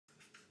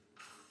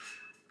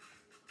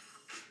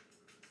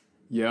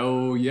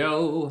Yo,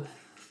 yo.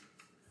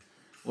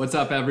 What's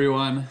up,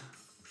 everyone?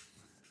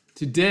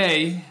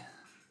 Today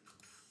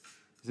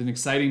is an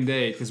exciting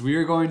day because we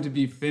are going to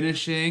be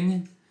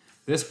finishing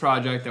this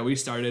project that we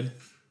started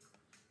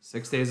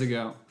 6 days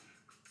ago.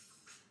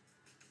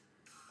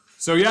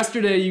 So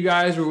yesterday, you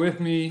guys were with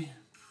me.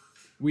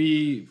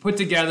 We put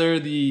together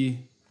the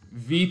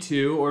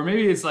V2, or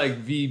maybe it's like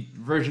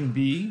version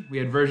B. We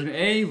had version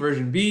A,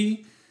 version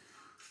B,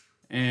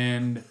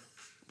 and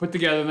put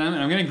together them,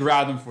 and I'm gonna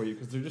grab them for you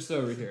because they're just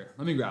over here.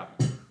 Let me grab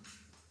them.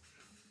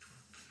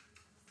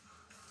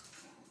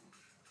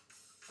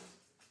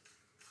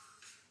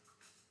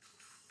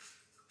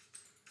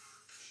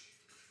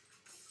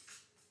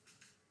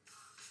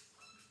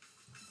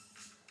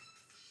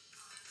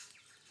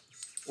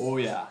 Oh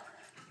yeah.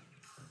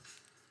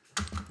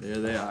 There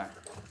they are.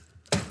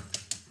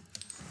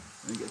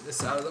 Let me get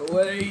this out of the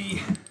way,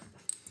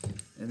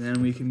 and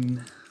then we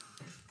can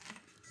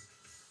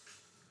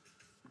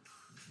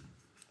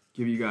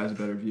give you guys a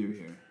better view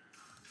here.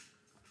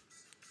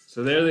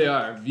 So there they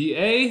are,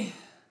 VA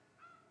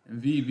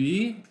and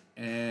VB,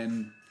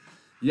 and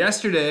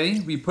yesterday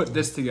we put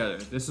this together.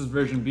 This is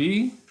version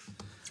B.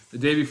 The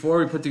day before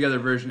we put together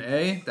version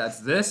A. That's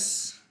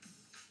this.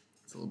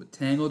 It's a little bit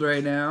tangled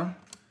right now.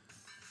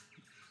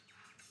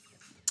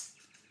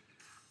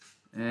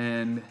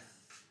 And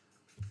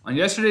on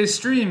yesterday's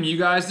stream, you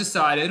guys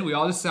decided, we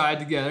all decided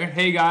together,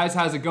 hey guys,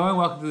 how's it going?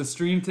 Welcome to the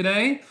stream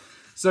today.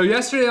 So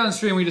yesterday on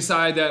stream, we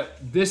decided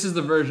that this is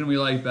the version we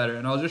like better,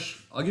 and I'll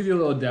give you a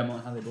little demo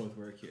on how they both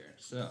work here.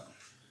 So let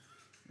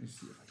me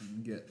see if I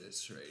can get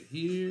this right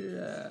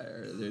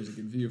here. There's a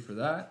good view for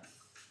that.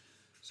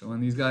 So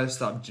when these guys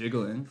stop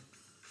jiggling,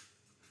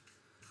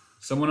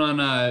 someone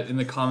in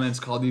the comments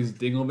called these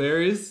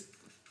dingleberries.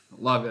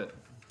 Love it.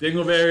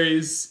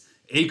 Dingleberries,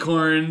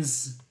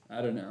 acorns,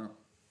 I don't know,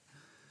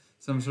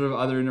 some sort of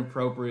other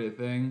inappropriate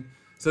thing.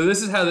 So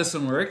this is how this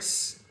one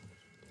works.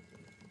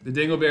 The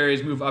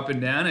dingleberries move up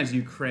and down as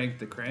you crank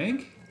the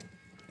crank,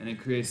 and it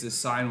creates this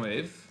sine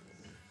wave.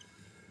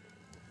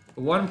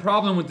 But one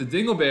problem with the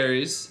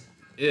dingleberries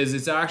is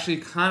it's actually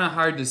kind of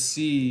hard to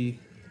see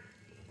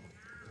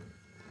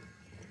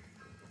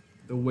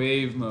the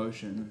wave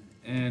motion.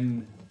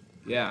 And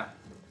yeah,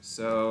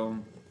 so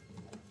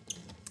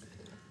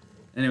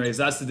anyways,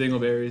 that's the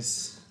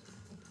dingleberries.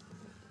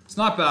 It's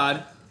not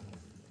bad,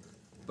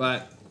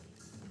 but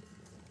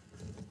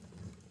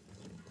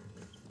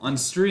on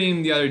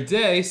stream the other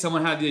day,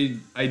 someone had the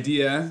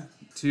idea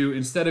to,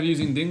 instead of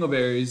using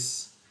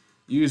dingleberries,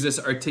 use this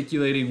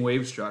articulating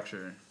wave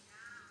structure.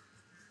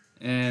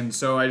 And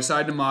so I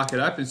decided to mock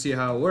it up and see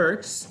how it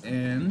works,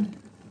 and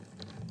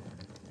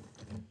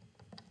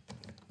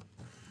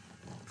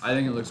I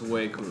think it looks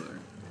way cooler.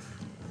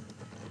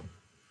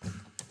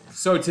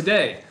 So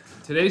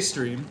today's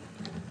stream,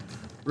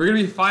 we're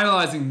gonna be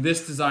finalizing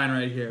this design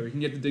right here. We can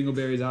get the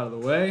dingleberries out of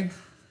the way.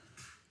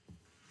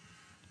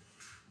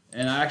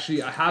 And I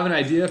have an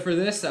idea for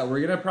this that we're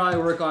gonna probably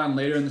work on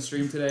later in the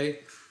stream today,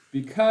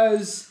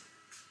 because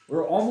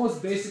we're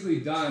almost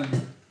basically done.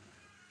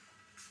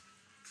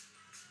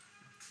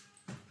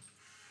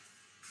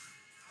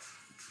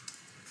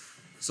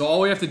 So all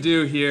we have to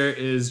do here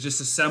is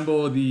just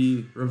assemble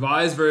the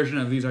revised version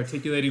of these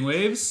articulating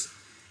waves.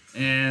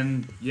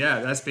 And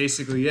yeah, that's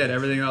basically it.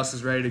 Everything else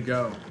is ready to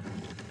go.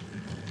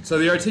 So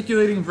the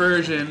articulating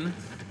version,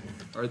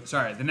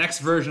 the next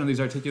version of these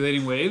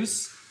articulating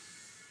waves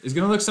is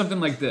going to look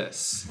something like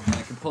this. And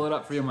I can pull it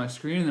up for you on my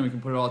screen, and then we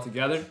can put it all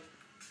together.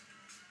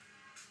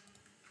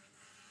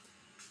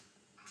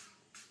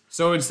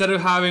 So instead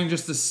of having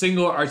just a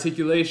single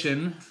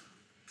articulation,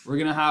 we're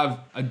going to have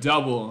a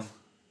double.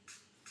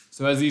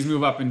 So as these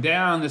move up and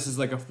down, this is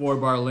like a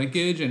 4-bar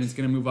linkage, and it's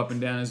going to move up and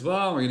down as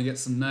well. We're going to get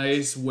some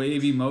nice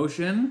wavy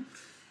motion.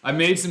 I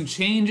made some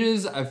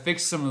changes. I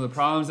fixed some of the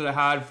problems that I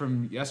had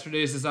from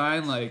yesterday's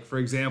design. Like, for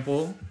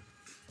example,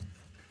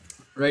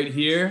 right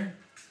here,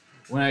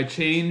 when I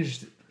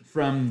changed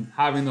from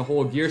having the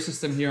whole gear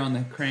system here on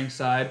the crank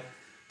side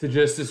to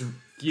just this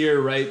gear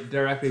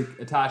directly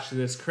attached to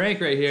this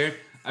crank right here,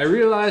 I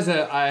realized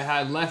that I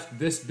had left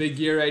this big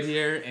gear right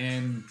here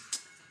and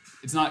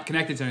it's not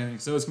connected to anything.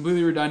 So it's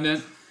completely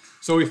redundant.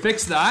 So we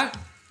fixed that.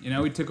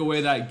 We took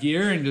away that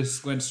gear and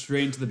just went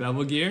straight into the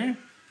bevel gear.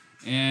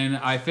 And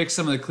I fixed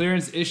some of the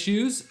clearance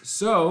issues.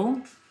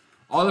 So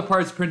all the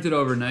parts printed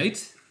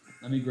overnight.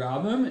 Let me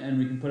grab them and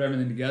we can put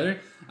everything together.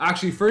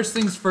 Actually, first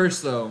things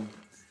first though,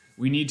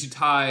 we need to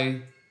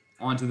tie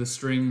onto the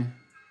string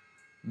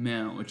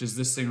mount, which is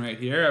this thing right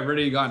here. I've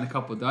already gotten a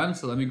couple done,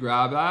 so let me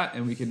grab that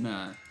and we can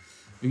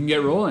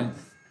get rolling.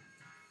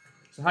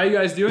 So how you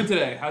guys doing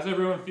today? How's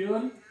everyone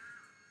feeling?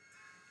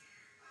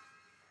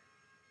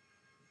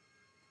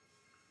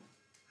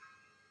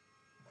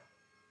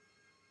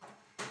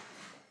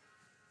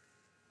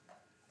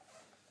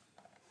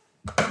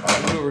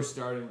 I know what we're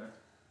starting with.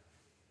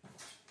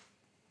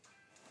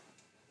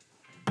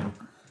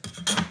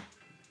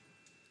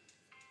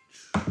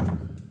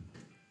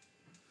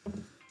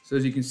 So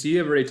as you can see,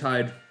 I've already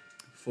tied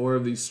 4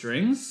 of these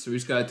strings. So we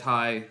just gotta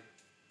tie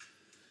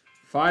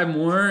 5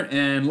 more,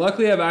 and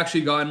luckily I've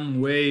actually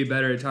gotten way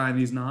better at tying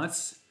these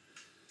knots.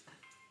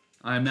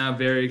 I'm now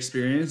very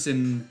experienced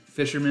in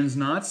fisherman's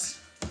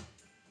knots.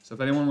 So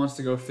if anyone wants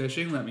to go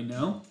fishing, let me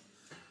know.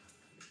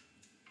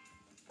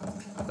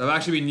 I've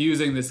actually been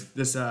using this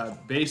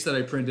base that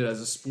I printed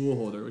as a spool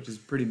holder, which is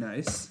pretty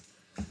nice.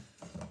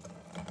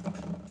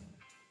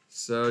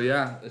 So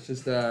yeah, let's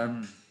just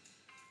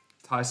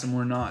tie some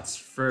more knots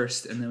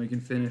first, and then we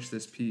can finish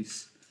this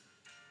piece.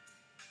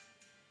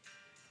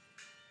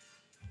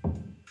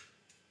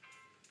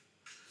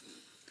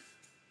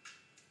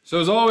 So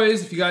as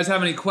always, if you guys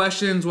have any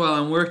questions while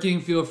I'm working,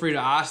 feel free to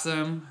ask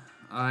them.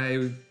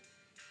 I'm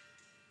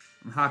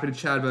happy to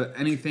chat about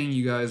anything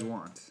you guys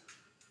want.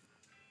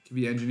 Could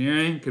be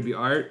engineering, could be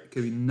art,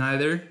 could be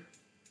neither.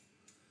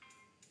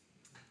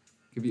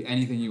 Could be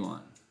anything you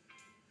want.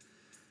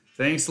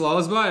 Thanks to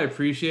Lawlessbot, I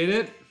appreciate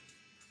it.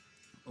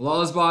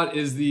 Lawlessbot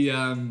is the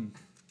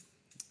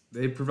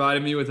they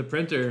provided me with a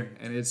printer,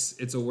 and it's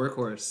a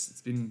workhorse.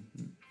 It's been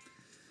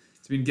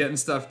getting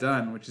stuff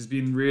done, which has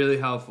been really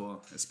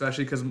helpful,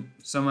 especially because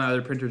some of my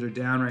other printers are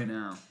down right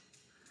now.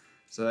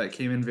 So that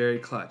came in very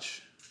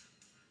clutch.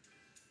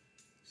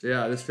 So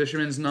yeah, this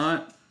fisherman's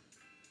knot,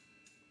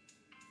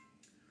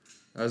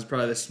 that was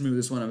probably the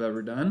smoothest one I've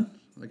ever done.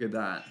 Look at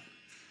that.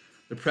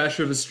 The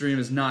pressure of the stream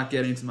is not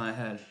getting to my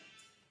head.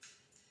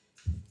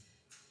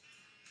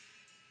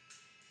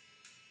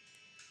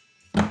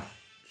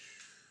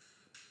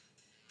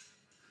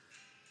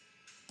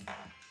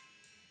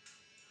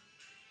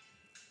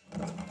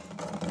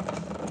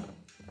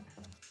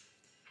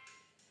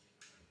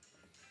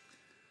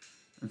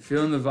 I'm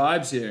feeling the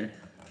vibes here.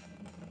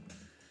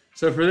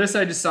 So for this,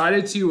 I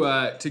decided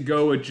to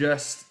go with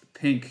just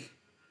pink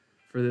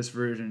for this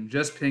version,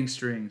 just pink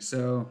string.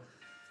 So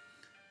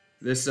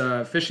this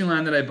fishing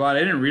line that I bought,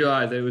 I didn't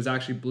realize that it was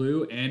actually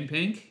blue and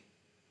pink,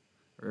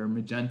 or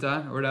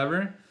magenta or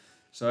whatever.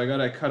 So I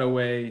gotta cut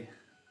away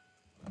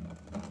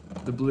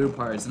the blue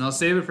parts, and I'll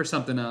save it for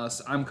something else.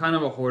 I'm kind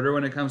of a hoarder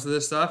when it comes to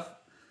this stuff.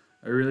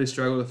 I really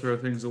struggle to throw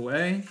things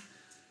away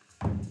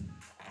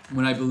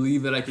when I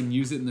believe that I can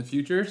use it in the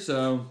future.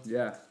 So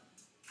yeah,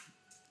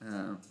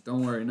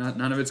 don't worry,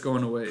 none of it's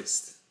going to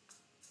waste.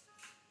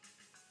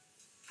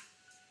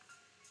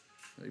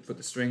 So you put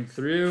the string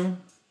through,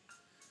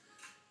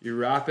 you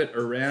wrap it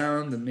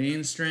around the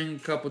main string a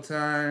couple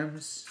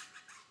times.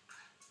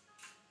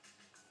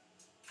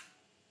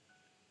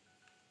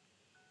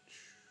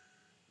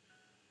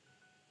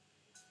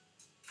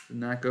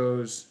 And that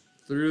goes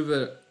through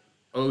the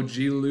OG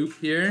loop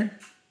here.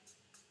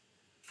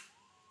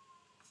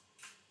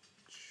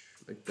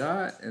 Like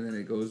that, and then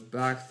it goes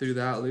back through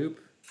that loop.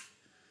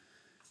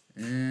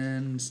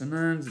 And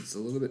sometimes it's a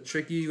little bit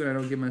tricky when I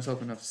don't give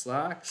myself enough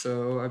slack,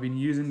 so I've been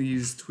using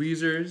these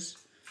tweezers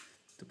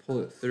to pull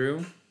it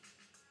through.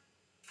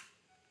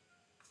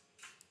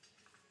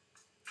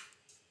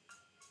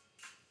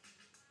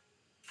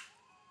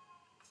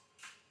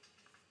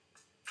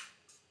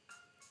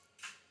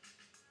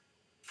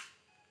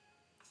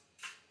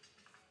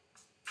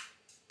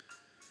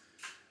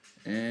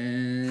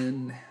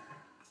 And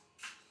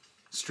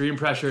stream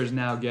pressure is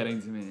now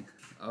getting to me.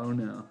 Oh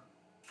no.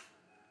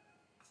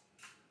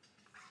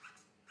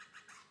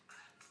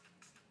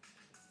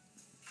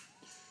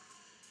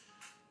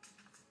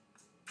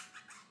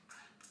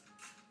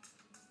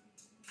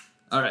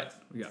 All right,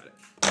 we got it.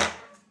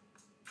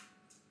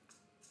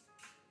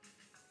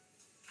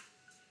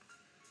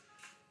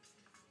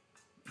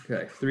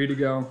 Okay, 3 to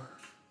go.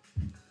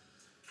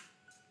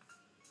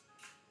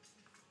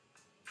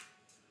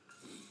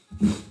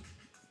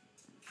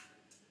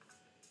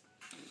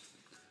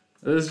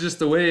 This is just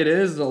the way it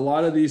is. A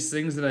lot of these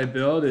things that I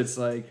build, it's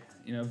like,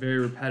 you know, very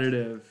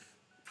repetitive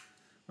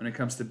when it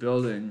comes to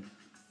building.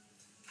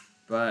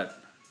 But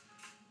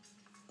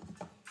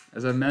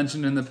as I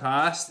mentioned in the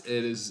past,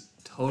 it is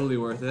totally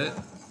worth it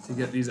to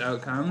get these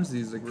outcomes.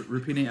 These like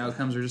repeating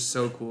outcomes are just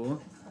so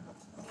cool.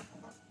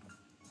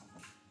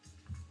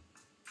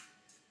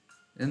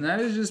 And that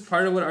is just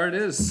part of what art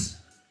is.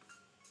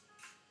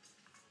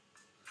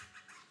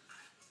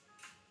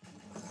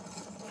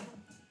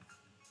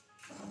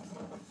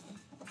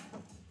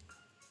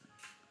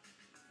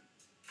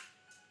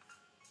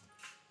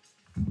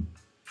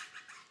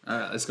 All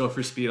right, let's go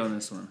for speed on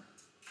this one.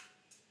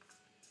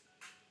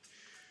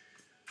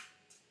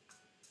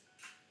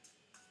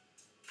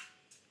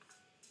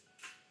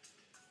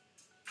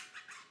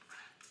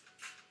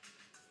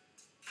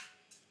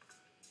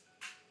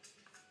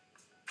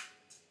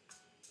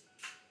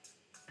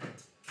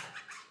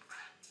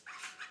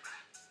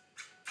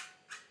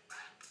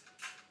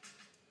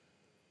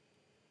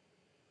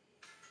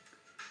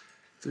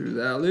 Through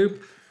that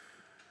loop.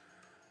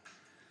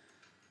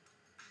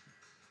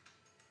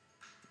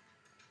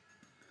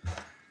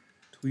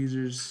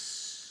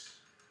 Tweezers.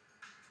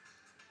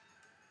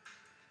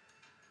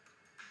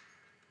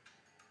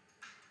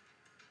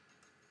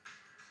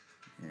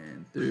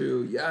 And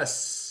through,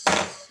 yes!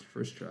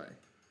 First try.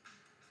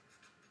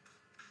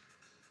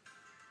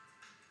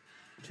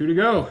 2 to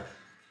go.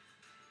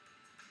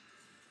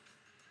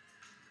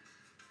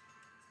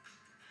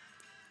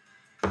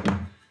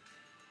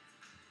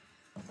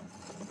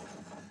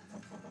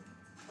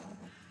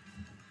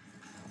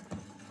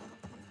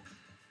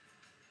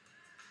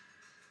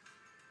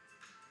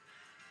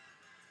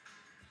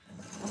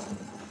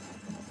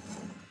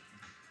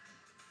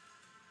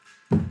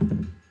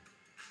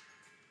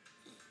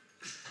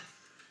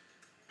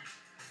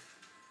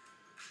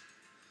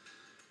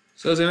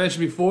 So as I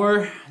mentioned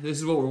before, this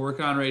is what we're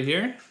working on right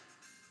here.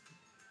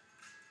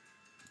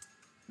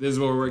 This is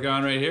what we're working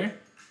on right here.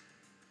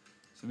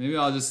 So maybe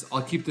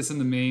I'll keep this in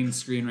the main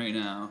screen right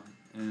now,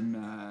 and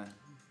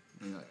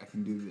maybe I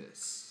can do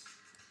this.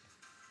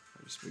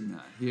 I'll just bring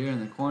that here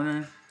in the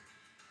corner.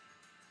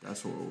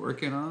 That's what we're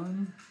working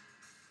on.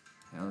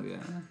 Hell yeah.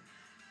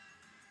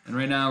 And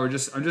right now I'm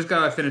just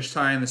gotta finish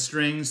tying the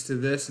strings to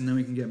this, and then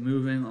we can get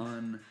moving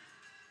on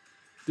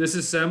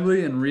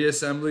disassembly and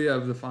reassembly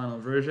of the final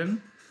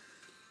version.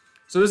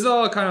 So this is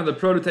all kind of the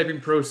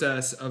prototyping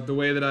process of the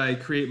way that I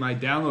create my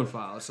download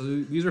files. So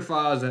these are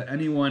files that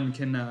anyone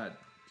can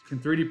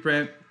 3D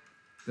print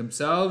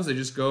themselves. They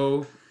just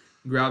go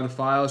grab the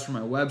files from my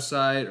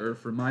website or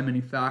from My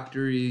Mini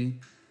Factory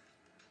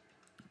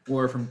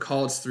or from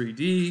Cults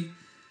 3D.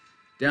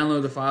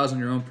 Download the files on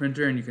your own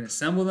printer and you can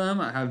assemble them.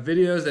 I have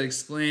videos that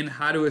explain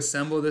how to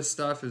assemble this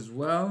stuff as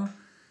well.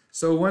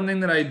 So one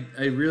thing that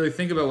I really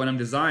think about when I'm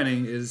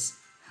designing is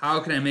how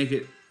can I make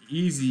it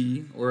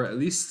easy or at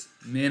least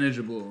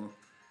manageable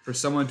for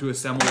someone to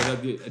assemble without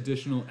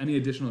any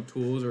additional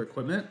tools or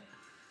equipment.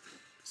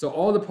 So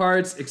all the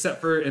parts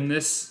except for in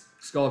this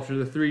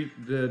sculpture,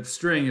 the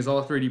string is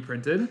all 3D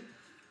printed.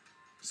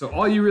 So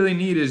all you really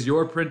need is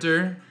your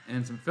printer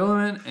and some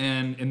filament,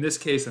 and in this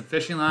case some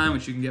fishing line,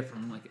 which you can get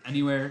from like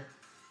anywhere.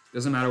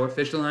 Doesn't matter what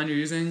fishing line you're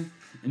using,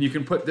 and you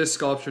can put this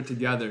sculpture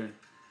together.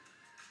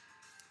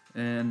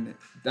 And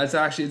that's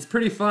actually, it's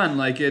pretty fun.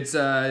 Like it's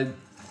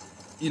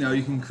you know,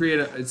 you can create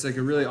it's like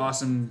a really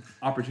awesome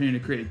opportunity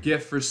to create a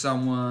GIF for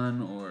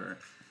someone, or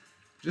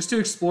just to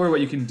explore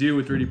what you can do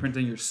with 3D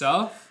printing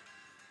yourself.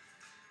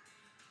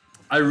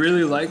 I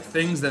really like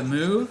things that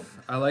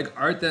move. I like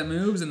art that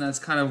moves, and that's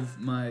kind of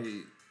my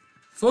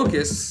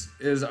focus.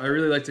 Is I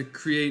really like to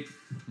create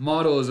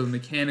models of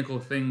mechanical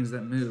things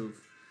that move.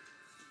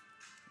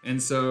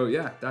 And so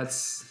yeah,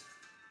 that's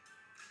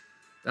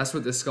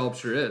what this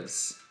sculpture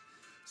is.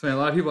 So a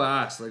lot of people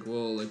ask, like,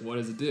 well, like, what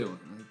does it do?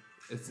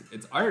 Like,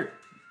 it's art.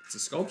 It's a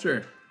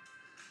sculpture.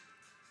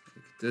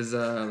 Does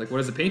like, what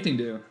does a painting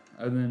do?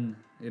 Other than,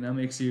 you know,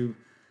 makes you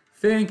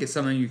think. It's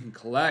something you can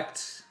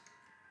collect.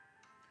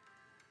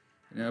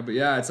 You know, but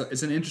yeah,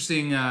 it's an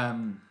interesting, I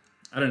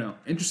don't know,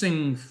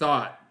 interesting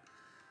thought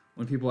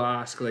when people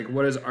ask, like,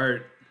 what is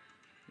art?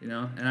 You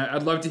know, and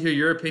I'd love to hear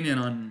your opinion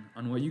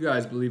on what you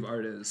guys believe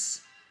art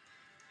is.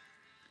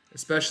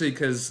 Especially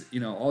because,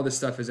 you know, all this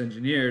stuff is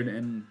engineered,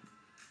 and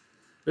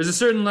there's a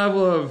certain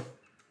level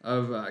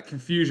of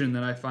confusion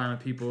that I find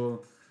with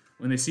people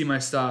when they see my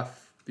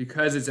stuff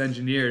because it's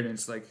engineered and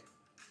it's like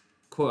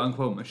quote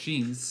unquote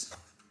machines.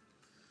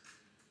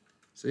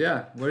 So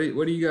yeah, what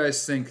do you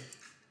guys think?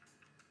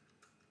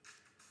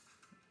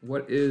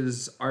 What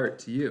is art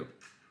to you?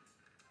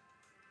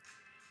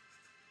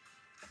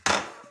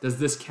 Does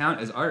this count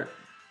as art?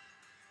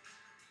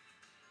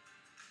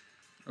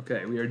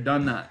 Okay, we are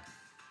done that.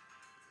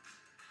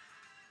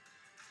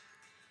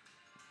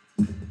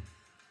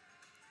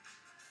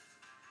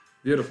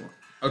 Beautiful.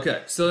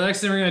 Okay, so the next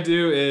thing we're gonna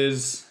do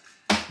is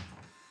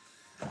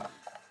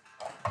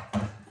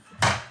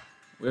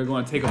we're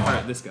going to take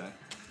apart this guy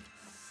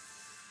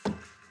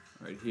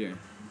right here.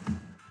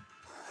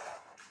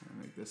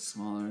 Make this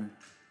smaller.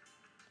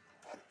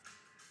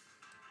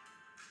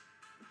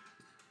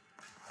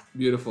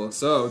 Beautiful.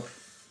 So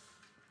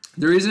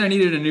the reason I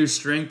needed a new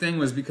string thing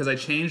was because I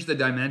changed the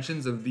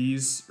dimensions of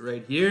these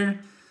right here.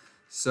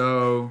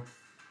 So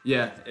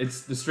yeah,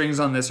 the strings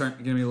on this aren't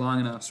gonna be long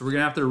enough. So we're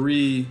gonna have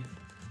to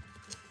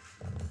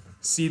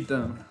seed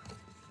them.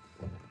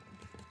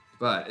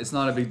 But it's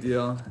not a big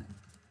deal.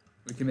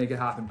 We can make it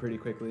happen pretty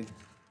quickly.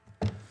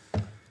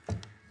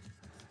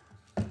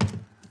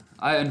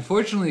 I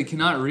unfortunately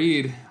cannot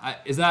read.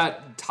 Is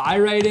that Thai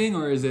writing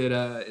or is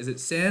it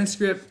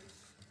Sanskrit?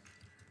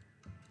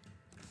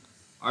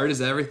 Art is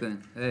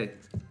everything. Hey.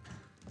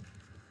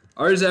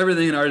 Art is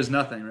everything and art is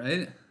nothing,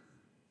 right?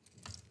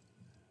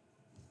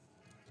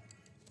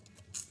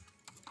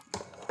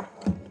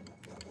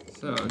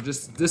 So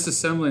just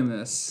disassembling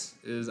this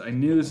I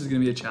knew this was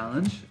going to be a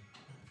challenge,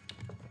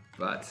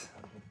 but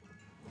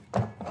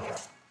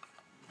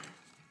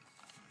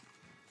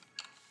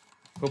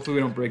hopefully we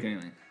don't break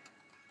anything.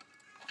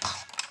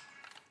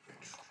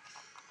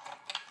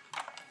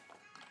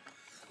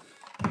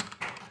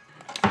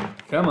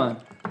 Come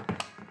on.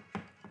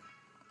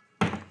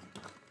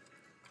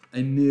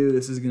 I knew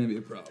this was going to be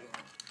a problem.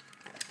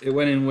 It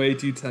went in way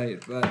too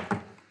tight, but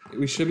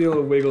we should be able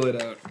to wiggle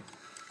it out.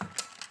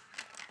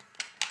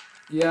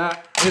 Yeah,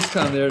 it's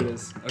come. There it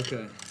is.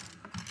 Okay.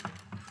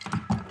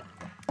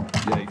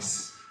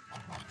 Yikes.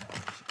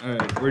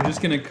 Alright, we're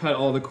just going to cut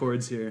all the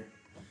cords here.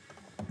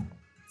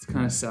 It's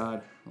kind of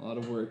sad. A lot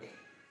of work.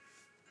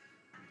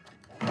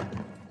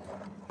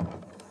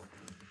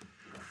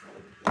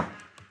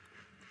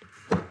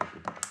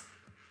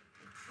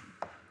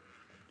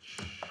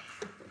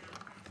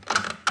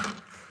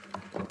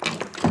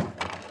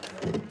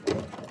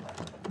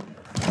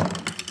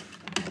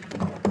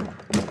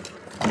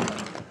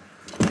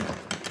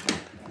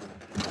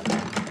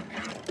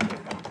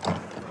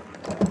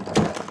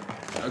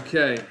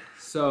 Okay,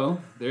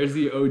 So there's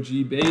the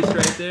OG bass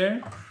right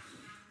there.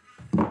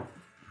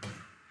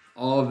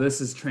 All of this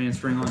is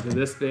transferring onto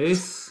this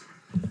bass.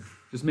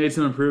 Just made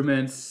some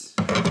improvements.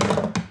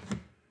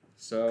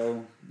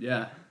 So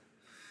yeah,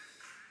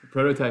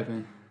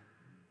 prototyping.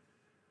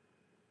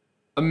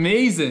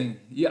 Amazing.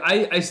 Yeah,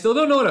 I still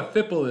don't know what a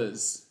fipple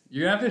is.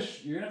 You're gonna have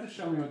to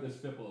show me what this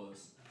fipple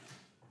is.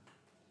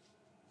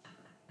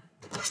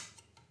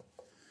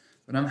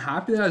 But I'm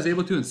happy that I was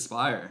able to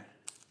inspire.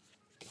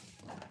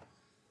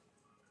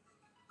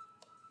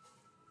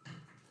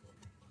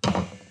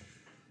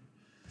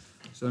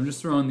 So I'm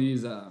just throwing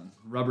these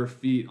rubber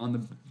feet on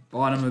the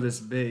bottom of this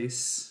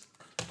bass.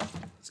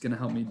 It's gonna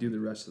help me do the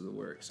rest of the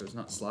work, so it's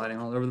not sliding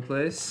all over the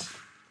place.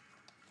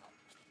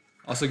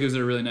 Also gives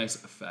it a really nice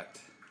effect.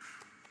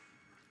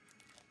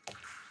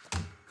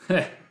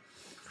 It's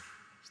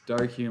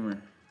dark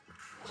humor.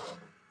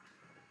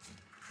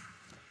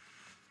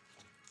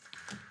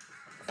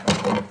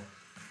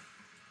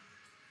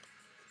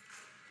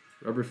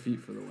 Rubber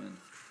feet for the win.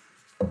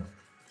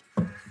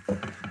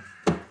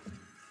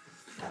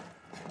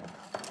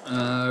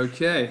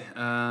 Okay,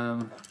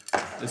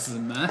 this is a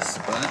mess,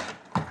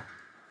 but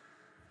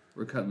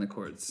we're cutting the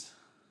cords.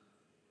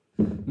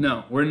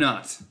 No, we're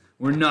not.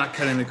 We're not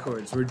cutting the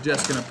cords. We're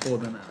just gonna pull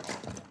them out.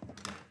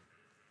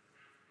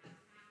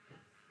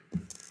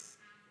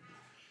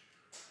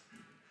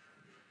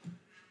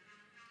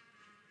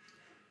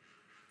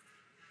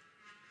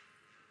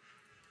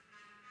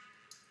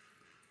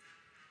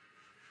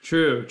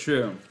 True,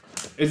 true.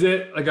 Is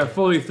it like a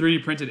fully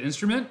 3D printed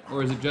instrument,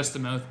 or is it just a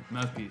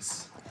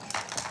mouthpiece?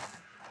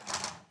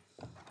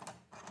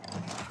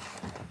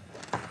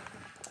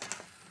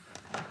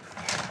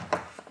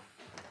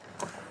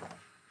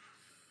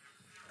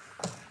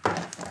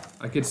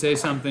 I could say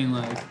something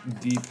like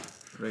deep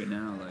right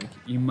now, like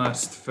you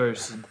must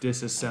first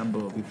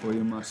disassemble before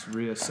you must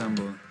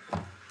reassemble.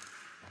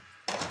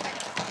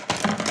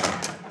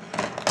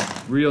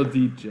 Real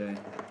deep, Jay.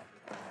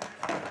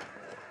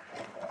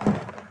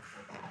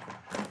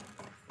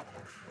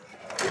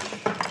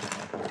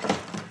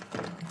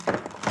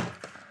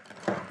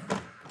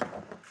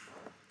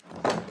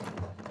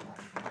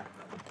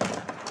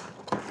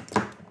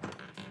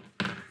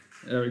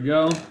 There we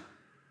go.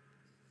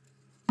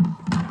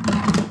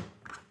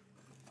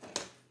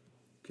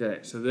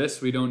 Okay, so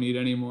this we don't need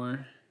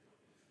anymore.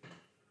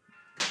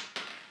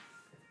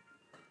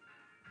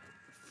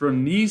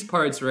 From these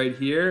parts right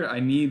here, I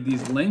need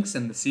these links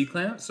and the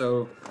C-clamp,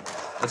 so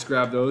let's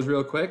grab those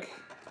real quick.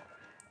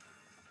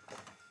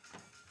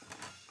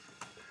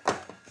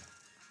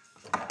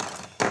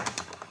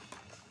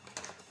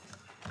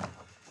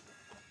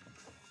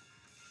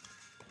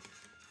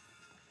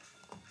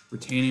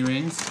 Retaining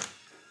rings.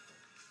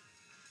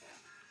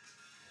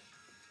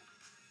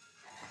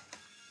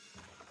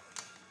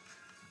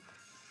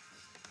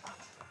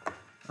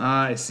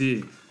 Ah, I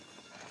see.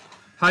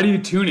 How do you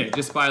tune it?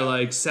 Just by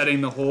like setting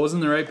the holes in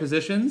the right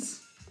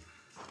positions?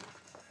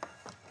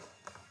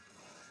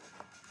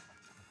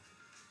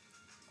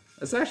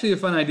 That's actually a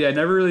fun idea. I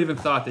never really even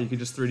thought that you could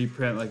just 3D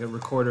print like a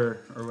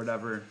recorder or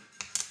whatever.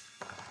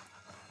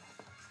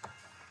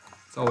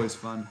 It's always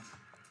fun.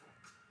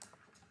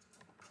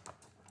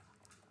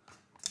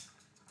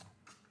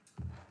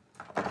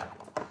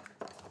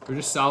 We're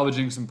just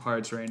salvaging some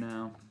parts right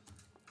now.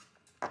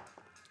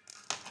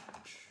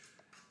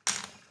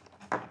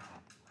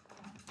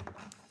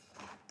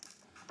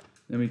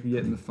 Then we can get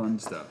into the fun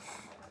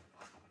stuff.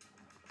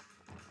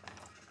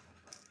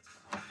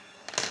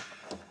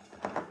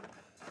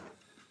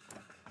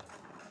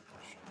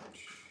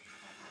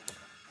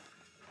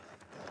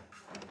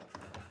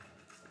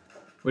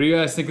 What do you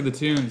guys think of the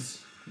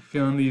tunes? You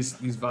feeling these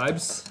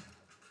vibes?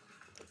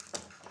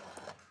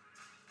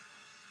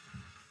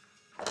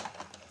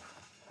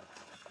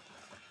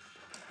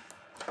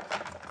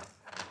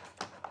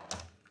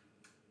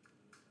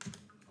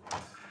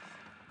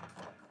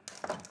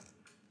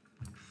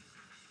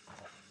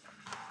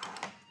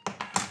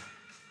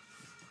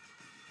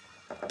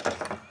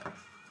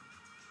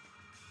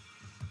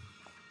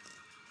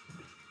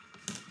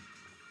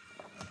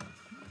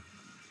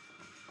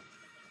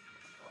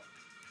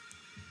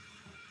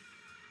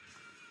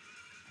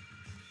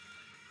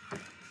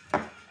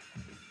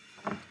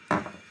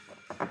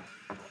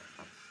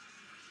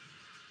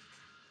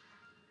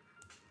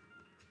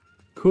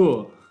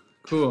 Cool,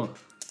 cool.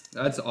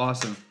 That's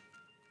awesome.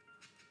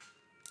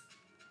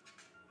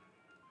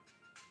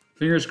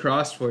 Fingers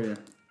crossed for you.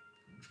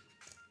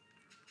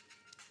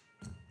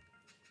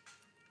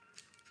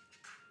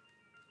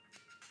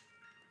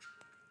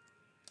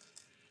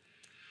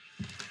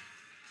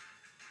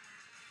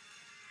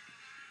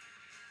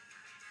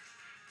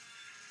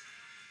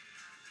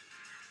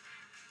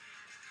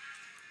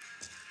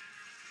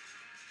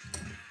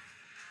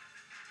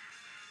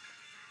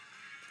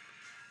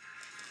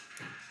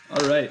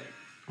 All right,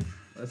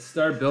 let's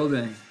start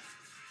building.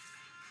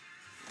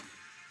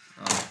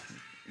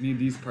 We need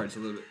these parts a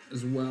little bit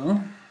as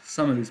well.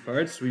 Some of these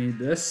parts. We need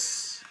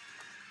this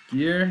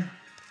gear.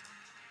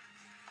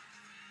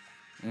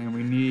 And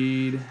we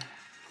need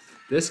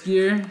this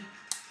gear.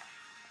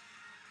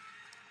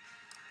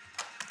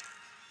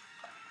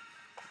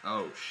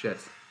 Oh shit.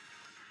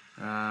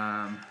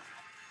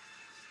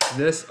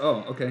 This,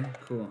 oh, okay,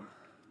 cool.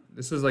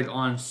 This was like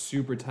on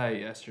super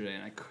tight yesterday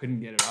and I couldn't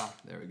get it off.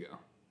 There we go.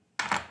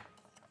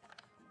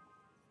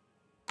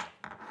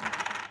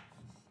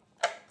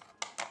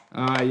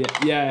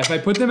 Yeah, if I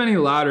put them any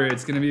louder,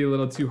 it's gonna be a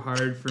little too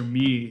hard for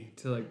me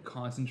to like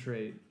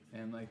concentrate,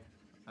 and like,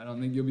 I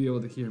don't think you'll be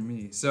able to hear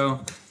me.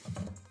 So,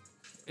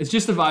 it's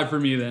just a vibe for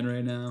me then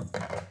right now.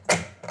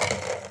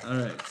 All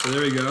right, so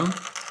there we go.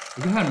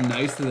 Look at how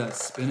nice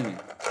that's spinning.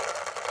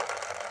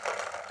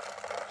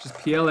 Just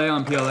PLA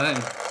on PLA.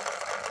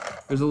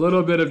 There's a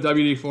little bit of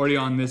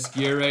WD-40 on this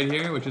gear right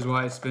here, which is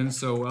why it spins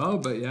so well,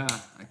 but yeah,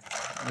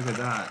 look at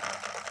that.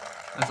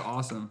 That's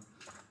awesome.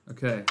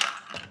 Okay,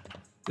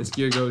 this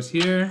gear goes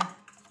here.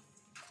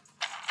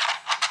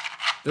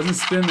 Doesn't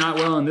spin that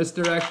well in this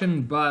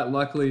direction, but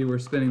luckily we're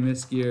spinning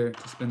this gear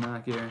to spin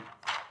that gear.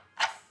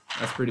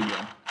 That's pretty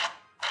good.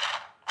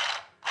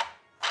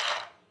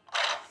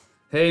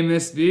 Hey,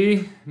 Miss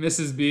B,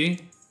 Mrs.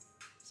 B,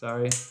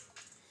 sorry.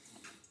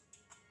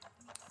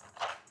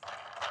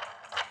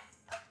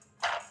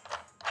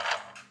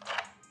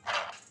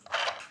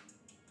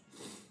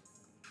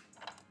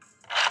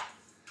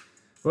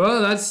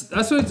 Well, that's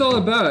what it's all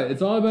about.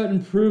 It's all about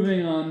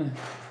improving on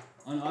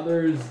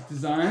others'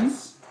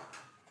 designs.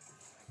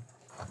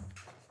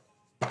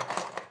 So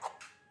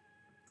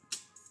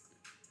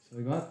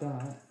I got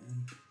that.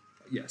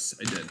 Yes,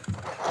 I did.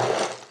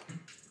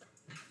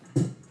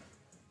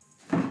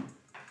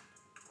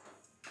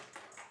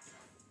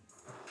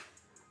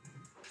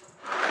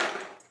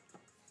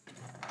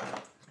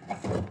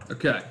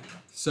 Okay,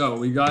 so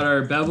we got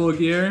our bevel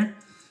gear.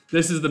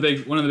 This is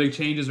one of the big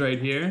changes right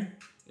here,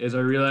 is I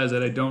realized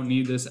that I don't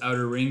need this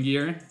outer ring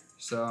gear.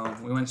 So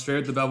we went straight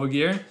with the bevel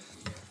gear.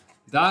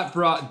 That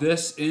brought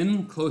this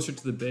in closer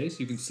to the base.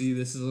 You can see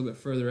this is a little bit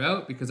further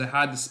out because I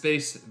had the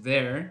space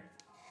there.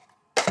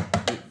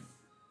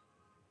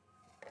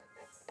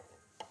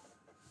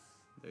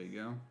 There you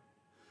go.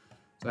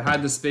 So I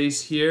had the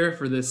space here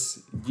for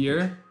this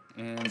gear,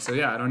 and so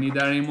yeah, I don't need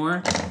that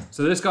anymore.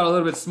 So this got a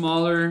little bit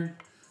smaller.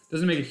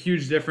 Doesn't make a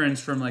huge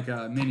difference from like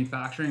a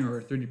manufacturing or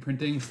a 3D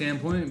printing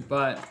standpoint,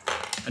 but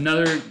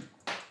another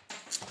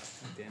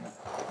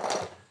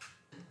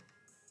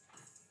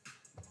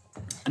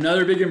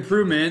big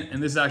improvement,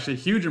 and this is actually a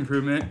huge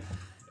improvement,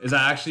 is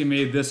I actually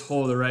made this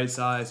hole the right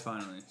size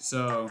finally.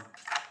 So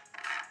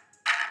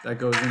that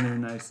goes in there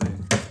nicely.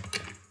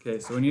 Okay,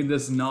 so we need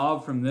this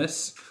knob from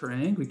this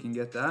crank. We can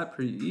get that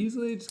pretty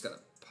easily. Just gotta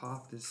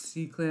pop this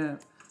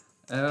C-clamp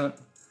out,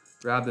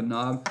 grab the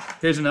knob.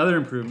 Here's another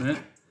improvement.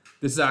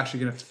 This is actually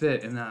gonna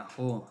fit in that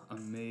hole.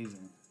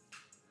 Amazing.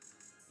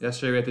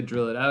 Yesterday we had to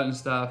drill it out and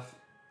stuff.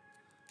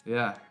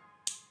 Yeah.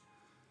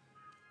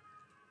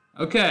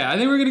 Okay, I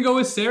think we're gonna go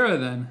with Sarah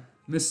then.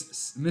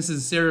 Mrs.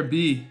 Sarah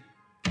B.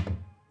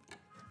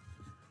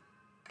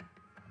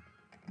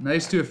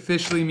 Nice to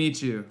officially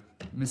meet you,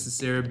 Mrs.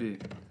 Sarah B.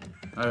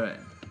 All right,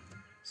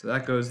 so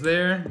that goes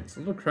there. It's a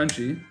little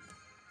crunchy.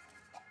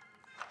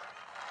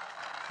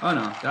 Oh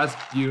no, that's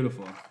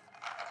beautiful.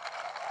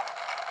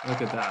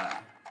 Look at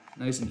that.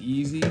 Nice and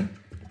easy.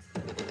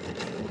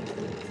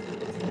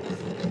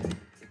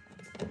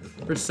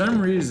 For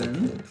some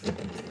reason,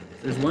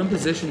 there's one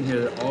position here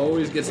that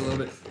always gets a little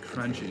bit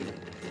crunchy.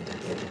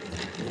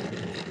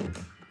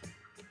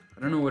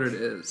 I don't know what it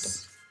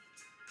is.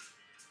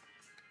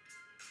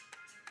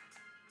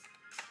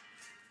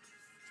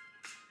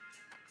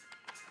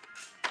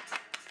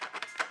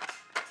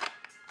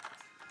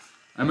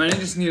 I might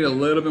just need a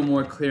little bit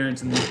more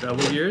clearance in these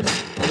bevel gears.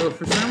 Although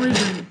for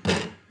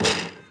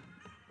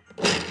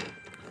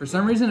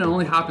some reason it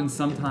only happens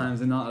sometimes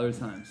and not other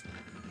times.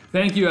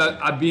 Thank you,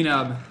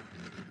 Abinab.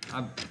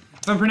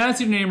 If I'm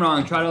pronouncing your name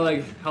wrong, try to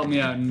like help me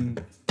out and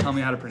tell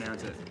me how to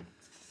pronounce it.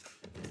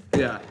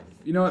 Yeah,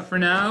 you know what, for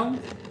now,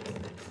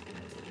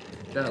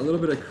 got a little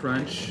bit of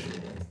crunch.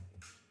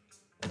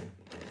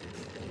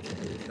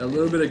 A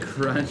little bit of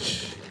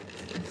crunch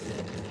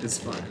is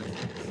fine.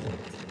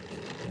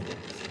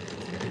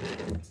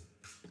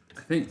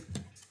 I think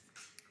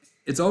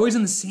it's always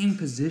in the same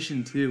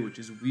position too, which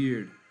is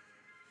weird.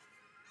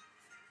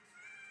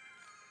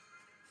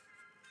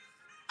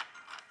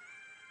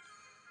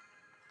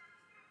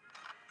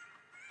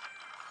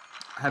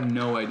 I have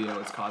no idea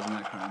what's causing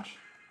that crunch.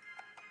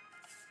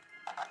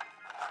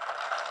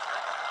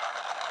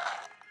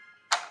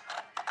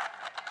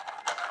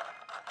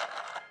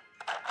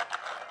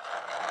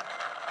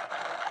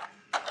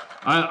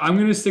 I'm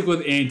gonna stick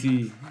with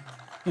anti.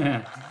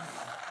 Yeah.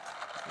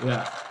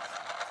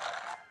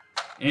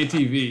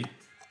 Anti-V.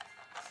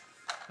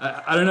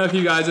 I don't know if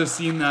you guys have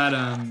seen that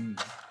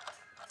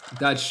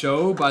that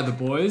show by the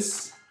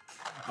boys.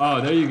 Oh,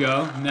 there you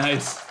go.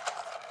 Nice.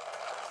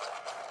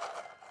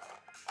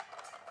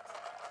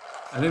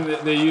 I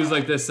think they use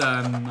like this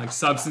like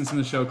substance in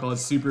the show called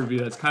Super V.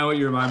 That's kind of what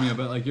you remind me of,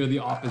 but like you're the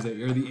opposite.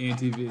 You're the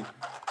anti-V.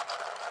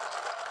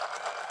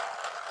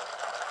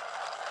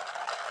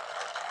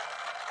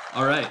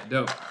 All right,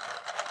 dope.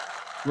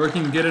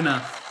 Working good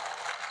enough.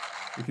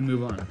 We can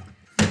move on.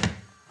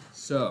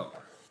 So,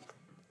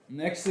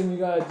 next thing we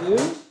gotta do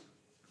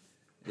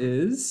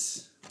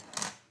is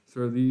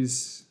throw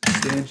these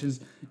stanchions.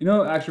 You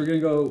know, actually we're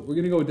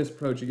gonna go with this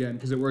approach again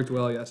because it worked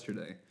well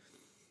yesterday.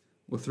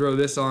 We'll throw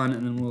this on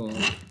and then we'll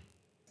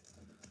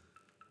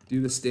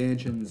do the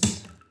stanchions.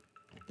 Is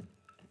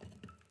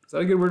that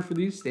a good word for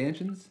these?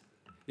 Stanchions?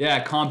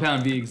 Yeah,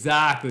 compound V,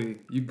 exactly.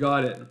 You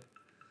got it.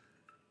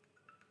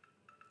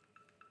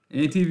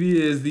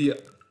 Anti-V is the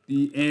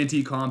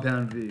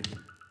anti-compound V.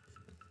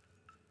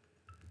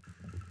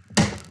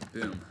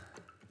 Boom.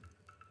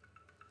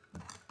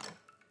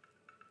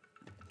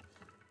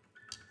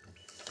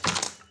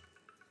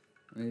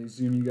 Let me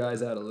zoom you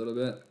guys out a little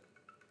bit.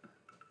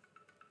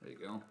 There you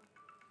go.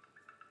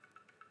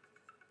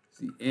 It's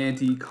the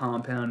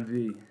anti-compound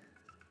V.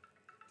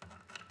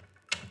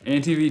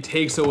 Anti-V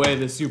takes away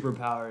the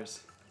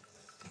superpowers.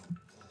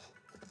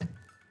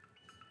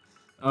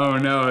 Oh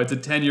no, it's a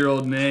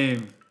 10-year-old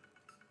name.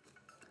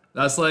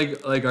 That's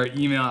like our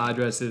email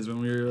addresses when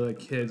we were like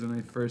kids when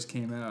they first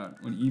came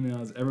out. When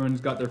emails,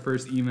 everyone's got their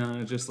first email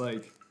and it's just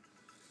like,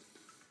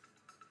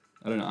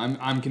 I don't know,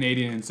 I'm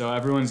Canadian, so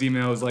everyone's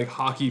email was like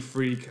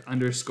hockeyfreak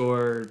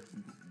 _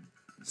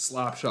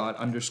 slapshot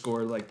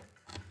 _ like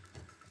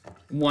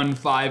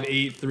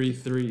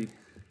 15833.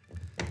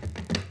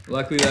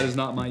 Luckily that is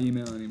not my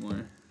email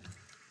anymore.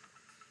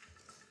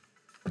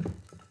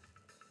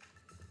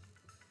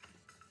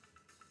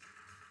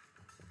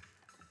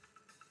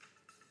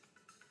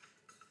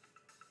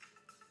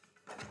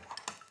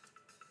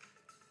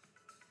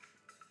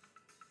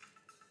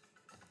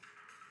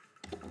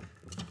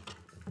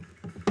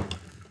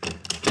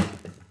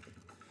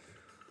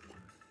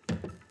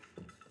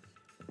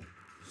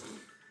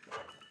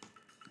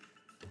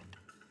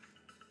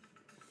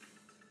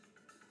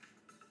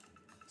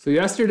 So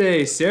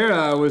yesterday,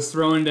 Sarah was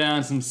throwing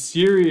down some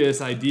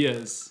serious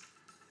ideas.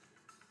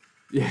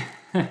 Yeah.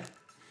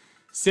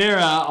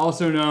 Sarah,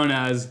 also known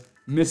as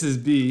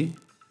Mrs. B,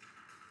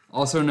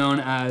 also known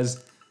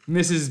as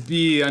Mrs.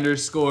 B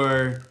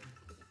 _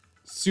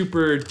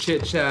 super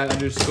chit chat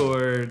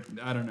 _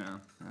 I don't know.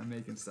 I'm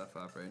making stuff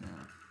up right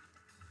now.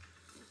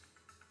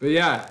 But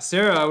yeah,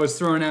 Sarah was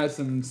throwing out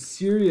some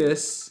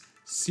serious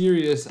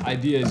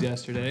ideas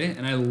yesterday,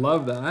 and I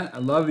love that. I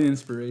love the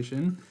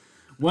inspiration.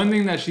 One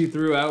thing that she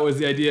threw out was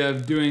the idea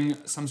of doing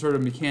some sort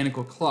of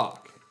mechanical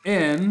clock.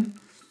 And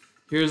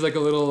here's like a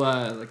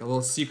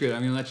little secret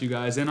I'm gonna let you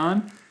guys in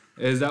on,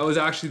 is that was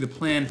actually the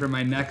plan for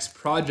my next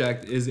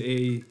project.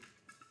 We're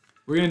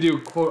gonna do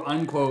quote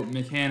unquote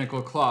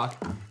mechanical clock,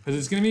 because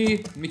it's gonna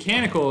be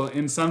mechanical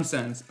in some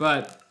sense,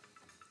 but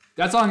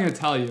that's all I'm gonna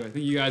tell you. I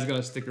think you guys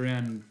gotta stick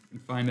around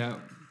and find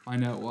out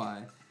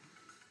why.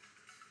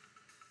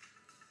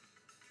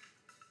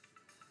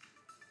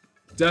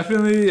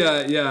 Definitely,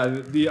 yeah,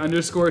 the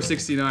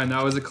 _69,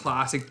 that was a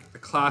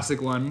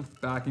classic one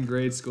back in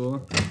grade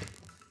school.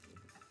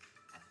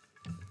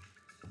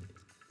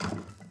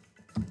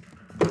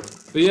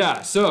 But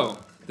yeah, so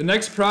the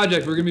next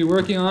project we're gonna be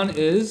working on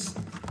is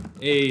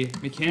a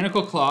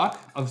mechanical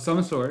clock of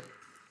some sort.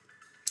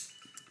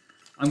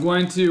 I'm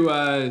going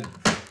to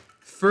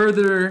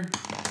further,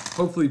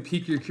 hopefully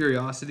pique your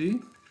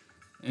curiosity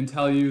and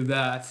tell you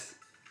that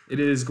it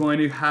is going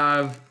to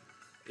have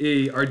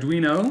a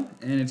Arduino,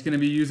 and it's going to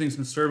be using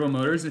some servo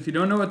motors. If you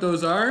don't know what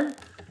those are,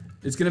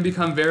 it's going to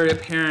become very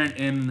apparent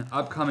in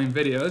upcoming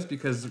videos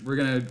because we're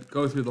going to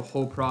go through the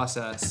whole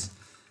process.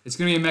 It's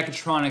going to be a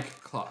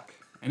mechatronic clock,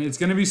 and it's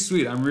going to be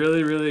sweet. I'm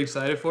really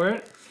excited for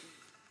it.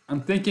 I'm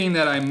thinking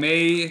that I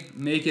may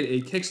make it a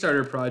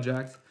Kickstarter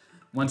project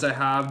once I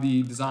have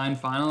the design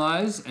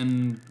finalized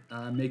and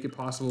make it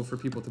possible for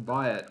people to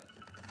buy it.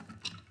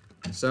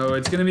 So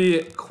it's going to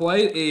be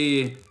quite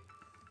a...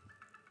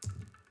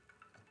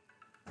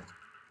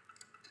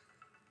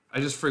 I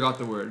just forgot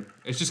the word.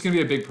 It's just gonna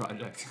be a big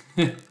project.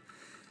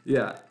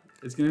 Yeah,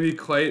 it's gonna be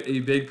quite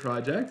a big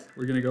project.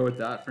 We're gonna go with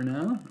that for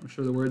now. I'm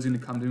sure the word's gonna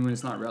come to me when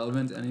it's not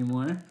relevant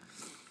anymore.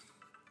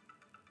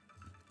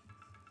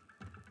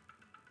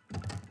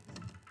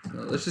 So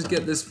let's just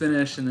get this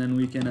finished and then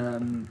we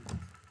can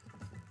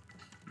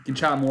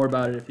chat more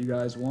about it if you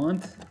guys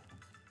want.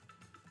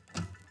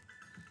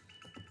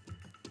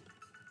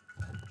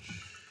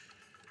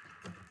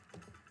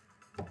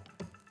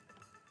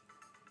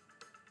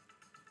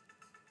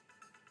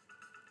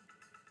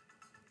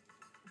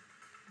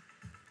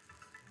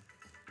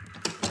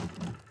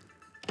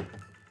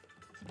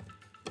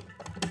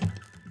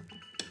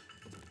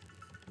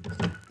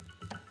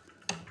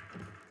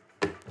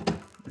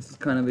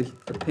 Kind of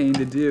a pain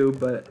to do,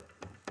 but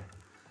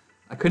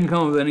I couldn't come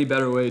up with any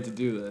better way to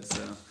do this,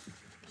 so.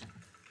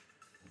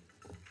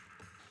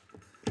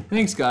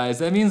 Thanks guys,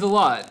 that means a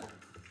lot.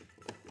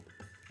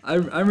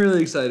 I'm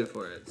really excited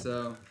for it,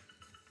 so.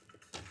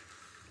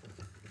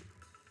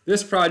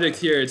 This project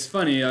here, it's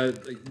funny,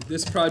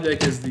 this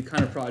project is the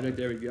kind of project,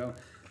 there we go,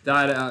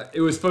 that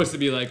it was supposed to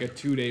be like a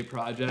 2-day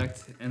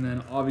project, and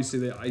then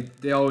obviously I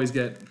always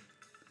get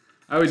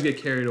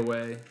carried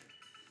away.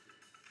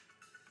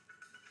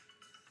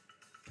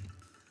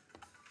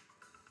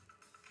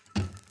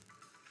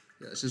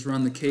 Let's just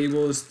run the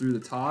cables through the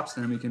tops,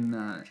 and then we can,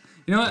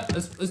 You know what?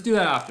 Let's do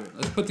that after.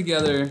 Let's put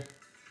together.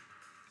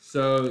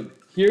 So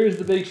here's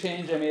the big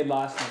change I made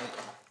last night.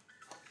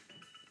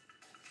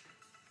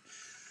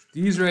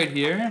 These right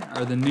here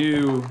are the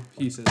new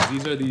pieces.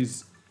 These are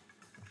these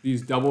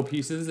double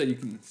pieces that you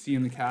can see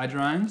in the CAD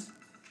drawings.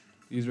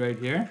 These right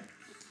here.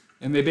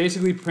 And they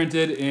basically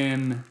printed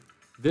in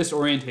this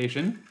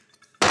orientation.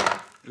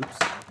 Oops.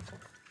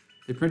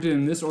 They printed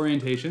in this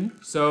orientation.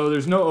 So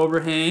there's no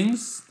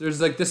overhangs.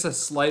 There's like this a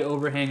slight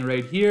overhang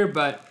right here,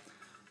 but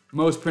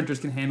most printers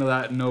can handle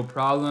that no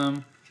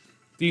problem.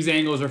 These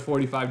angles are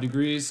 45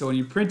 degrees, so when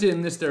you print it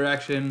in this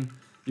direction,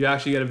 you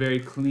actually get a very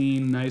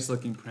clean, nice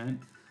looking print.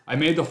 I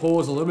made the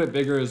holes a little bit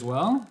bigger as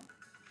well.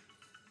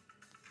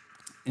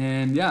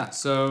 And yeah,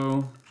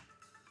 so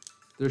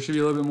there should be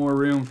a little bit more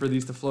room for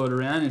these to float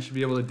around and should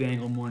be able to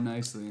dangle more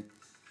nicely.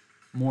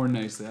 More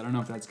nicely. I don't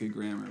know if that's good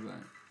grammar,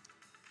 but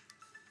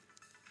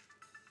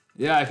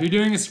yeah, if you're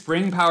doing a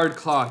spring-powered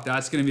clock,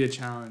 that's going to be a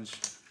challenge.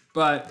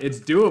 But it's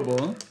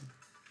doable.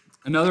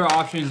 Another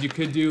option is you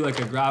could do like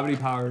a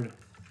gravity-powered,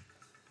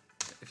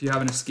 if you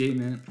have an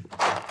escapement.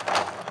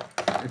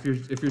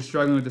 If you're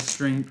struggling with the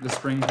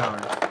spring power.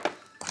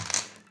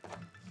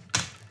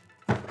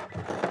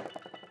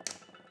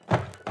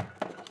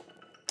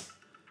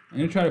 I'm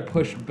gonna try to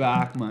push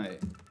back my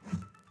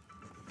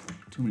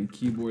too many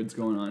keyboards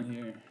going on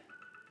here.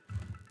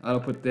 That'll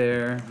put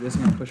there. This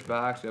I'm gonna push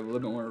back so you have a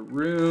little bit more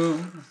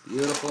room.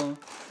 Beautiful.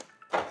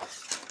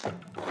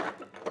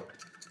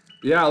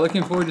 Yeah,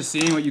 looking forward to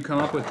seeing what you come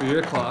up with for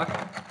your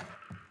clock.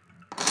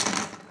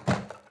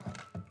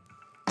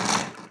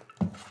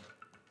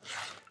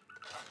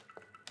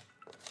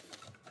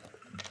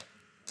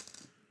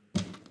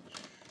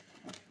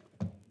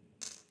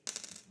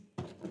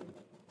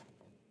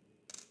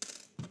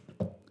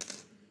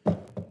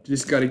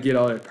 Just got to get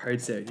all our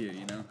parts out here,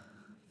 you know,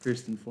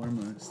 first and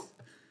foremost.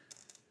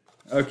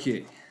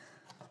 Okay,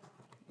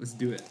 let's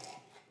do it.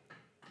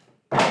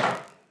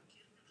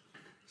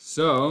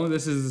 So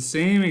this is the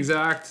same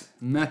exact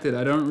method.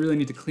 I don't really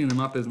need to clean them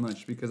up as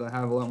much because I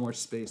have a lot more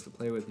space to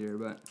play with here,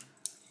 but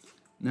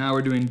now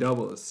we're doing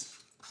doubles.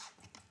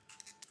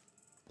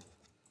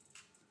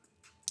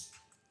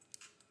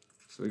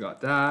 So we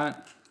got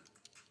that.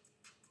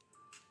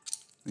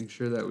 Make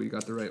sure that we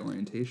got the right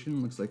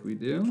orientation. Looks like we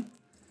do.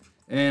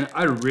 And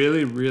I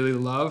really, really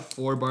love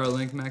 4-bar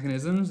link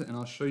mechanisms, and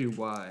I'll show you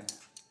why.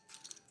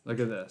 Look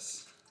at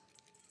this.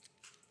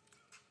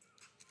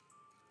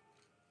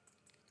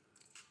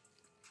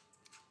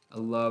 I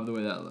love the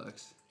way that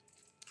looks.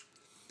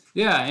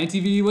 Yeah,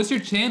 NTV, what's your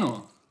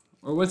channel?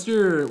 Or what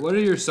are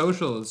your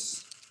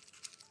socials?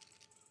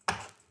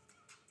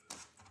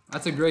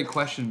 That's a great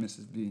question,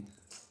 Mrs. B.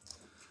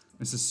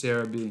 Mrs.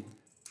 Sarah B.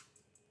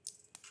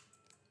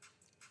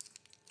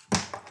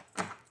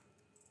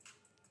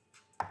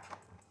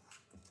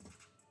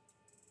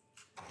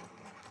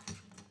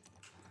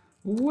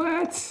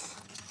 What?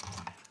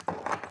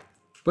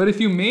 But if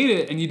you made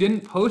it and you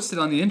didn't post it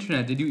on the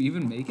internet, did you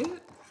even make it?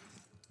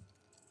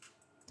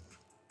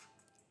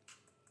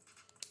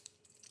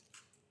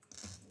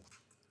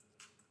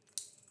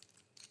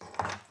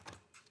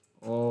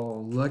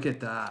 Oh, look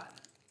at that.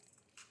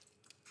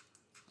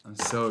 I'm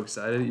so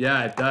excited.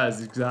 Yeah, it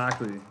does,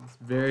 exactly. It's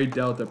very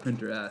Delta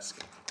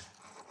printer-esque.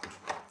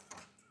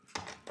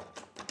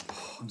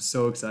 Oh, I'm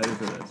so excited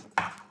for this.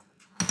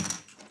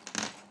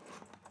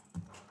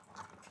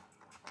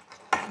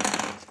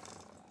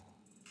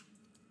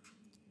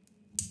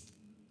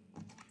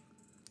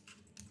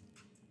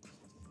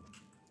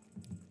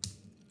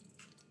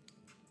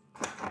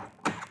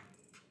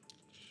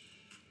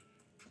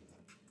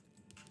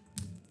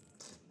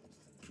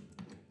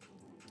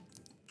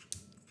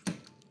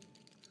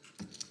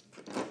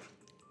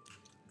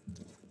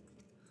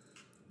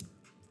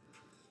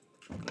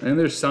 And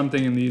there's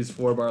something in these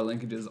 4-bar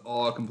linkages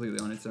all completely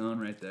on its own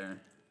right there.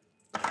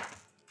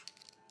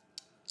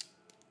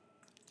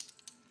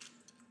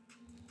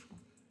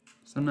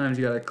 Sometimes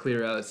you gotta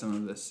clear out some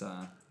of this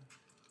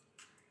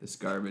this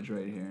garbage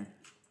right here.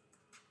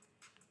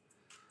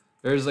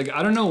 There's like,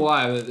 I don't know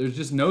why, but there's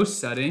just no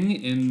setting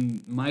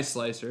in my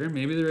slicer.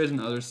 Maybe there is in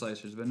other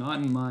slicers, but not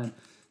in mine.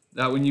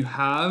 That when you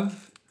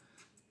have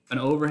an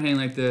overhang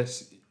like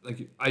this,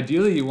 like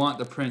ideally you want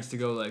the prints to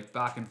go like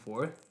back and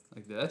forth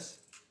like this.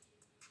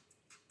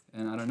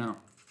 And I don't know,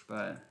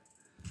 but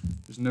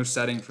there's no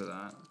setting for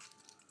that.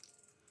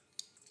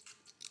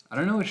 I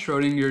don't know what is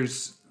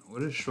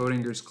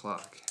Schrodinger's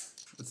clock?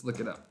 Let's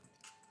look it up.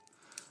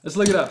 Let's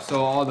look it up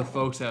so all the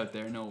folks out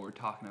there know what we're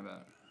talking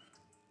about.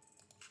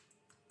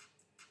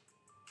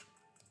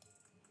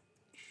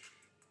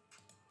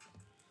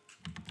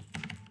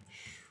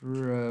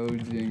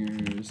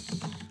 Schrodinger's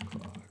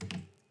clock.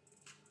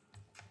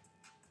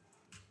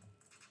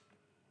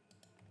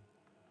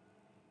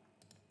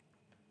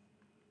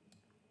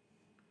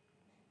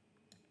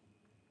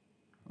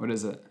 What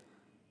is it?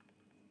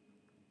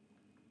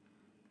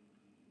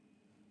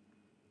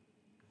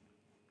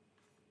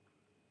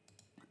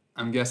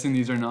 I'm guessing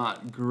these are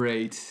not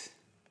great.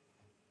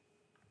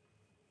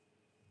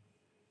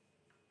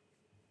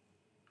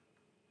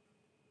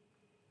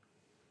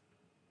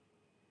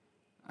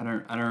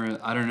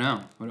 don't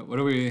know. What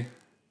do we?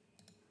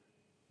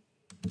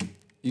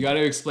 You got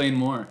to explain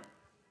more.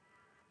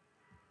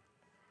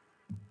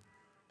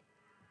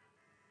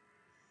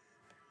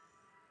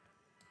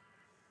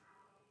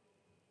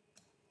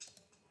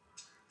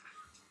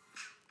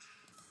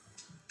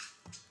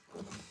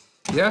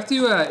 You have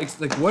to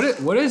like what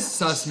does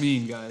sus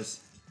mean, guys?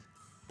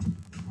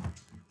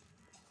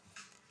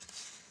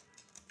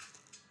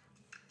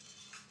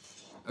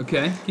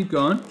 Okay, keep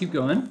going, keep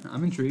going.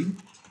 I'm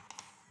intrigued.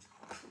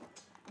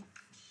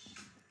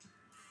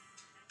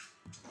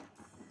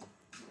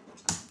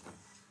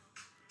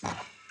 I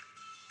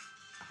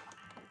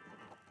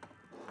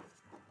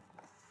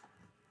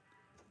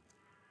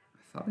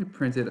thought I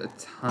printed a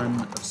ton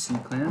of C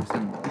clamps,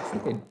 and it looks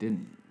like I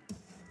didn't.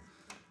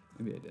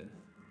 Maybe I did.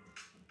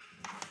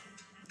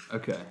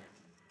 Okay.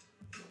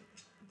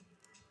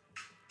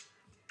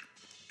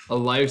 A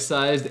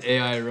life-sized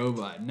AI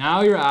robot.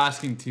 Now you're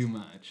asking too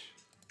much.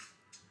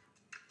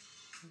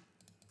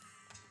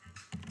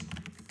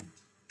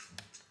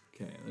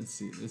 Okay, let's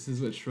see. This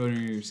is what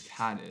Schrodinger's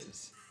cat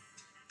is.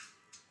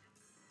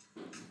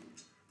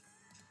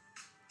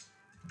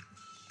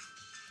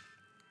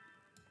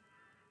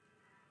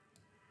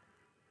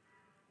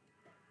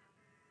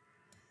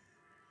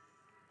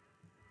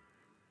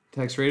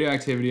 Text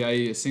radioactivity,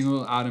 i.e. a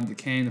single atom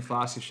decaying, the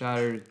flask is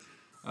shattered.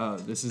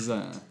 This is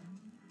a...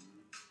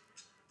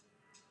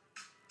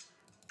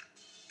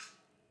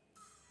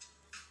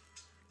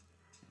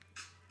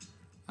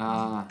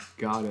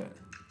 got it.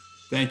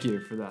 Thank you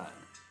for that,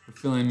 for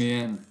filling me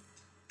in.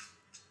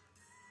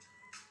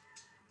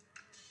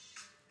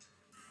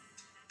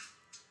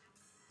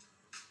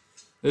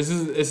 This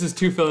is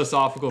too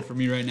philosophical for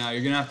me right now.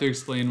 You're gonna have to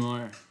explain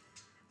more.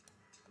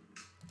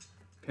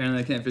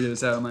 Apparently I can't figure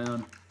this out on my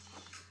own.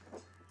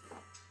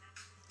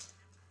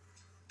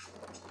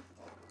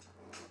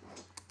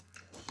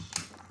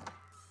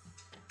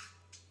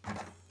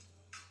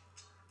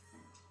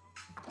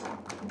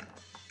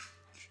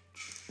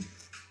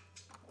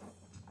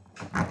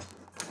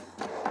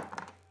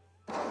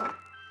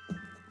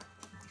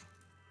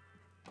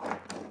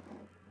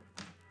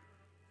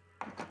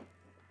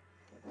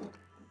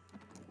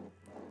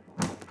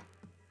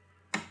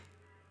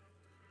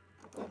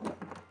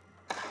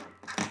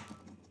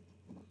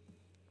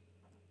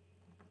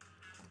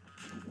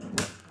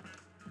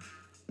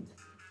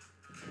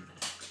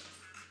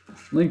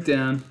 Link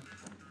down.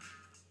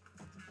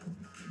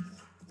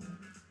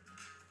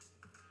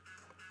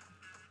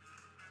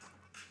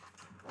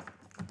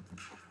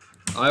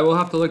 I will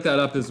have to look that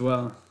up as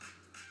well.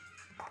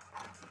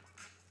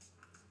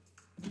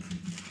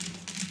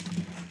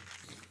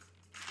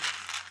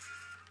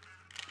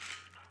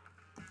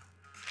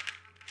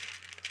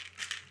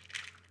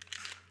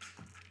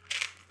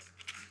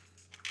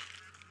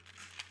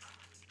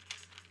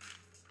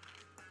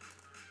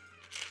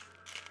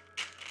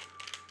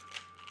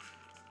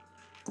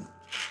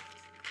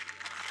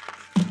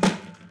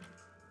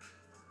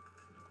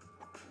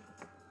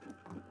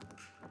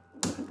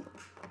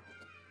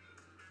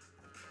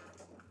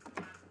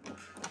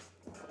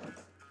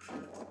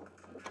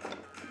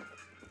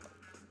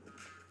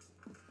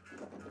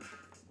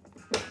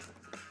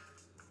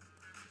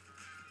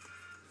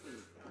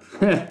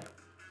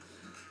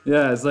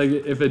 Yeah, it's like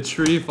if a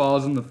tree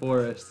falls in the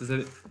forest, does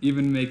it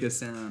even make a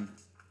sound?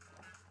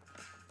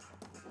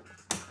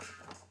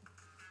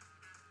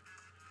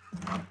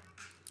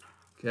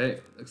 Okay,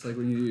 looks like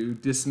we need to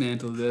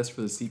dismantle this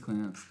for the C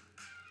clamps.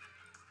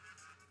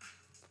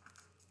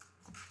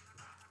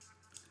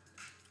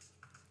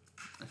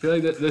 I feel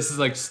like this is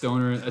like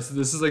stoner. This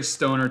is like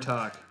stoner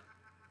talk.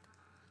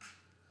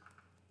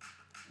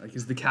 Like,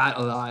 is the cat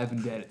alive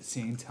and dead at the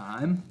same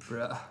time,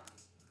 bruh?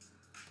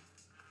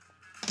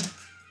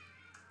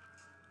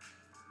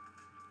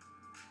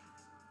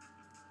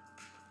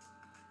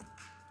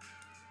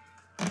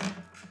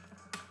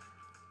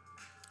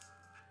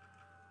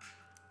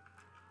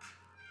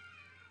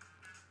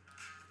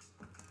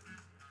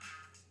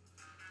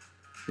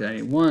 Yeah, I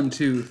need 1,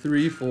 2,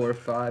 3, 4,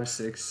 5,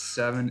 6,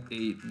 7,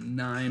 8,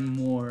 9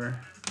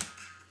 more.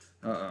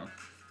 Uh-oh.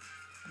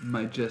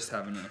 Might just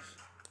have enough.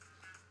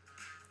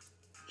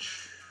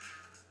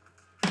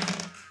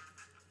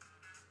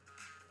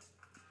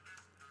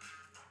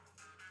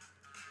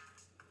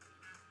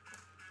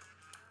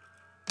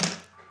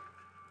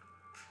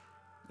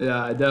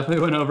 Yeah, I definitely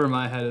went over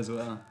my head as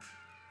well.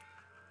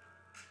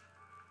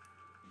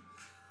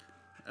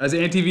 As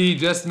AntiV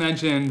just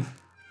mentioned,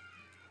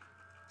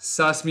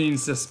 sus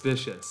means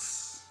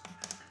suspicious.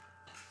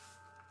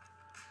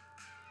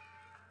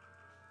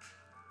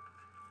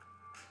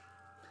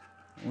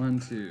 One,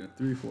 2,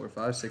 3, 4,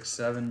 5, 6,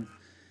 7,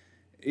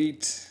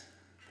 8,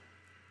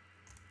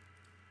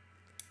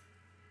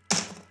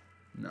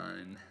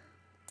 9.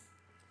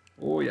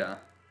 Oh yeah.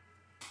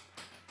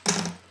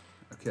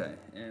 Okay,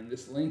 and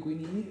this link we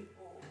need.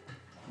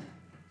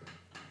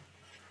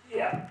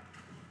 Yeah.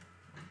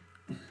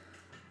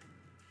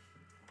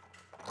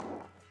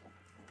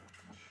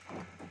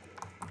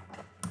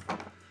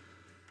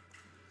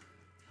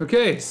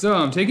 Okay, so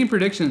I'm taking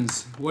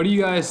predictions. What do you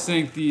guys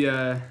think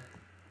the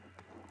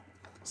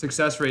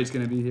success rate is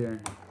going to be here?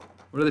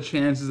 What are the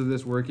chances of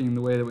this working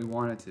the way that we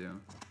want it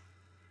to?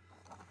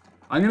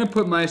 I'm going to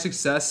put my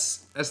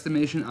success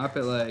estimation up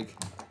at like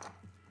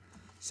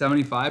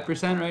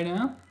 75% right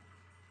now.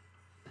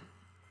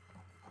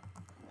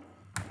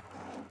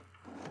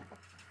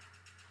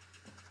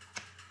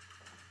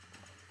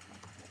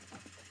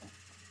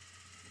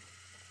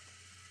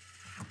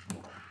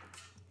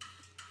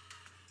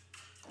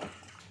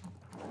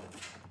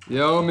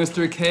 Yo,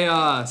 Mr.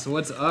 Chaos,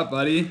 what's up,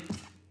 buddy?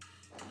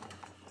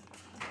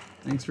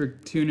 Thanks for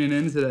tuning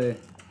in today.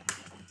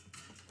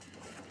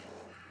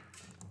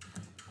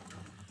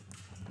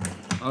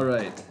 All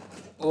right.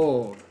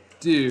 Oh,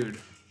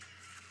 dude.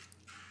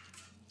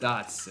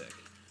 That's sick.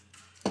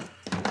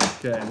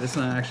 Okay, this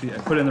one actually, I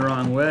put it in the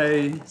wrong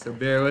way, so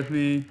bear with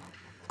me.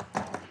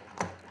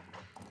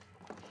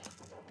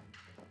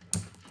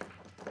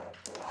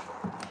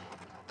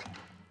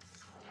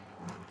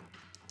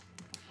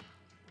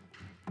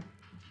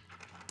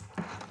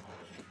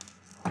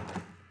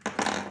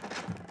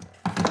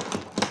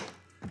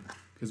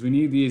 Because we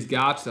need these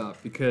gaps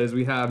up because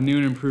we have new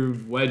and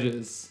improved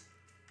wedges.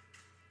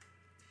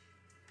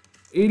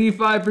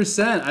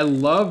 85%. I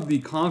love the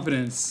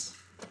confidence.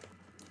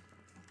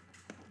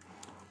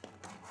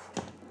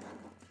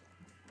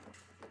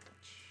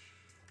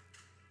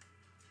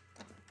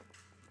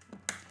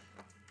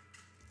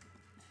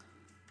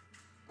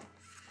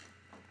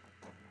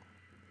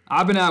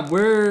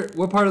 Abinab,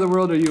 what part of the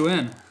world are you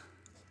in?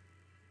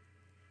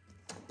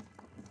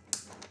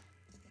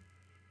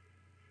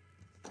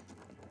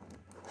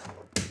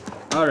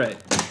 All right,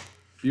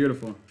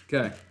 beautiful.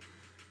 Okay,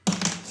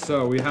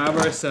 so we have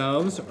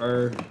ourselves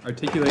our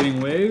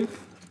articulating wave.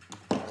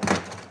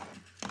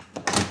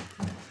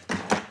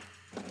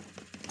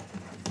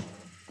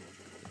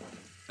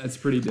 That's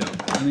pretty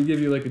dope. Let me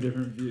give you like a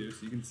different view so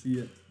you can see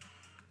it.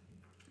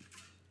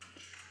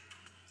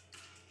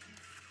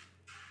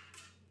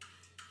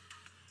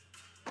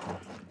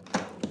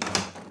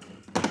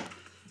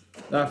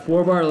 That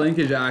 4-bar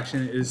linkage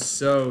action is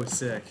so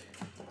sick.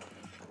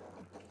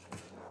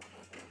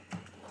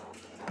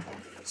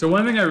 So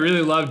one thing I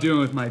really love doing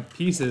with my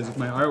pieces, with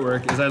my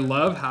artwork, is I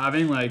love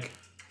having like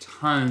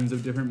tons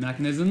of different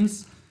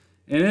mechanisms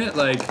in it.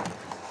 Like,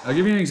 I'll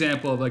give you an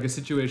example of like a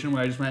situation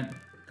where I just went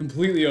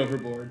completely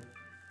overboard.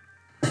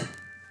 Where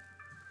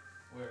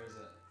is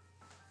it?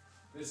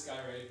 This guy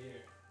right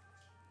here.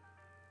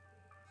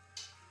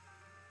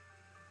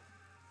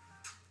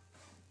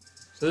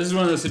 So this is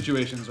one of those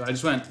situations where I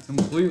just went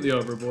completely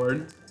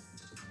overboard.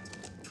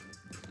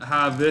 I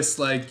have this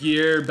like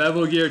gear,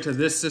 bevel gear to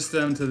this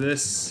system, to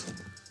this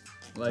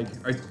like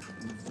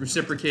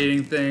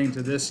reciprocating thing,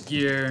 to this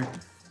gear,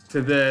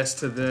 to this,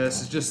 to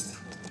this. It's just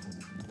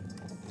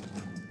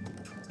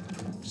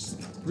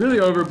really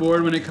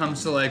overboard when it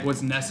comes to like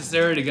what's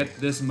necessary to get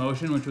this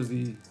motion, which was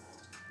the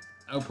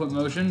output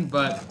motion.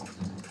 But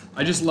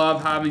I just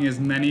love having as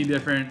many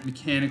different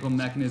mechanical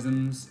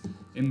mechanisms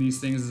in these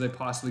things as I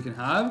possibly can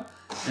have.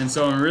 And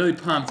so I'm really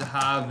pumped to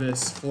have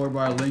this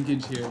 4-bar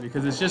linkage here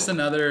because it's just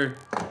another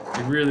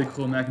like, really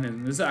cool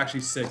mechanism. This is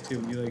actually sick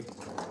too. When you like,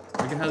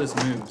 look at how this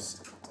moves.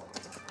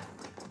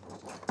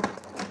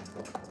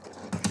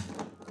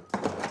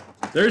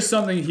 There's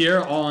something here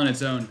all on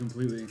its own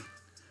completely.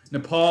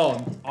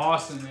 Nepal,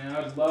 awesome, man.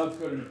 I would love to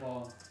go to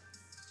Nepal.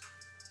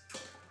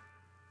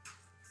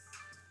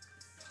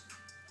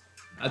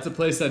 That's a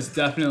place that's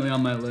definitely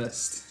on my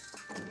list.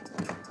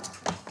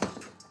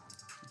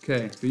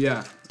 Okay, but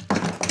yeah,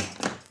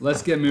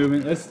 let's get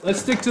moving.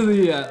 Let's stick to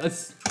the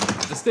let's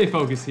stay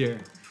focused here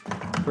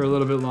for a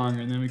little bit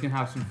longer, and then we can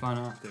have some fun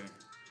after.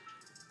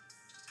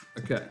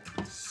 Okay,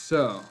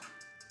 so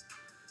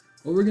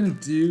what we're gonna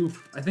do,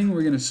 I think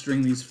we're gonna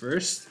string these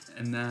first,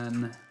 and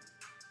then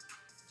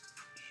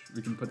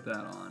we can put that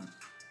on.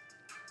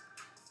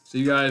 So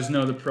you guys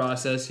know the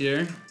process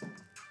here.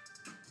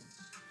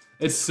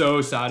 It's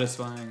so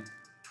satisfying.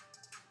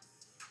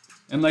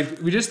 And like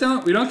we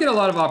don't get a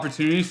lot of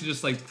opportunities to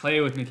just like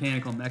play with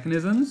mechanical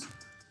mechanisms.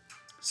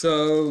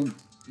 So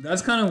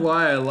that's kind of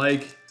why I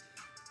like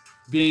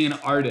being an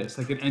artist,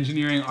 like an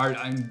engineering art.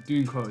 I'm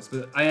doing quotes,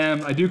 but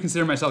I do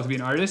consider myself to be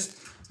an artist.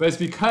 But it's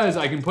because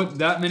I can put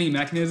that many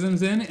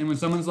mechanisms in, and when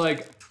someone's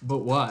like,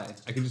 "But why?"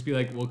 I can just be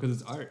like, "Well,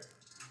 because it's art."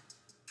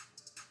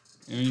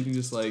 And you can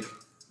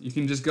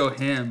just go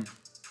ham.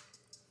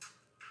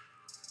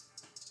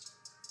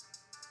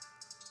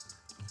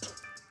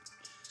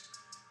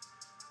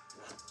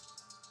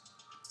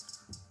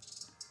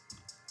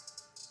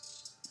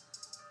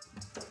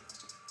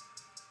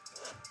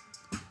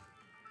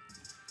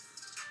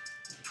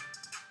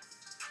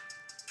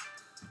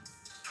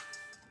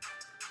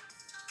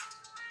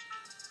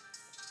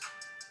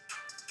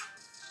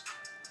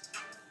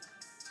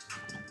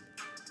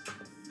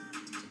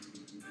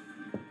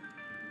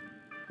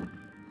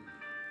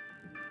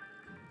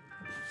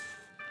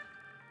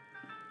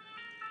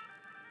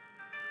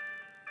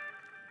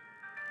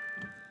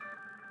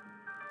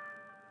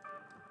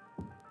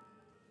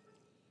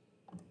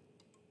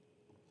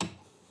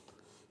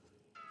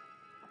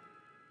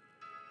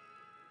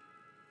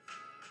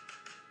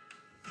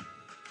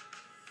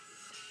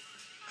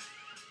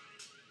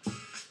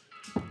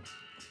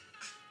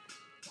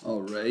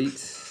 All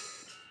right.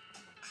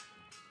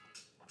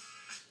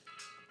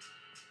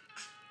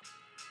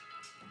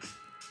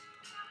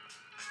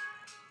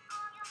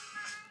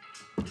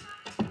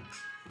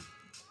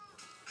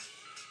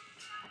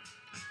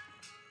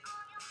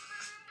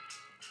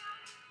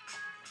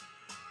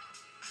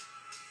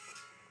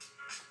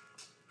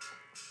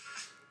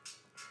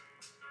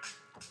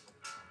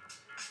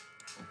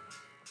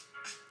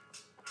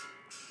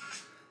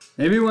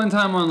 Maybe one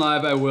time on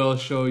live I will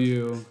show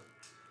you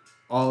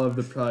all of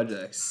the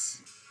projects.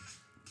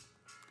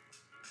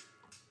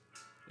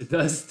 It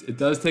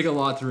does take a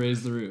lot to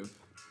raise the roof.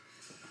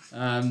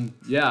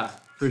 Yeah,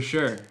 for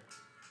sure.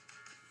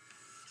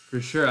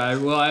 For sure.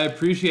 I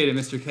appreciate it,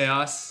 Mr.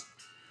 Chaos.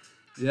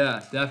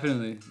 Yeah,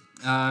 definitely.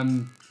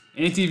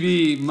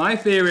 AnTV, my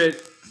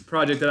favorite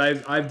project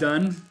that I've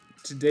done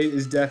to date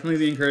is definitely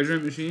the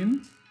encouragement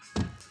machine.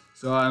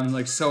 So I'm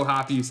like so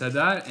happy you said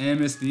that. And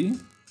Miss B.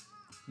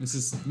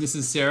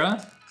 Mrs.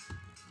 Sarah.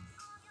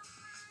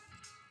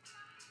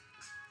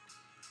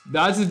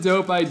 That's a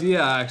dope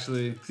idea,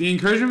 actually. The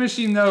encouragement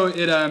machine, though,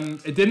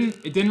 it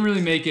didn't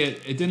really make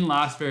it. It didn't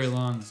last very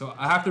long, so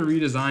I have to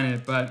redesign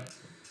it. But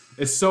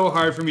it's so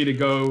hard for me to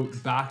go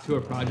back to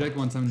a project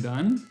once I'm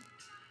done.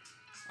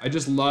 I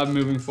just love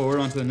moving forward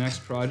onto the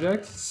next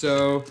project.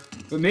 So,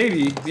 but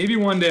maybe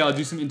one day I'll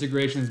do some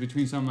integrations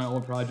between some of my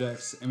old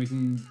projects, and we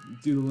can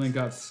do the link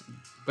ups.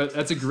 But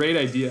that's a great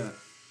idea.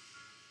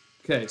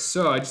 Okay,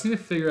 so I just need to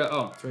figure out,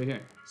 oh, it's right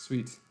here.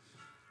 Sweet.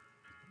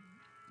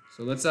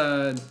 So let's,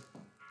 I'm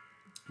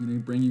gonna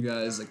bring you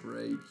guys like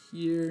right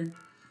here,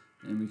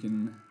 and we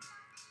can,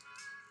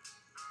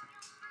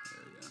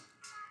 there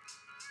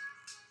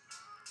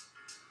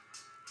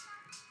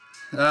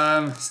we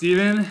go.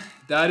 Steven,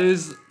 that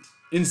is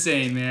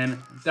insane,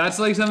 man. That's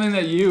like something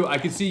that I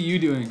could see you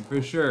doing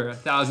for sure,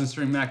 1,000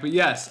 string Mac. But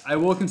yes, I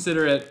will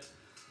consider it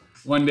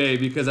one day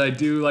because I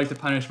do like to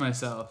punish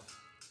myself.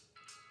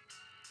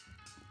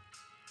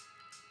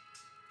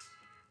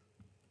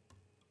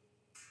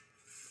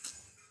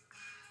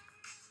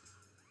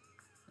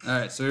 All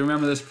right, so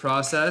remember this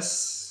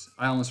process.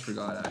 I almost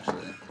forgot,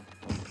 actually.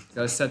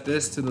 Gotta set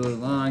this to the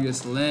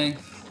longest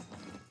length.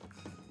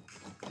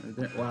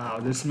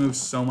 Wow, this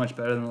moves so much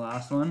better than the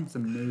last one. It's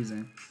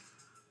amazing.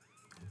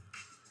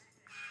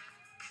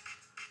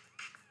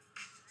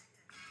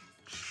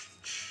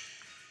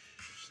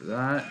 So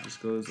that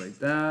just goes like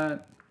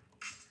that.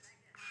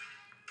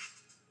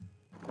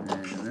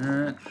 And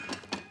that.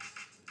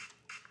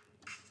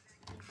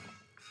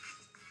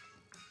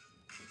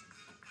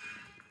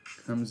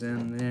 Comes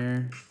in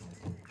there,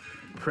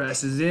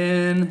 presses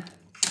in,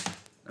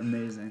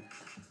 amazing.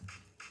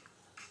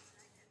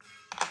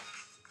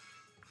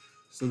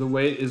 So the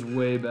weight is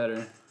way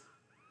better.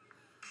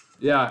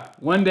 Yeah,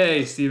 one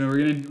day,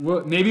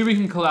 Steven, maybe we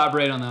can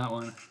collaborate on that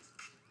one.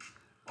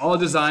 I'll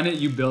design it,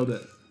 you build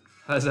it.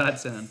 How's that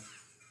sound?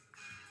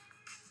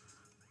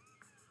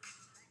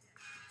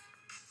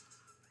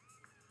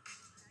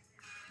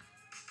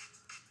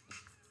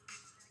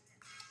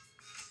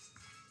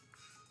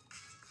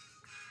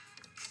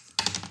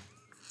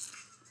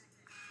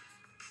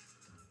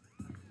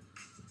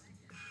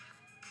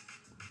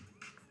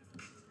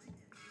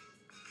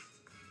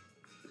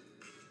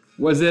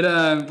 Was it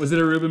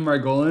a Ruben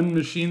Margolin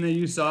machine that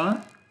you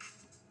saw?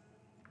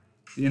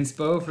 The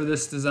inspo for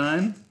this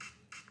design?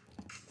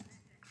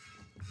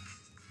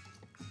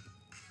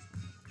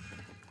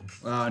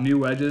 Wow, new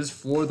wedges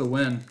for the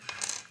win.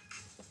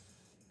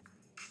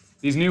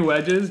 These new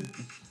wedges,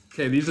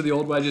 okay, these are the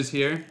old wedges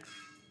here.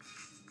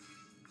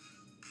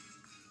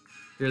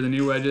 Here are the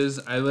new wedges.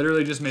 I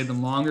literally just made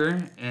them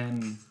longer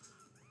and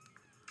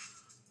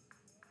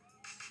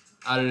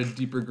added a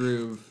deeper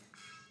groove.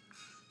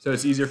 So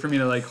it's easier for me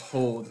to like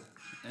hold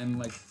and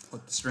like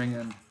put the string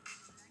in.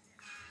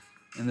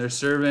 And they're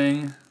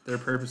serving their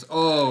purpose.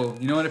 Oh,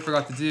 you know what I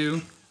forgot to do?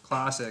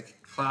 Classic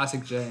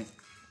J.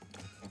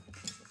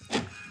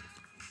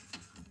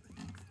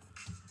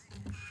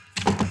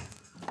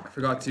 I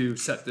forgot to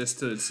set this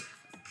to its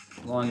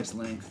longest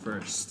length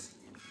first.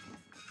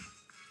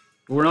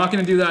 But we're not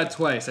gonna do that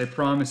twice, I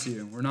promise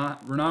you. We're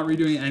not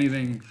redoing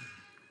anything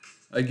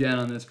again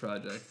on this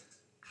project.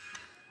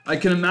 I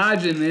can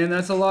imagine, man,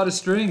 that's a lot of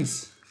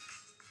strings.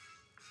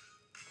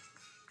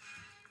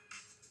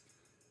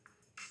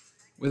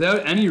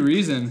 Without any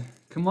reason.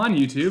 Come on,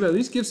 YouTube, at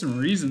least give some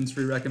reasons for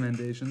your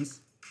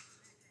recommendations.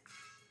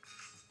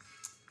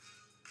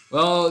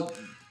 Well,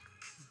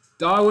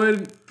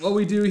 Dogwood, what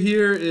we do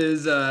here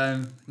is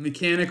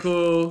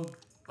mechanical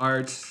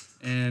art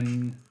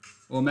and,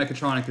 well,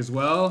 mechatronic as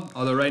well.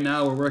 Although right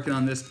now we're working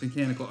on this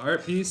mechanical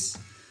art piece.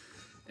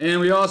 And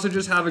we also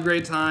just have a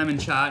great time and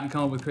chat and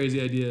come up with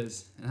crazy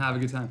ideas and have a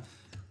good time.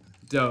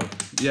 Dope,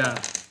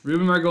 yeah.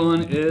 Ruben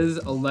Margolin is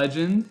a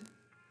legend.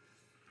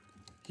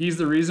 He's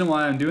the reason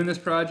why I'm doing this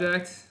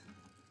project.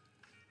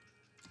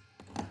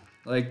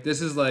 Like,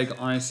 this is like,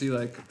 honestly,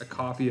 like a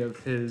copy of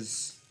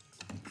his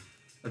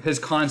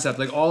concept.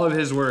 Like, all of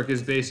his work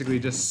is basically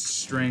just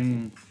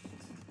string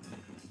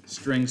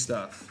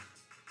stuff.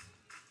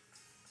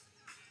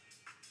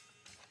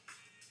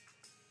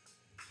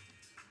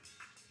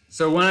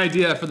 So one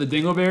idea for the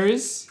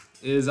dingleberries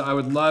is I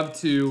would love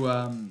to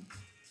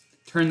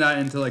turn that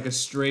into like a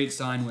straight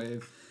sine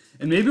wave.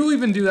 And maybe we'll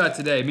even do that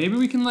today. Maybe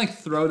we can like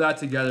throw that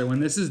together. When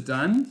this is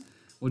done,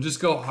 we'll just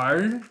go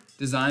hard,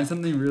 design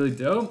something really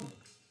dope.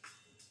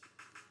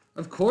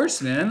 Of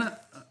course, man.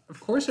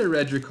 Of course I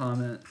read your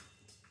comment.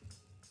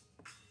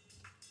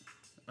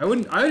 I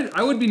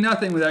would be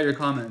nothing without your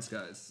comments,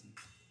 guys.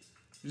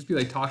 I'd just be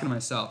like talking to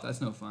myself.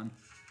 That's no fun.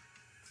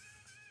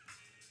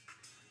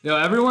 Yo,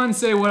 everyone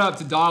say what up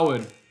to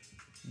Dawood.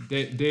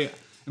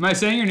 Am I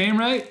saying your name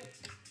right?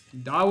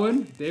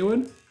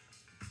 Dawood?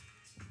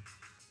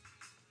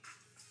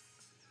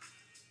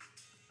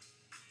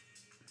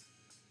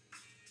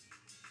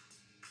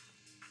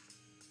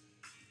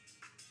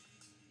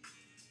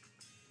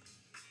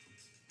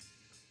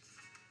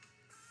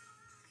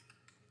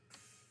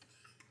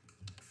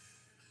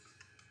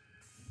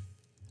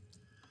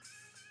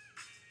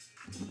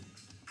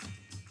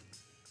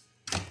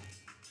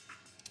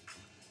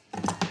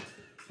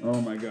 Oh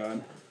my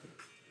God.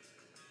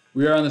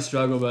 We are on the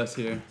struggle bus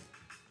here.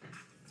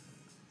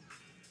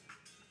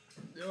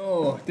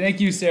 Oh,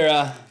 thank you,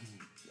 Sarah.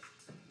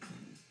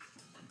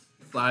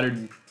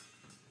 Flattered me.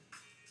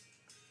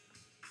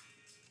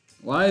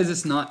 Why is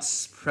this not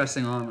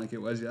pressing on like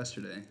it was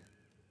yesterday?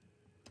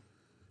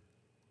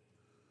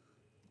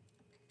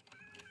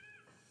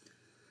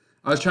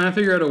 I was trying to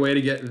figure out a way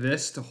to get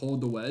this to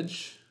hold the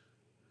wedge,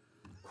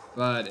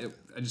 but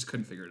I just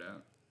couldn't figure it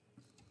out.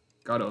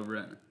 Got over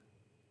it.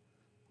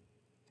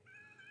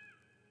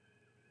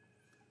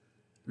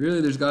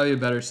 Really, there's got to be a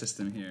better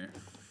system here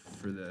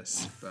for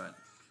this, but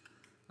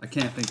I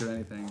can't think of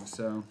anything,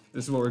 so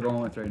this is what we're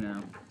going with right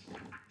now.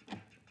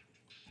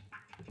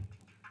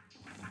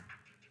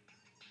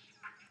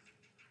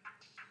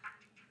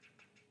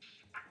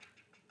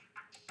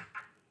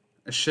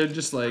 I should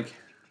just like,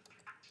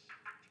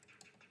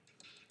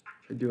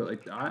 do it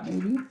like that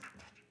maybe?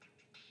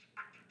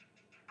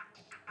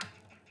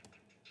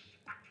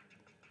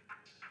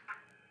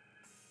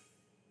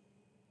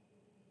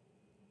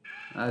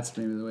 That's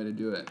maybe the way to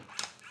do it.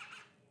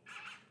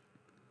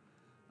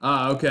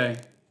 Ah, okay.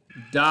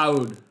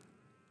 Dawood.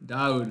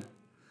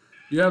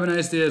 You have a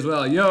nice day as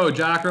well. Yo,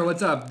 Jackra,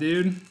 what's up,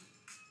 dude?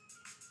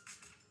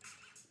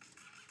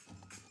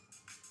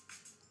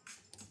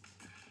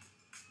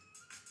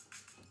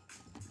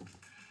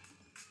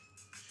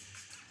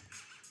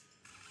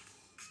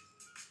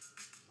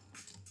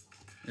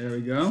 There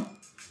we go.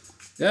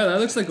 Yeah, that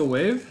looks like a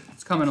wave.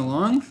 It's coming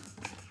along.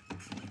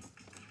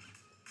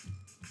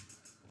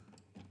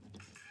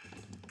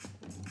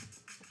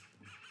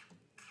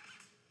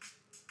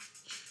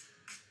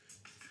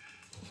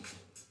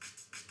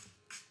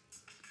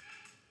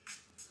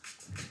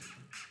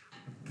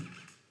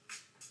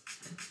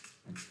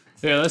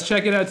 Here, let's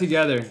check it out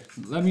together.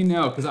 Let me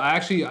know, because I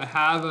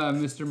have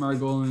Mr.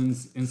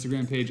 Margolin's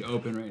Instagram page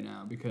open right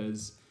now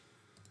because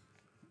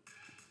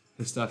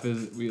his stuff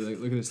is, we like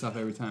look at his stuff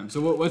every time. So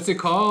what's it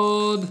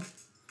called?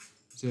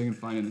 Let's see if I can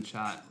find it in the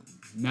chat.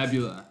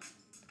 Nebula.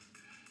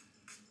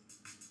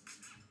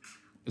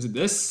 Is it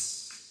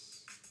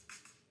this?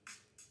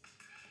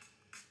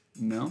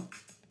 No.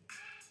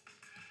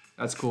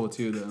 That's cool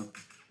too, though.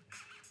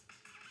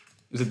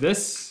 Is it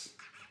this?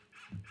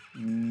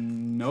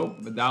 Nope,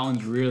 but that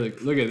one's really,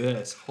 look at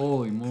this.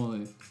 Holy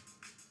moly.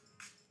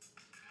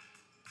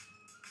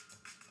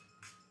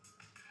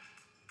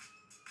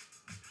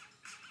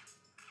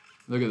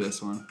 Look at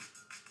this one.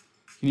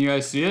 Can you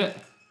guys see it?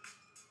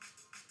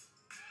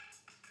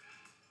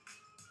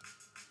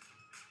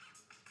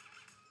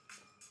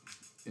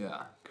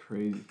 Yeah,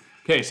 crazy.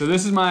 Okay, so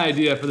this is my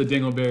idea for the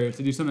dingleberry,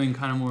 to do something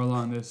kind of more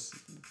along this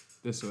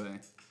way.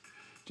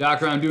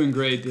 Jacker, I'm doing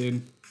great,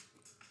 dude.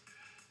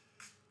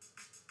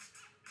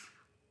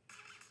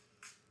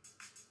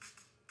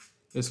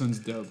 This one's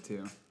dope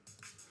too.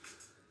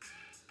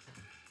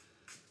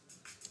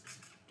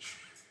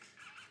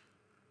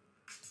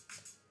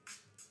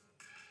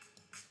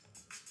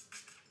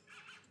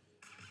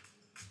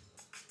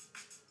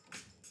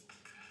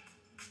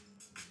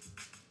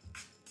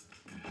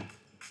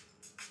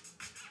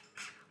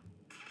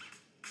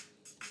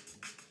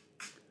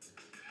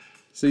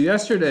 So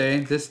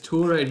yesterday, this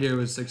tool right here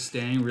was like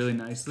staying really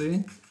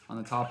nicely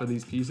on the top of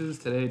these pieces.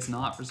 Today it's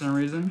not for some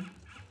reason.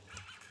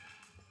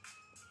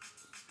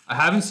 I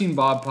haven't seen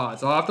Bob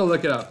Potts. I'll have to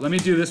look it up. Let me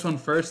do this one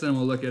first, then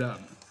we'll look it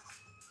up.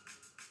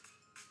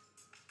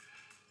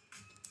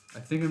 I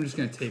think I'm just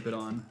gonna tape it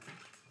on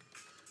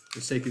for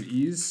the sake of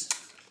ease.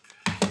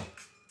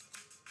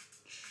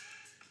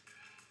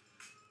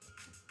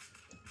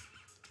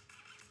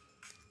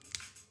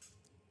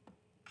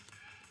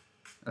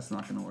 That's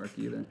not gonna work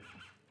either.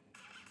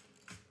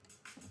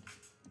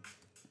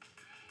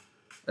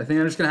 I think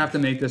I'm just gonna have to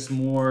make this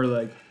more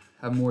like,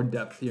 have more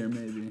depth here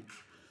maybe.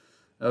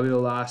 That'll be the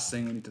last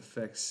thing we need to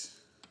fix.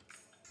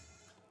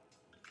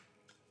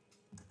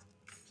 So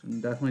I'm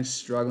definitely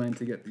struggling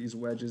to get these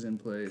wedges in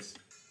place.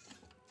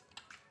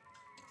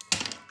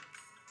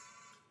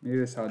 Maybe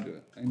that's how I do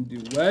it. I can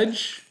do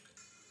wedge,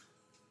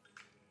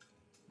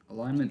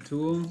 alignment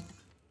tool,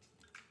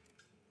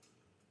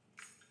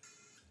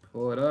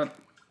 Pull it up.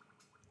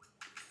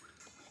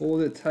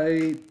 Hold it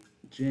tight.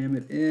 Jam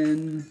it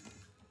in.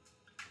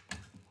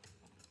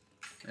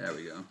 There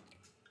we go.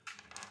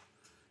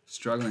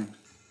 Struggling.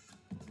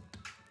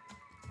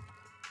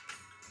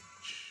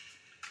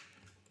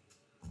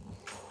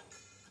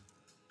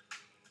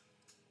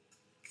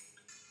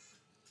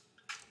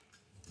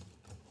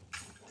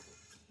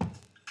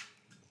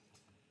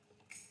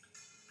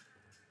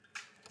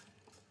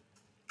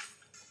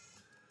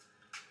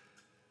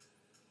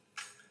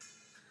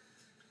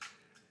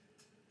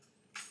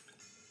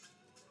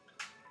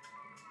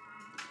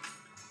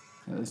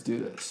 Let's do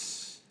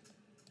this.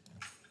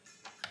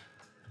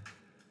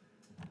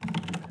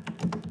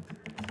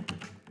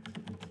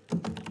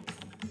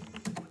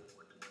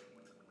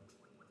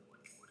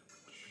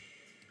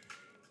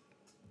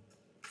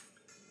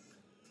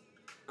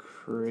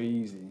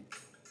 Crazy.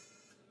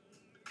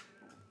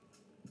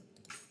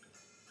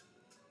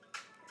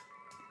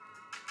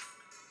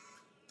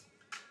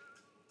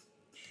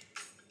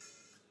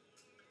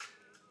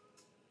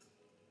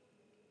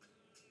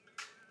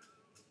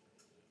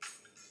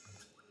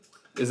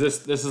 Is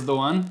this is the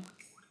one?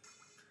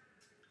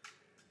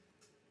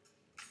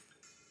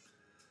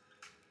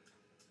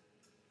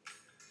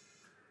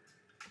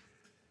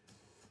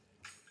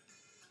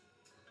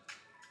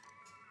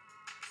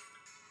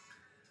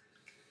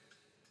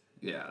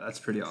 Yeah, that's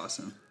pretty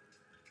awesome.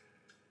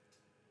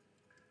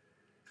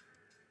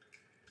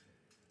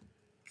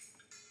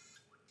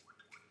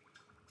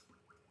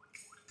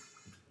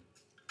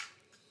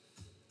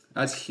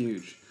 That's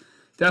huge.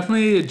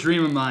 Definitely a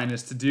dream of mine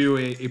is to do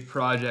a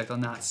project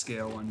on that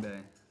scale one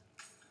day.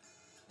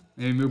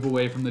 Maybe move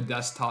away from the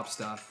desktop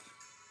stuff.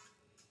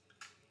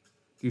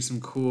 Do some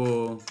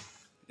cool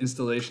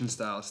installation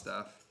style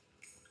stuff.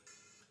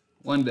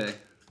 One day.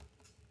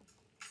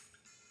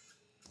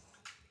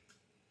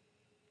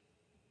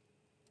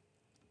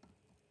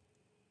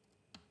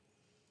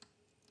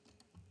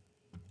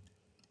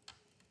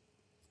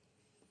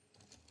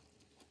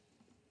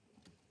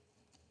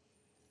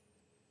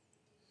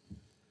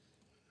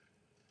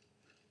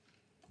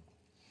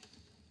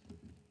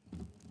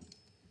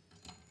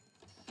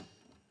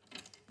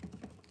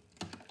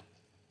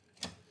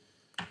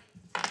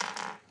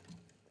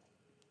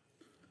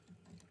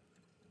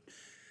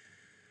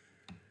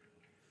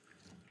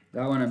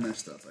 That one I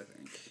messed up, I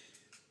think.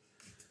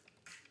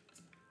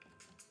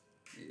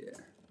 Yeah.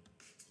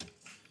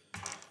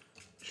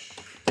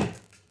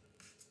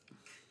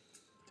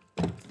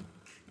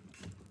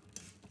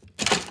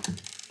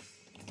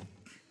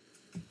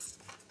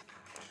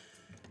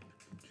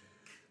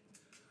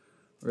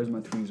 Where's my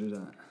tweezers at?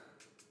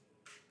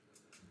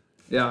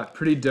 Yeah,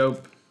 pretty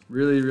dope.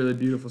 Really, really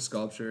beautiful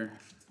sculpture.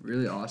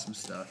 Really awesome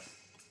stuff.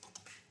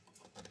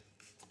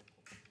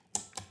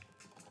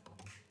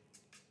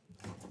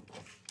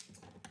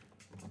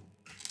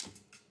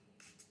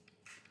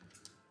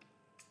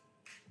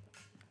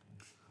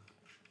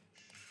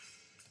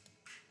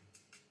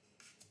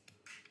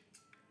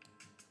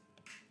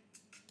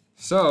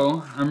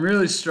 So, I'm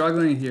really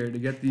struggling here to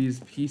get these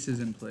pieces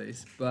in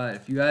place, but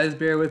if you guys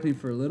bear with me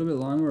for a little bit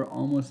longer, we're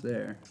almost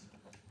there.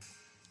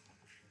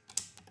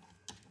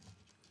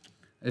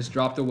 I just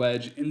dropped a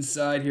wedge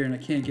inside here and I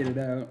can't get it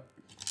out.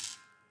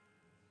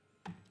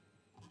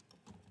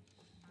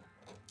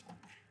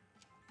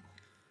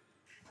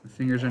 My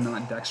fingers are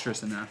not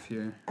dexterous enough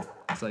here.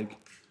 It's like...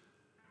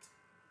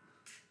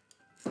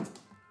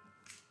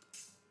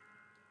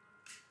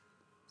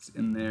 it's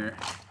in there.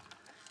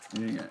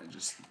 And you gotta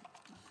just...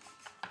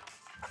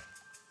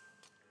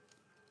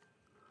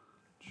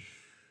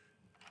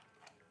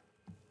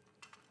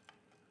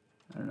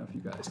 I don't know if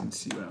you guys can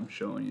see what I'm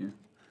showing you.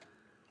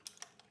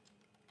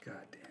 God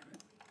damn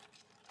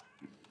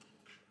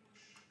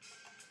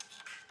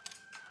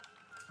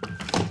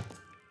it.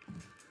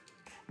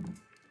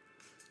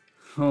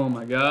 Oh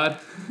my God.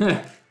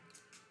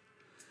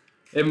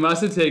 It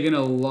must have taken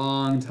a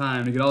long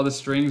time to get all the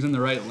strings in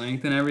the right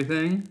length and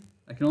everything.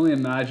 I can only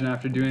imagine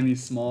after doing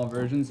these small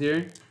versions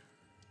here.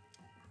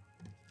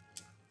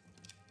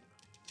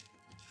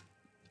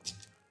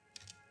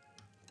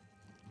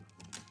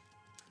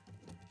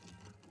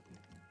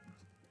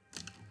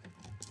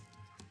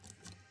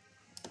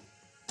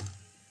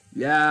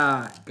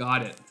 Yeah,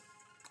 got it.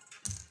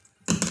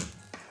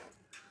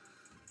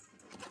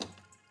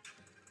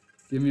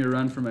 Give me a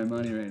run for my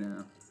money right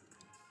now.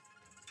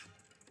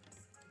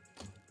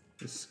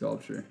 This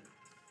sculpture.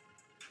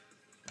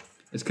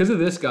 It's because of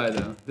this guy,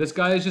 though. This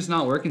guy is just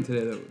not working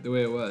today the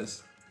way it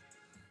was.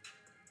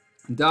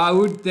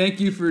 Dawood, thank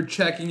you for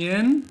checking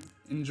in.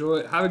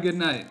 Enjoy. Have a good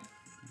night.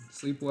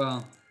 Sleep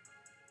well.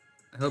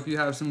 I hope you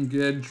have some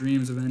good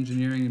dreams of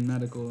engineering and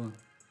medical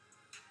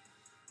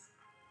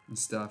and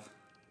stuff.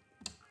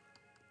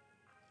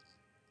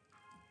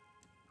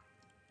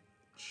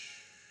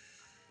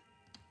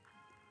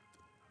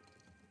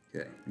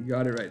 Okay, you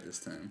got it right this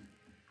time.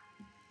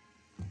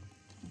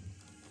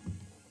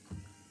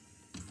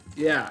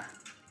 Yeah.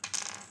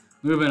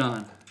 Moving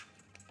on.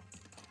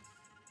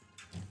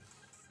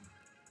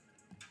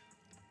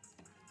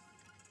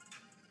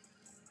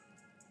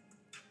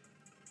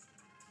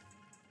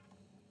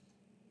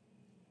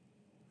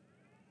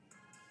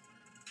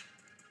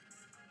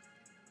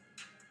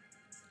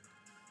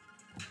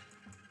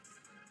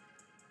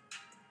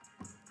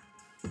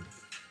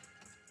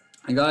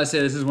 I gotta say,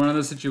 this is one of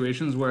those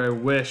situations where I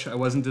wish I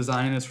wasn't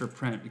designing this for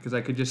print, because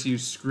I could just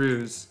use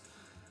screws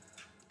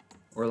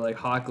or like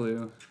hot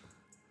glue,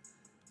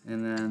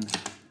 and then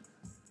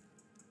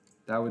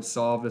that would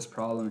solve this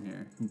problem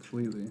here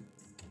completely.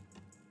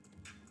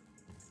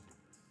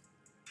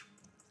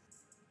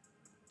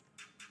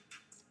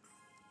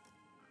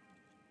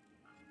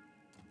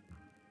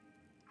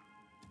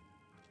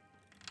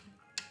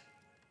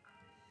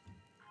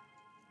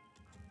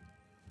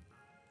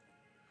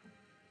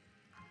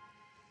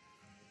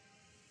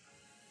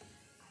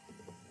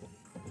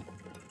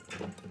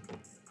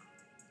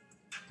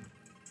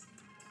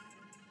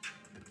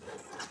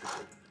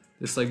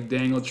 This like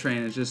dangle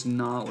train is just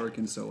not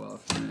working so well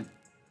for me.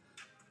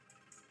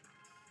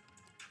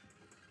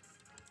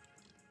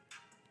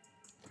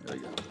 There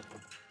we go.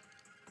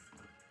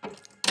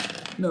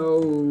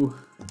 No.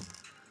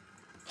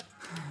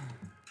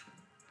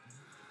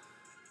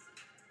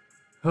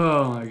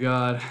 Oh my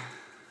god.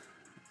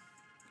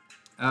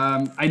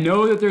 I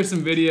know that there's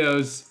some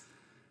videos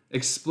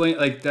explain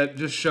like that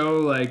just show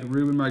like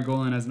Ruben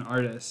Margolin as an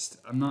artist.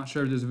 I'm not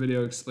sure if there's a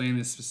video explaining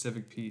this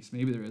specific piece.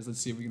 Maybe there is. Let's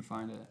see if we can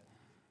find it.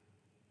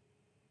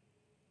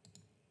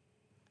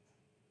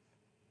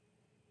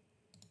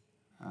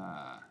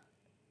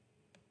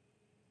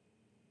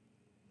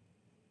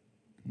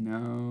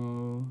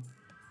 No.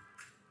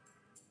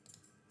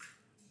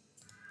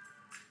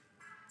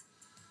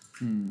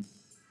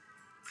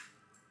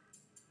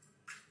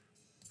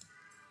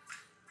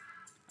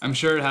 I'm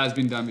sure it has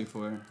been done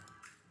before.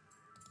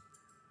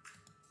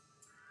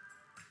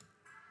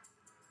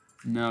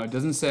 No, it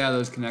doesn't say how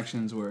those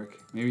connections work.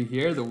 Maybe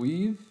here, the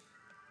weave?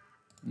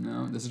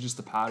 No, this is just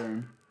the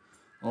pattern.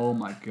 Oh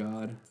my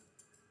god.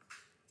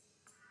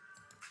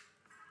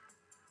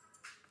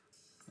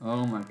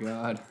 Oh my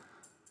god.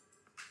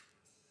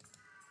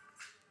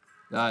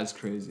 That is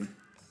crazy.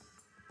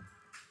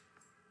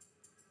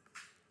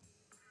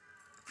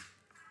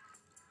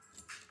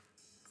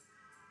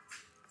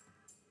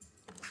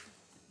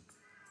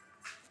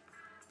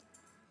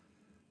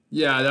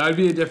 Yeah, that would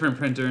be a different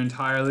printer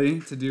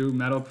entirely to do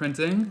metal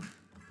printing.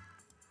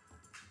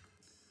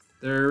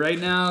 Right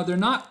now, they're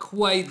not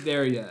quite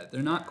there yet.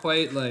 They're not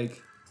quite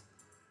like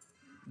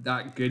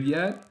that good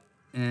yet.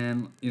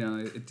 And you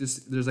know, it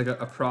just, there's like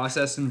a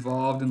process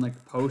involved in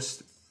like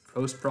post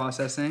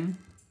processing.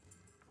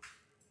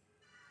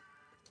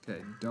 Okay,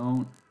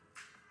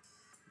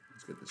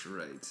 let's get this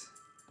right.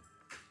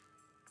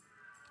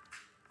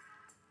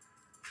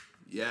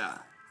 Yeah.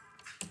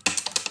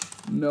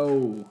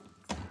 No.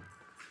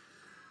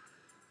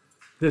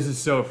 This is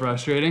so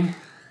frustrating.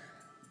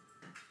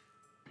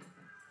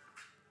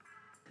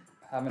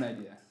 I have an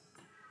idea.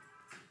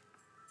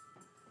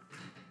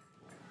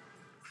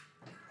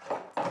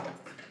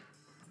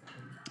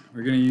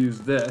 We're gonna use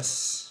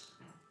this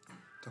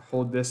to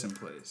hold this in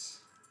place.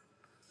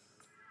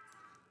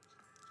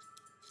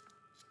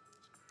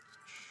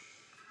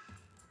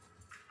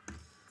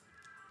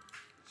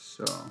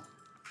 So,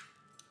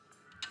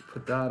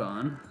 put that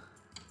on,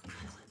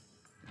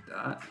 like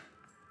that.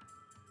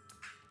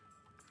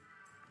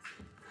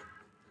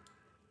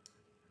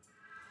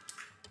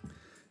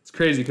 It's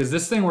crazy because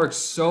this thing worked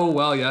so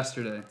well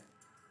yesterday.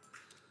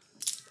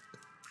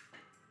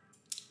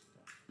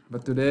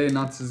 But today,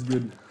 not as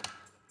good.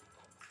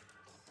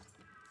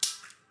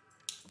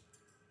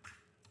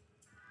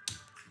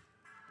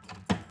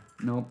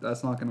 Nope,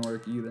 that's not gonna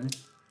work either.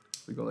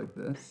 If we go like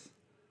this.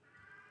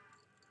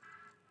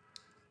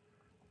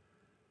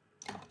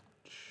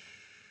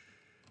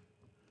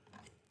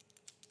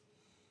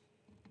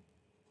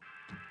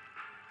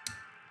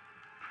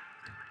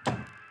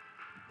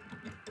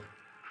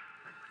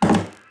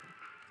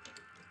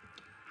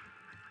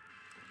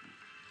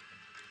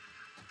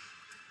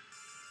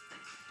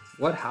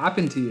 What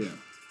happened to you?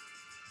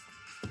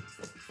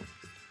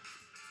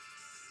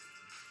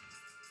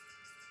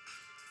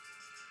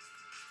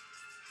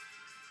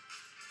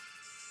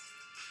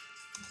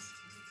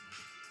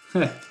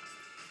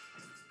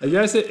 I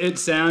guess it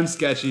sounds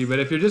sketchy, but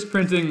if you're just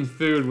printing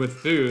food with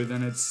food,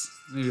 then it's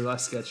maybe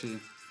less sketchy.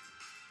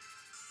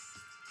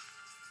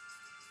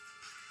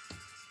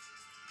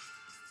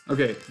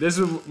 Okay, this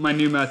is my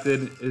new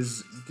method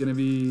is gonna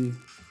be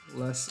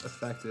less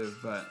effective,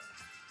 but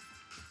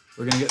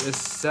we're gonna get this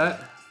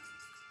set.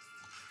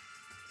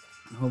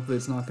 And hopefully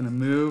it's not gonna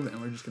move, and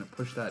we're just gonna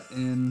push that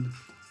in,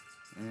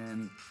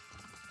 and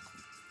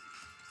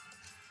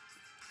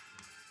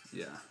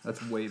yeah,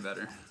 that's way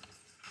better.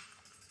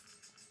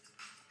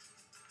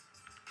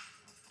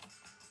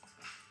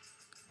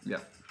 Yeah.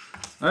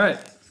 All right,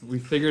 we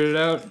figured it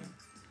out.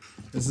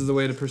 This is the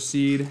way to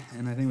proceed,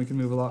 and I think we can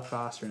move a lot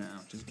faster now,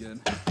 which is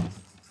good.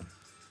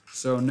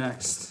 So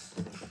next,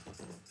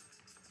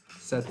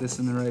 set this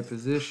in the right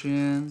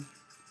position.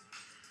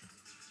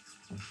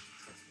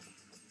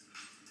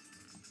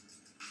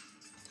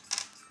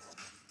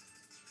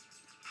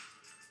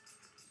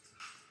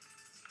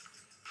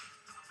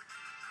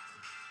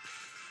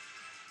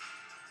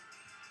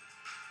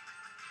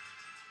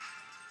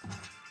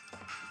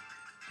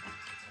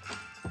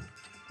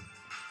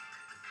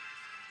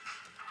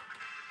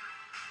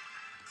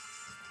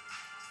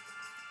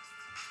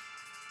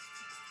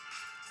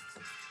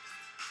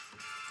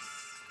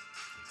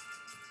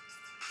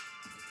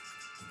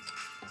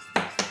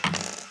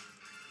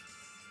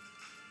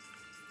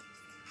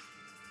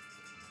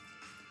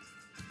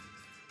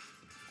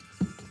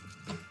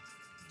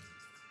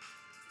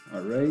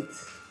 All right.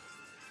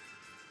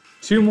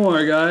 2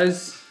 more,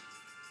 guys.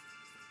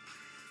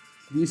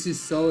 This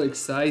is so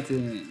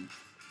exciting.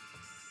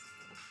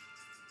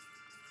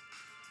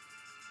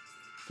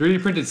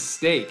 3D printed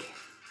steak.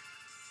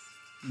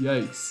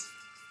 Yikes.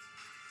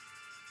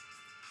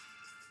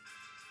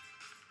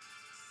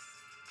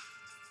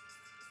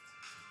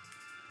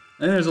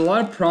 And there's a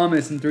lot of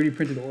promise in 3D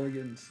printed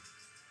organs.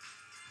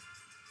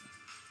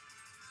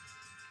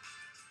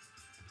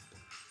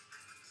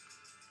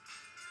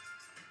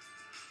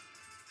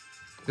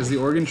 Because the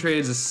organ trade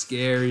is a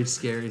scary,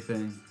 scary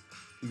thing.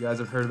 You guys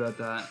have heard about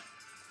that.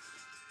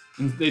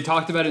 And they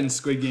talked about it in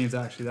Squid Games,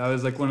 actually. That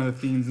was like one of the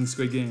themes in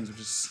Squid Games, which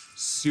is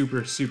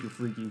super, super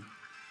freaky.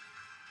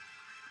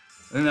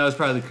 I think that was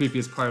probably the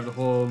creepiest part of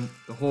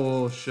the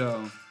whole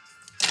show.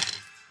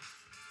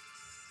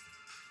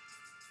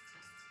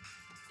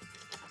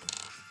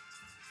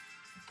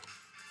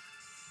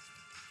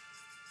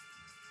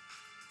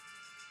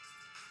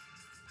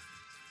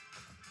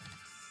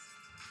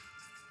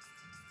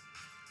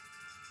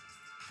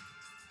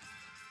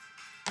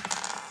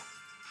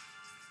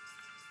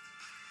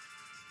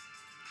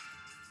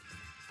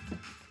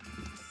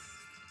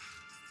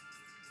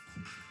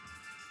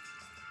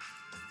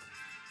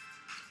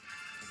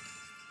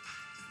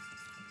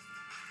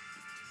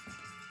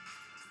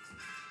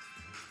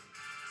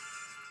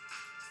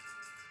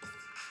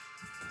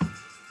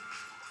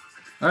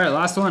 All right,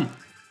 last one.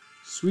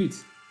 Sweet.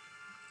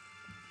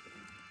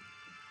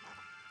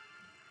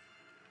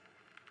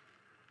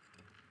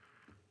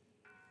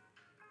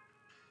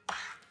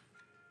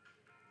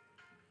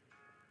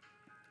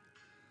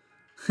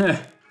 Thought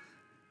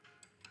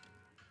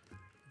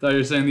you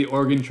were saying the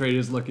organ trade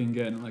is looking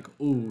good. I'm like,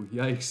 ooh,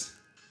 yikes.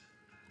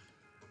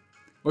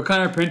 What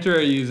kind of printer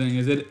are you using?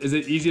 Is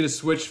it easy to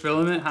switch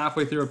filament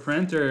halfway through a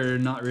print or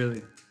not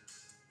really?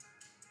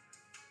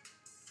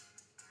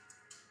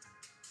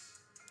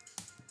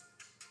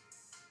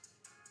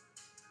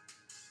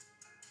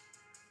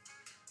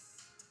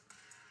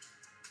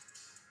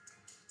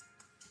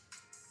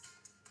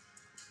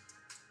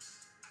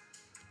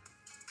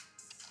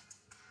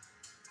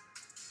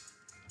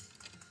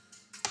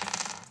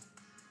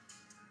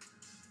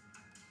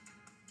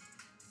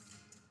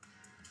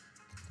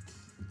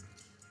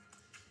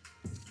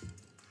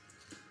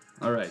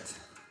 All right.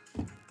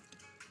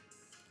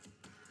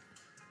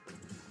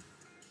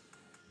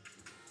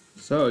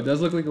 So it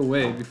does look like a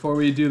wave. Before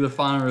we do the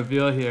final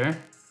reveal here,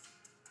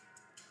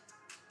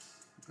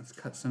 let's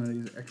cut some of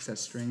these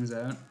excess strings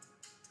out.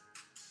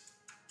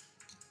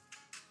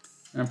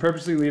 And I'm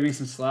purposely leaving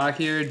some slack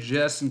here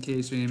just in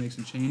case we need to make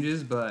some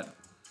changes, but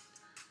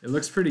it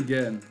looks pretty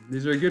good.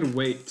 These are a good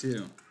weight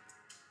too.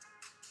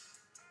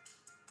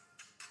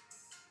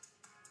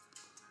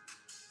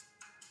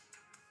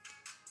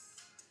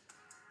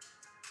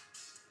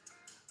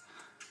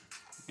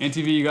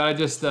 NTV, you gotta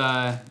just,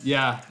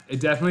 yeah, it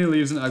definitely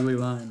leaves an ugly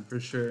line, for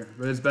sure.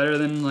 But it's better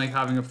than, like,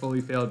 having a fully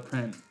failed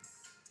print.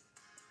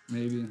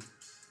 Maybe.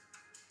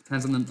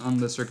 Depends on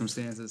the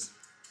circumstances.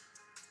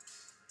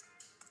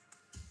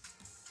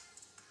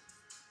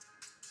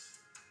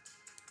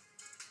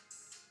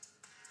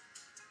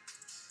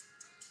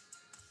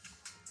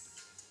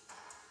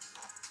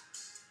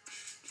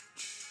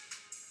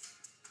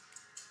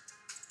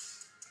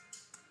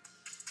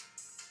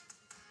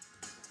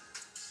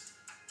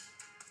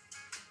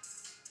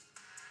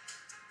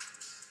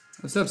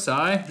 What's up,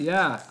 Sai?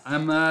 Yeah,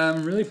 I'm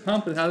really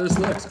pumped with how this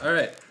looks. All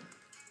right,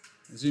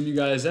 zoom you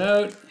guys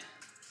out.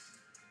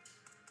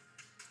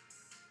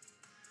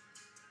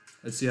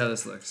 Let's see how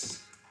this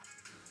looks.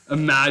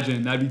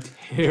 Imagine, that'd be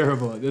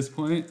terrible at this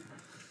point. It'd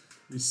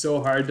be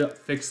so hard to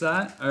fix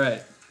that. All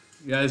right,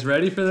 you guys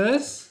ready for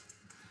this?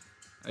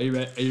 Are you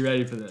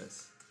ready for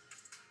this?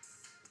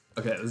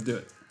 Okay, let's do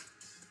it.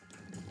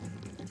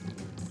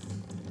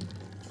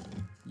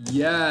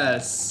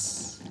 Yes.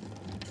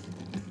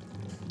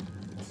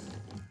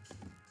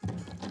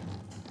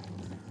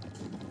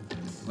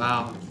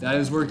 Wow, that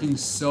is working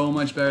so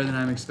much better than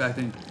I'm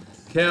expecting.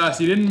 Chaos,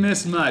 you didn't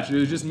miss much. It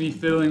was just me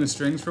fiddling the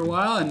strings for a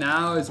while, and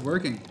now it's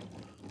working.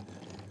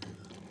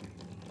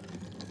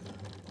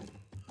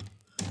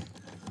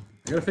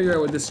 I gotta figure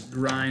out what this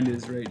grind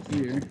is right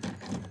here.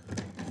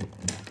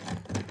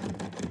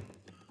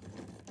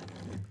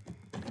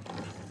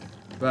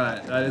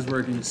 But that is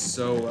working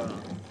so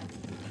well.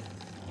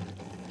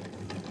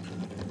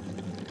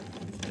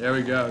 There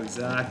we go,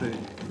 exactly.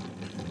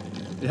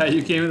 Yeah,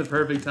 you came at the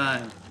perfect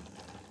time.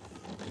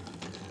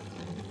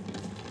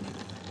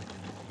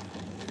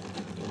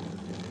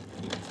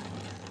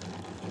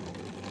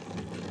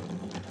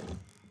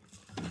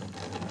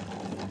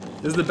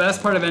 This is the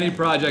best part of any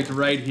project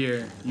right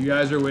here. You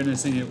guys are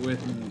witnessing it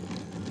with me.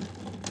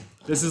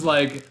 This is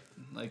like,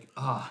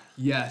 ah,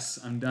 yes,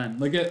 I'm done.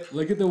 Look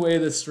at the way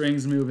the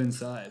strings move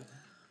inside.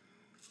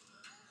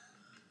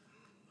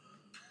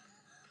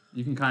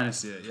 You can kind of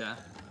see it, yeah.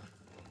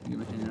 Get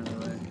my hand out of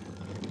the way.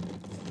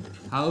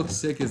 How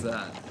sick is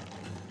that?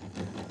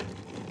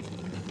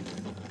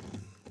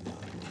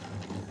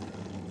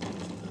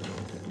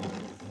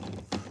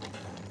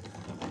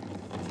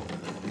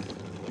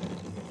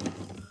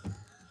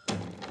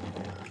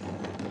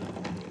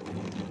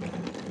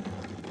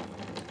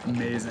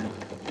 Amazing.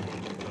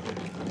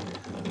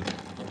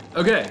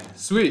 Okay,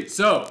 sweet.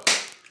 So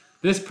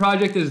this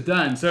project is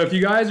done. So if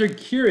you guys are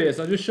curious,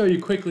 I'll just show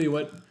you quickly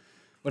what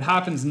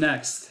happens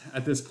next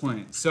at this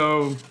point.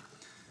 So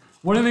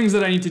one of the things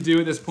that I need to do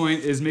at this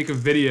point is make a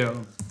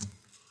video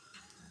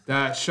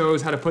that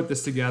shows how to put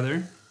this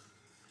together.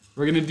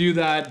 We're gonna do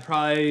that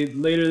probably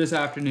later this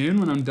afternoon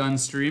when I'm done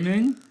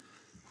streaming.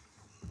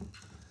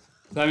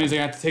 That means I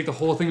have to take the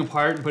whole thing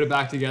apart and put it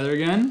back together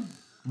again.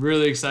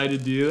 Really excited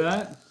to do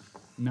that.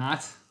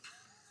 Not.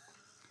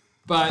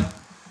 But,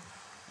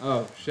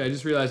 oh shit, I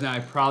just realized now I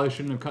probably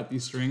shouldn't have cut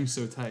these strings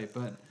so tight,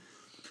 but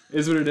it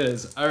is what it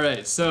is. All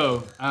right,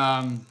 so,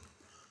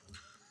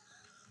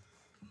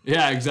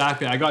 yeah,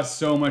 exactly. I got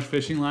so much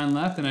fishing line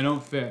left and I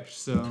don't fish,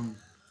 so.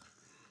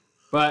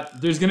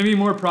 But there's gonna be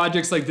more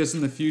projects like this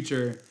in the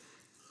future.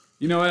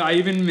 You know what, I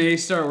even may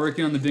start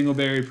working on the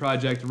Dingleberry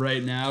project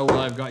right now while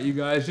I've got you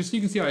guys, just so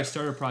you can see how I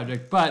start a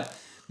project. But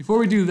before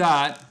we do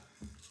that,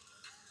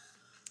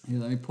 here,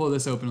 let me pull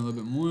this open a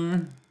little bit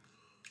more.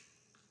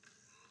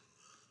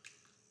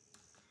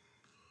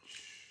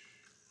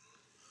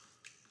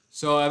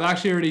 So I've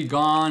actually already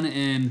gone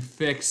and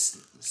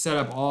set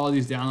up all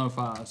these download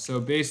files. So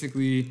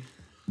basically,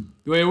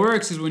 the way it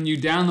works is when you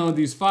download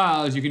these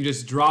files, you can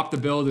just drop the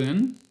build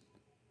in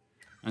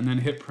and then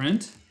hit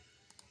print.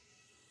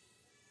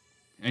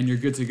 And you're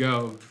good to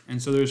go.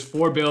 And so there's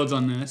 4 builds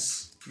on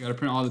this. You gotta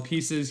print all the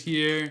pieces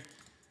here.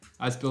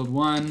 That's build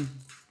 1.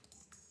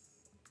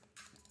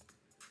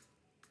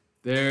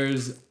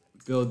 There's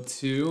build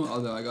 2,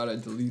 although I gotta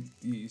delete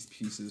these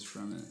pieces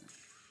from it.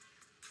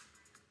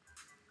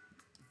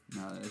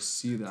 Now that I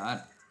see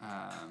that,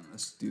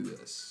 let's do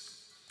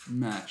this.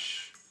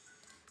 Mesh,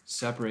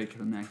 separate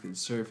connected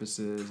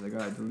surfaces. I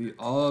gotta delete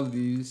all of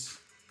these.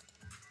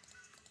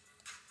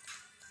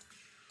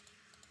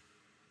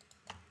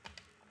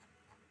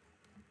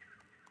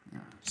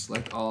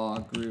 Select all,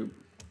 group,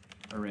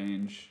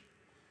 arrange,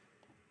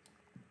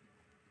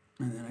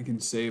 and then I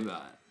can save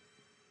that.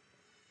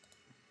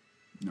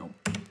 Nope.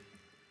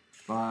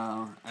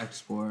 File,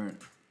 export,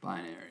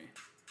 binary.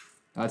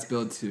 That's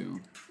build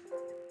 2.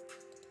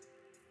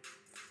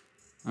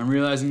 I'm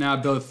realizing now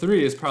build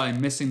 3 is probably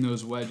missing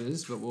those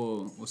wedges, but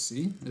we'll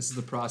see. This is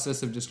the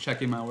process of just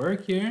checking my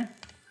work here.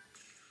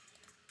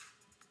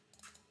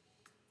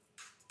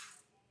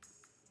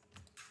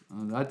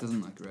 Oh, that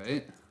doesn't look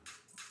right,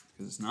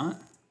 because it's not.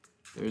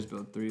 There's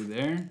build 3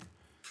 there.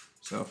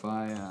 So if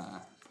I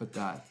put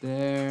that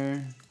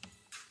there,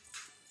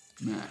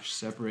 mesh,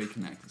 separate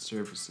connected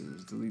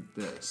surfaces, delete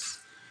this.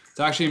 It's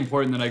actually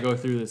important that I go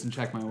through this and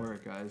check my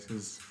work, guys,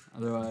 because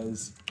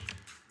otherwise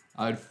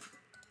I'd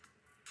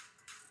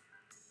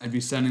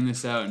be sending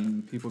this out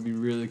and people would be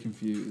really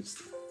confused.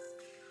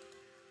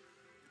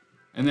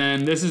 And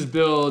then this is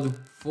build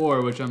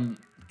 4, which I'm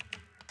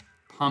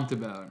pumped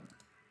about.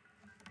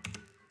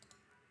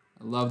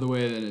 I love the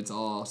way that it's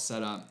all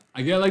set up.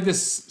 I get like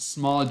this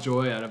small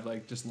joy out of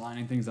like just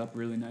lining things up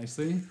really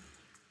nicely.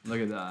 Look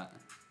at that.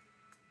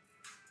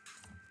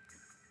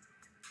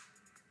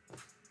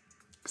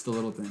 It's the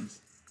little things.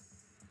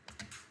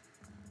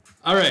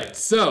 All right,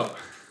 so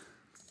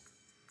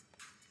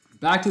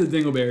back to the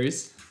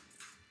Dingleberries.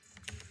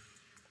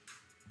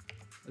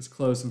 Let's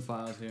close some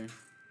files here.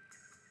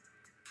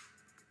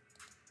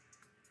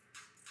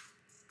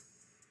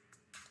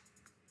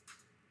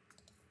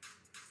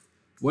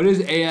 What is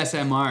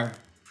ASMR?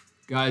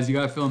 Guys, you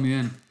gotta fill me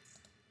in.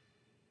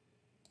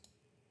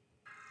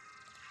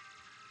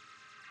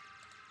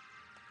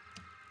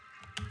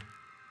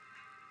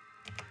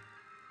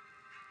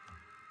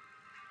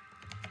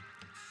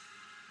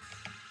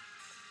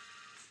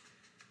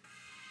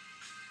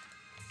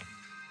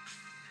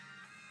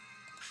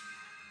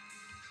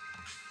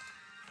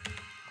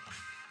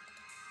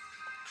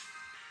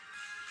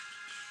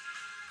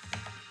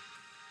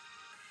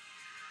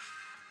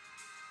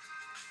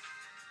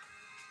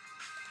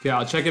 Okay,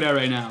 I'll check it out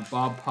right now.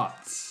 Bob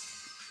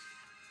Potts.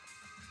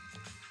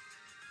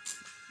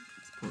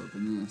 Let's pull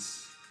open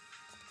this.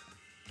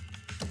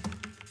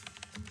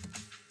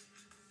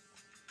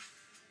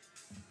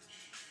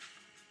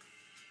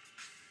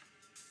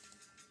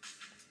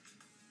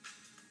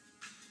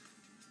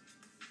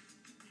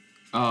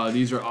 Oh,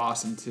 these are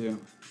awesome too.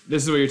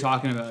 This is what you're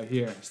talking about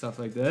here. Stuff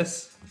like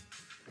this.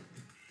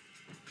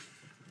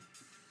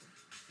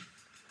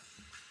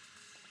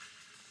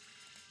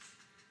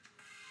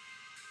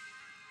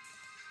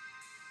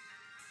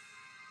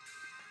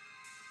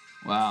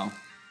 Wow.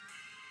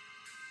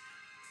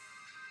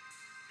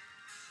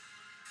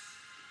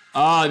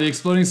 Ah, the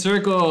exploding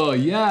circle.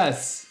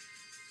 Yes.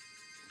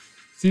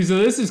 See, so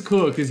this is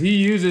cool because he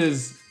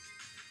uses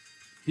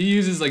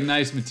like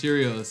nice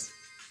materials.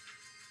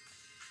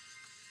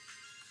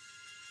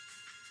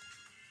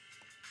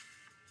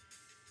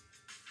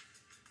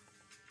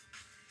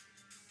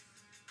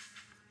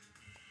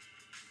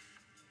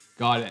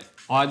 Got it.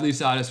 Oddly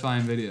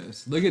satisfying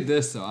videos. Look at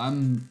this though.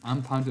 I'm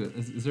pumped with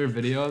it. Is there a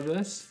video of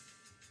this?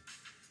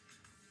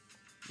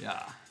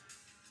 Yeah.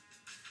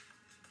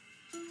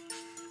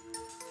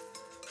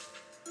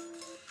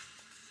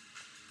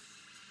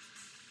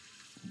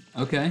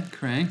 Okay,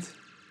 cranked.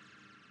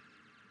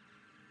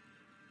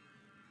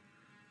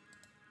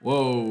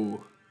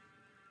 Whoa.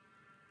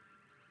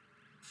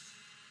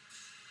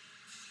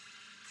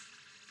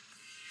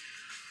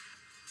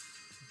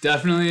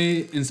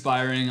 Definitely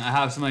inspiring. I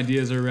have some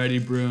ideas already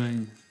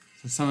brewing.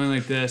 So something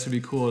like this would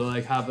be cool to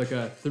like have like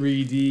a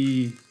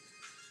 3D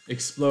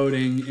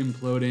exploding,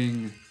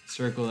 imploding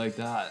circle like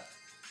that.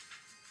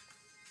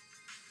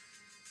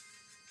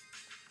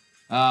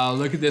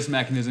 Look at this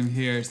mechanism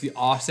here. It's the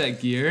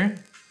offset gear.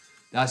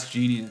 That's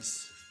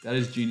genius. That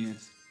is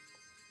genius.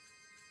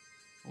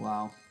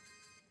 Wow.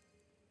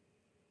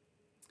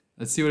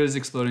 Let's see what his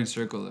exploding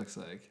circle looks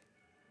like.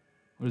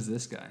 What is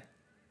this guy?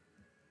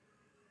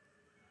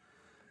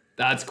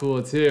 That's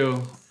cool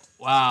too.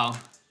 Wow.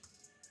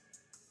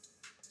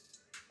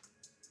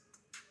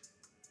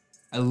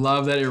 I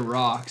love that it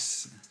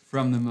rocks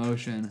from the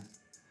motion.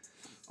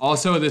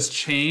 Also, this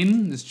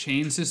chain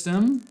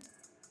system,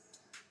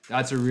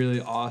 that's a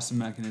really awesome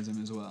mechanism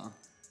as well.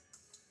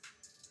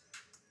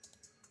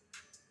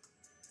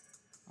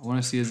 I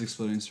want to see his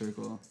exploding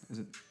circle. Is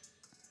it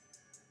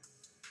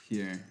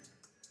here?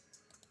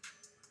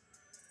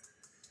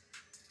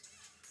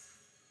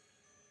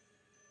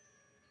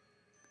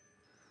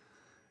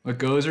 What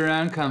goes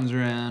around comes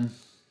around.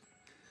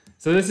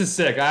 So this is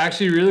sick. I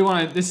actually really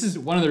want to, this is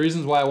one of the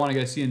reasons why I want to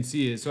get a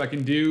CNC is so I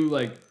can do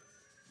like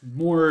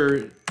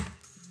more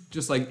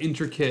just like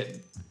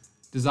intricate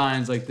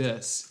designs like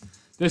this.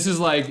 This is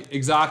like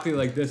exactly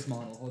like this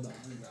model. Hold on,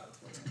 let me grab it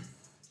for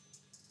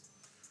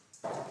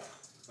you.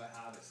 If I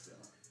have it still.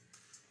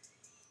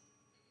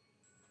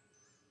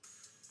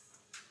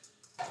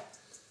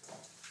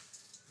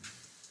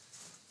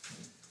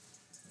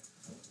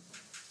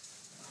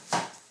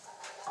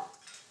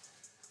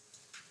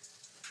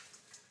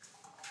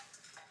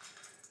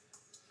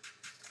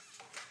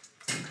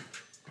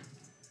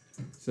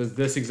 So it's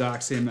this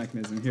exact same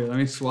mechanism. Here, let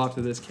me swap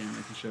to this camera.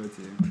 I can show it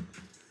to you.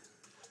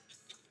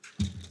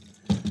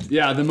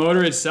 Yeah, the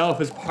motor itself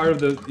is part of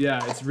the,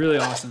 yeah, it's really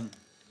awesome.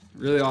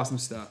 Really awesome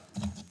stuff.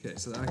 Okay,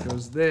 so that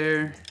goes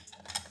there.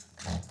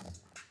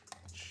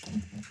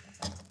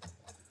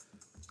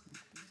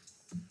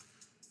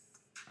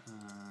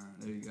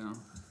 There you go.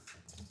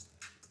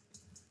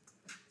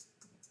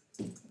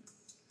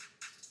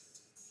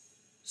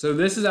 So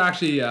this is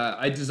actually,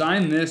 I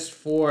designed this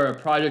for a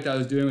project I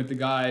was doing with the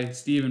guy,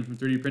 Steven from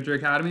 3D Printer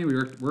Academy. We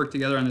worked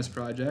together on this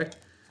project.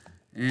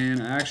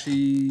 And I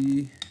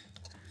actually,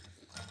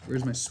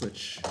 where's my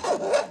switch?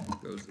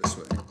 It goes this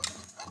way.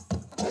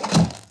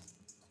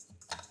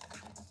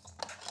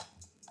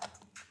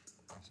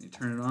 So you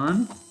turn it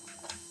on.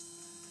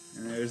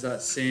 And there's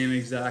that same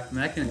exact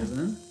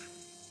mechanism.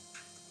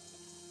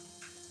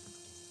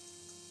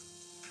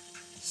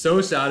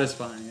 So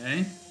satisfying,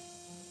 eh?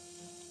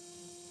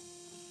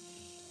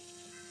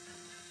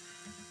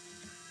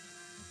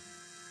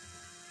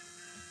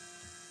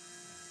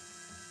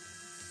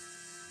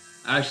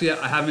 Actually,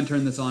 I haven't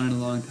turned this on in a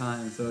long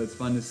time, so it's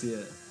fun to see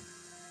it.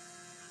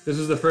 This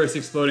was the first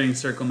exploding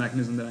circle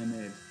mechanism that I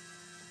made.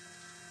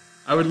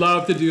 I would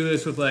love to do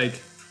this with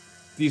like,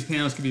 these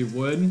panels could be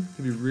wood,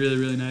 could be really,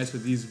 really nice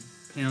with these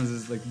panels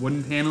as like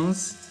wooden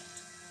panels.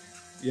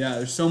 Yeah,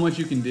 there's so much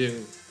you can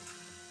do.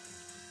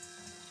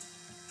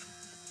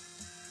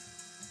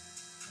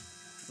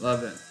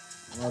 Love it,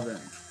 love it.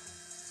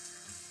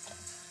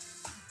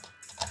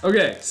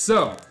 Okay,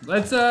 so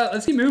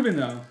let's keep moving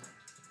though.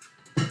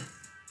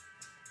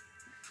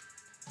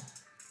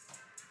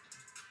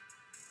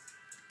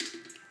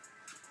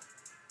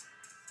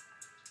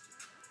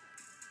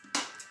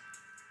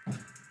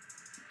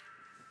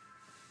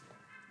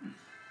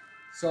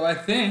 So I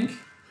think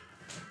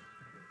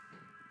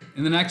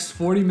in the next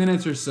 40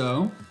 minutes or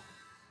so,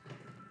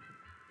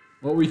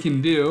 what we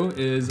can do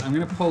is I'm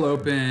gonna pull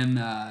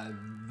open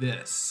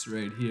this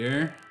right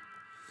here,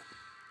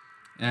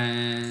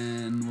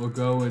 and we'll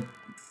go with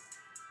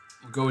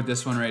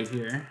this one right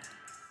here.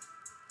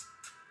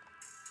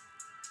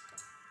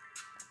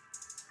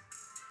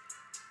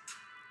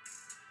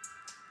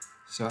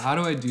 So how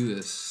do I do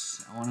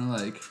this? I wanna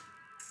like,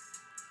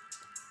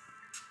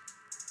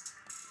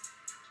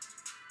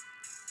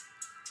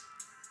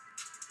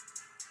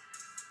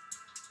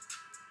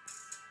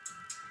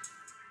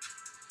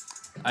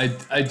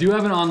 I do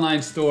have an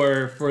online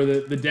store for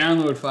the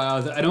download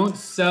files. I don't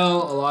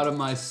sell a lot of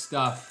my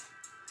stuff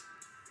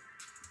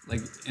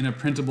like in a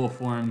printable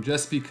form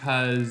just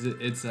because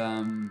it's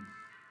hard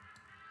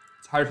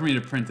for me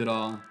to print it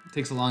all. It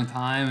takes a long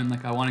time and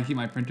like I want to keep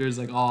my printers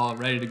like all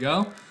ready to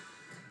go.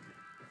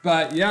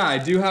 But yeah, I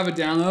do have a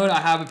download. I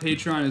have a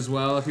Patreon as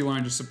well if you want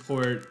to just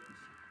support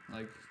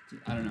like,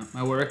 I don't know,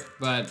 my work.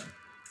 But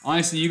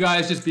honestly, you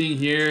guys just being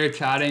here,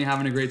 chatting,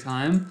 having a great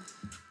time,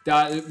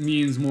 that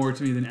means more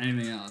to me than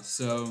anything else.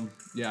 So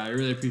yeah, I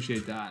really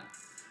appreciate that.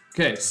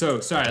 Okay, so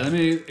sorry, let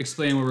me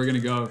explain where we're gonna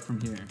go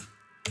from here.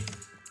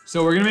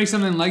 So we're gonna make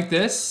something like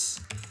this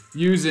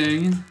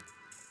using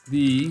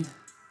we're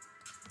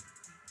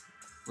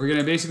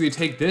gonna basically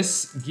take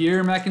this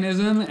gear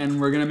mechanism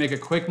and we're gonna make a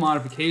quick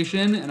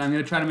modification, and I'm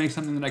gonna try to make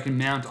something that I can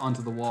mount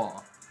onto the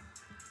wall.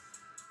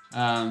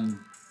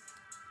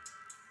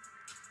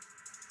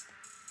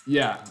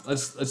 Yeah,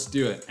 let's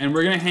do it. And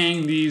we're gonna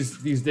hang these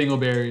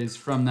dingleberries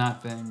from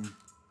that thing.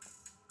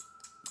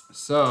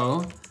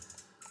 So,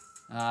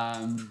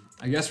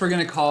 I guess we're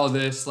gonna call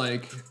this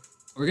like,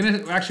 we're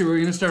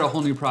gonna start a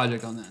whole new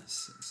project on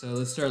this. So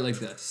let's start like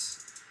this.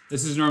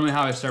 This is normally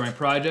how I start my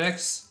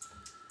projects.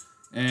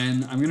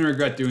 And I'm gonna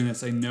regret doing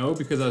this, I know,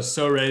 because I was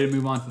so ready to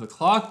move on to the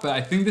clock, but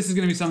I think this is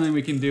gonna be something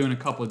we can do in a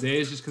couple of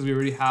days just because we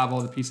already have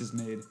all the pieces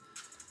made.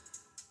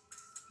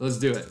 Let's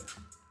do it.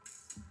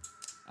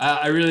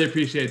 I really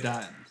appreciate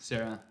that,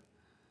 Sarah.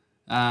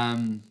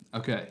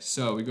 Okay,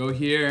 so we go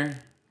here,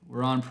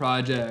 we're on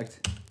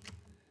project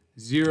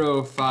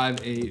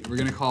 058. We're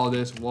gonna call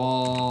this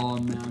wall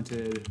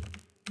mounted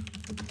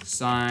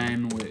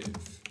sine wave.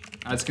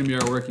 That's gonna be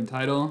our working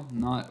title,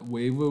 not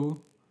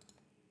wave-woo.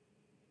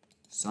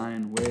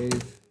 Sine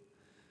wave.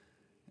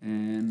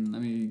 And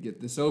let me get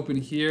this open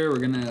here. We're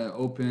gonna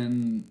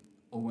open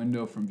a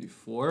window from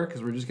before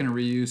because we're just gonna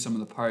reuse some of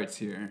the parts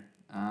here.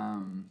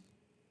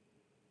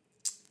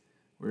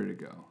 Where did it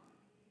go?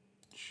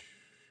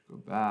 Go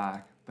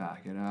back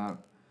it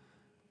up.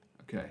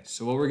 Okay,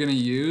 so what we're gonna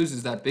use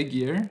is that big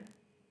gear.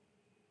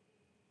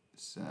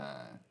 This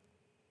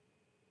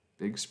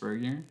big spur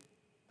gear.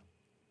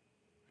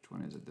 Which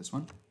one is it? This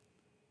one?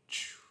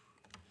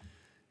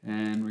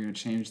 And we're gonna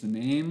change the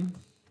name.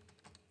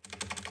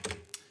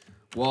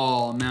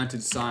 Wall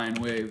mounted sine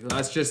wave.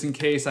 That's just in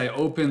case I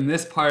open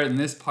this part and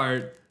this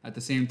part at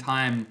the same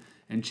time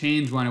and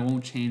change one, it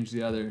won't change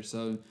the other.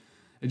 So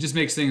it just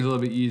makes things a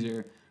little bit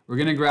easier. We're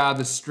gonna grab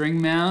the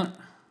string mount.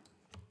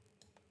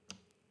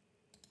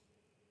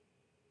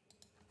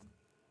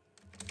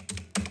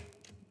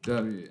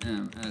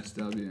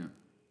 WMSW.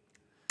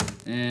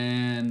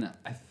 And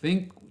I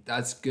think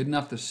that's good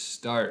enough to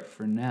start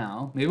for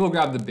now. Maybe we'll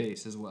grab the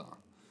base as well.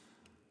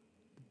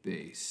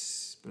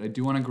 Base. But I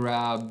do want to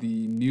grab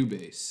the new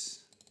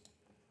base.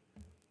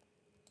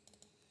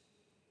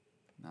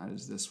 That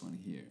is this one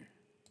here.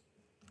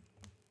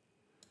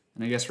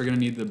 And I guess we're going to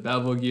need the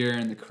bevel gear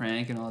and the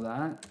crank and all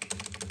that.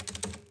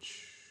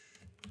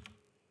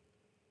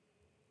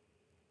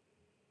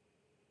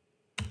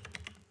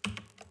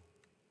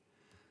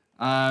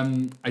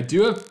 I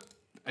do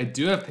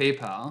have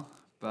PayPal,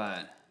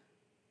 but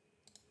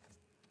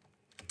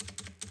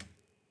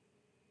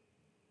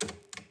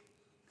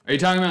are you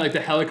talking about like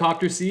the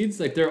helicopter seeds?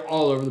 Like they're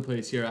all over the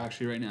place here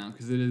actually right now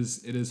because it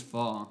is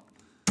fall.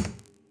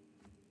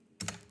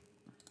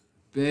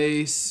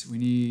 Base, we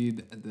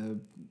need the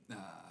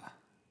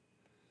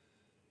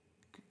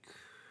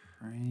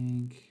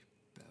crank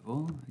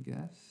bevel, I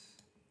guess.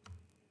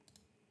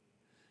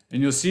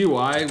 And you'll see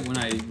why when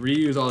I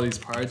reuse all these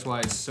parts,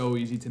 why it's so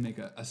easy to make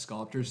a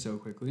sculpture so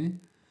quickly.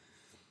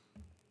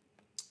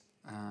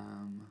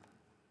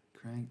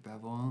 Crank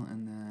bevel,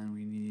 and then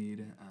we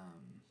need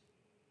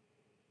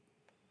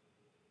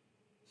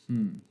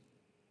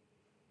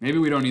maybe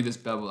we don't need this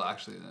bevel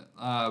actually.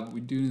 We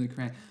do need the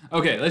crank.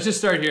 Okay, let's just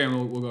start here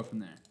and we'll go from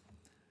there.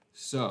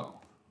 So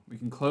we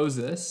can close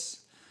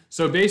this.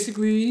 So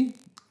basically,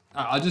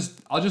 I'll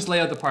just lay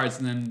out the parts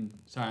and then,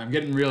 sorry, I'm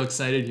getting real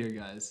excited here,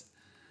 guys.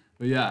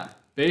 But yeah,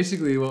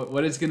 basically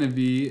what it's gonna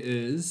be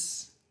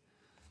is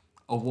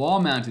a wall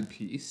mounted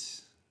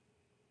piece.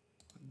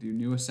 Do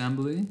new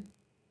assembly.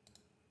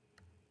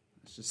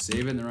 Let's just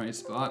save it in the right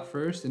spot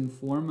first and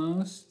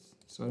foremost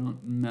so I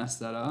don't mess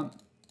that up.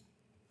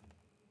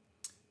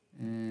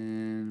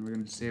 And we're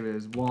gonna save it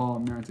as wall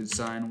mounted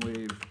sine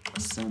wave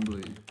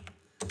assembly.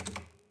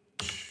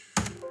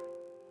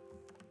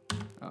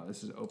 Oh,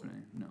 this is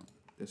opening. No,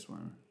 this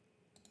one.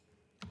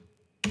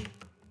 Let's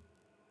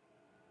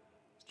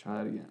try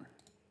that again.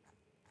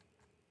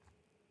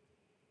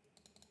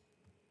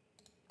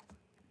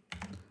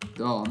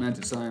 Wall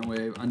mounted sine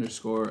wave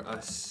underscore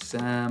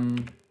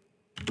assembly.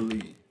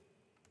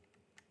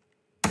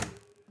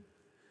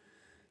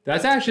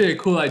 That's actually a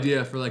cool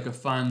idea for like a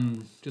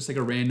fun, just like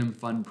a random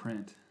fun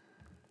print.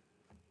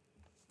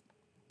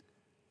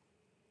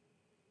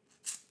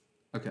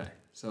 Okay,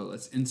 so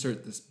let's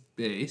insert this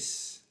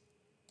base.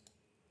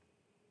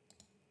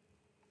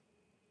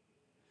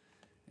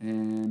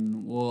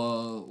 And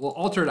we'll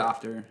alter it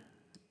after,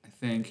 I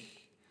think.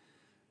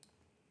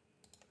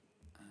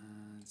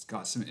 It's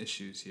got some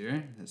issues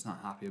here that it's not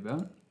happy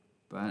about,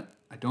 but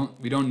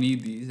we don't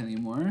need these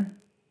anymore,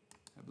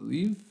 I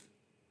believe.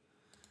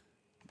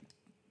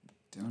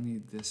 Don't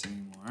need this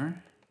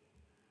anymore.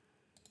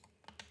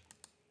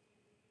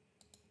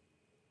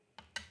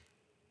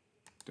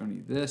 Don't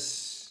need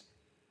this.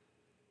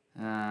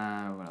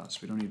 What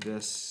else? We don't need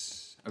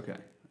this. Okay,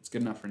 that's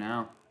good enough for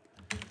now.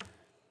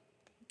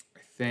 I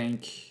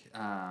think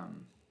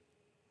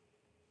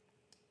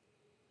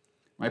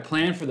my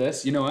plan for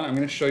this, you know what? I'm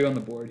going to show you on the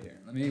board here.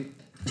 Let me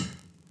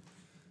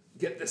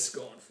get this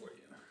going for you.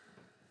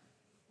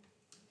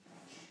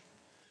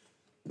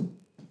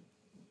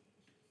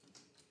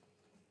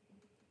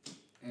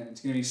 And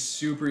it's going to be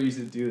super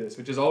easy to do this,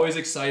 which is always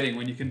exciting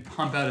when you can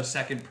pump out a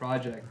second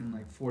project in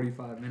like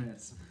 45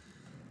 minutes.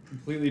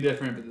 Completely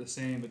different, but the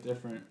same, but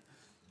different.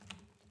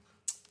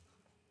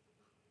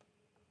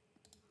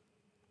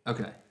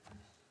 Okay.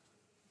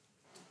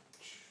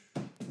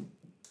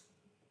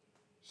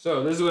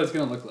 So this is what it's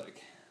gonna look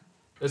like.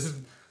 This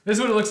is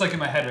what it looks like in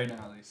my head right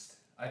now, at least.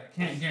 I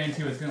can't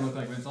guarantee what it's gonna look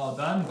like when it's all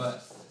done,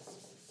 but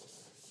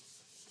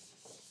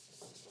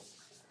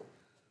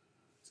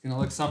it's gonna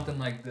look something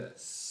like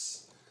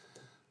this.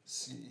 Let's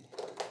see.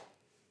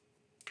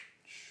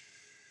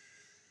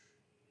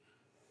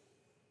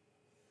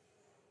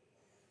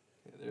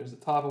 Okay, there's the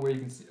top of where you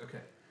can see.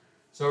 Okay.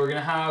 So we're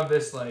gonna have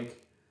this like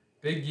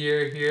big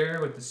gear here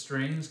with the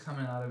strings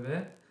coming out of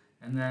it.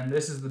 And then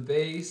this is the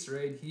bass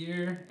right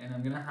here, and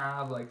I'm gonna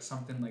have like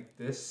something like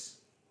this.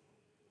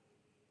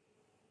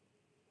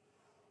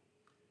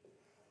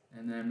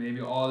 And then maybe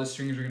all the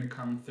strings are gonna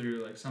come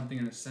through like something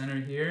in the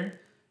center here.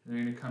 And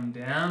they're gonna come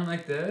down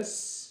like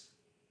this.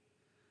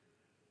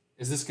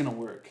 Is this gonna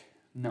work?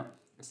 No,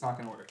 it's not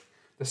gonna work.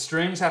 The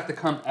strings have to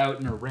come out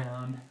and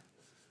around.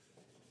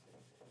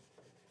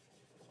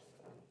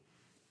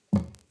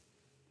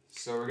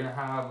 So we're gonna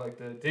have like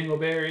the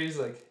dingleberries,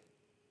 like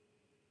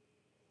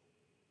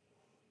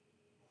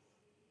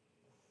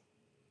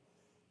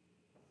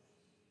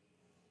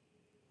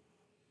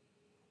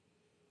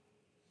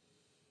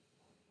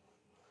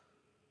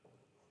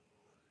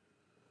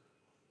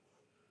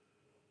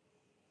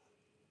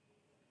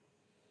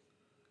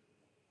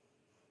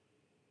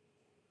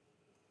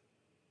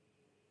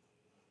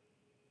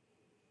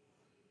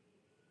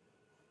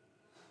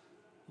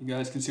you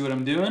guys can see what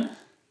I'm doing.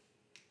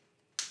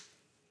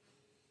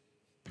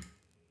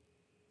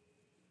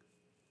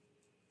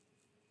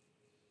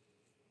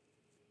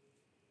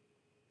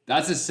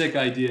 That's a sick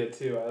idea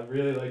too. I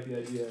really like the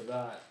idea of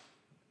that.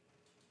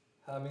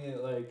 Having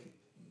it like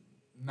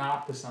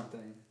map to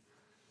something.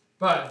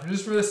 But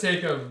just for the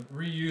sake of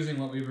reusing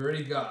what we've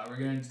already got, we're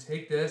going to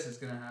take this. It's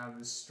going to have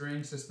this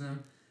string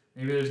system.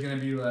 Maybe there's going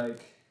to be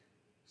like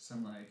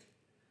some like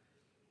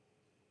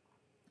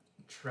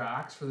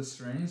tracks for the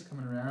strings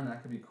coming around.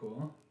 That could be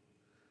cool.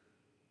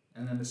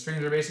 And then the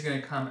strings are basically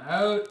going to come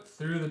out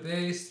through the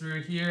bass,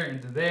 through here,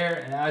 into there.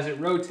 And as it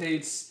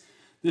rotates,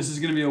 this is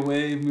going to be a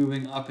wave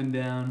moving up and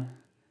down,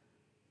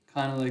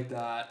 kind of like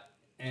that.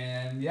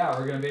 And yeah,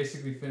 we're going to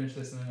basically finish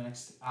this in the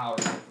next hour,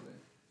 hopefully.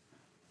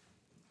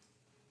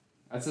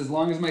 That's as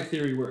long as my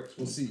theory works.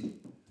 We'll see.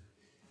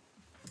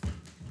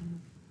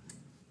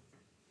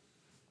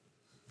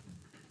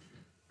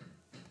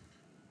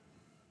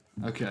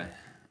 Okay,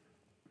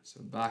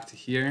 so back to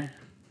here.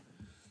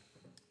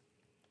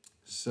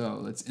 So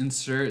let's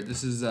insert,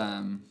 this is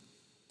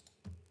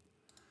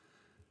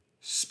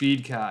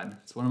SpeedCAD.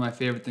 It's one of my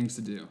favorite things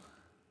to do.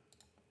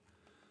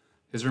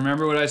 Because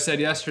remember what I said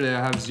yesterday,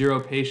 I have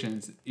zero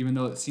patience, even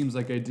though it seems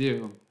like I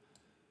do.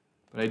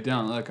 But I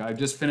don't. Look, I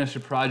just finished a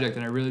project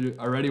and I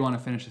already want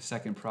to finish a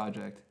second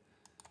project.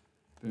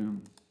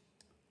 Boom.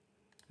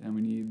 Then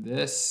we need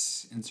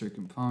this, insert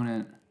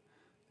component,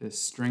 this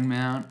string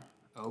mount,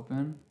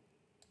 open,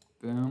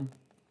 boom.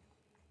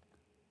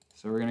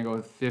 So we're gonna go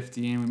with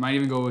 15. We might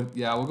even go with,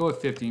 yeah, we'll go with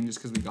 15 just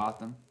because we got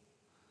them.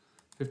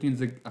 15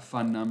 is a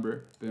fun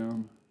number,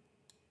 boom.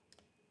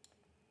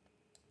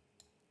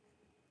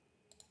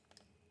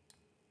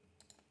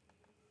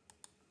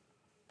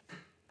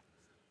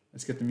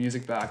 Let's get the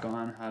music back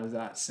on. How does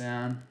that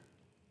sound?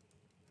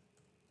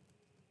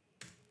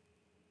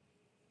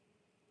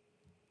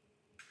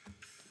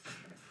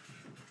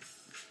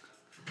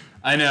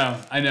 I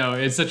know.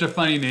 It's such a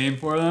funny name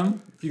for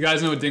them. If you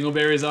guys know what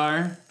dingleberries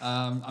are,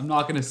 I'm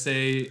not gonna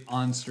say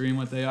on stream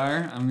what they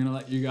are. I'm gonna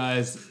let you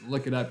guys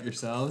look it up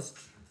yourselves.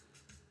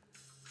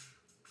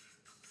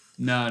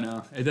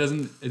 No, it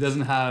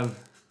doesn't have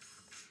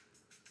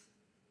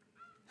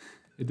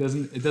a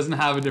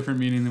different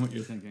meaning than what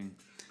you're thinking.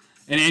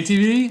 And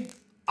ATV,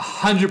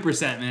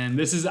 100%, man.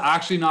 This is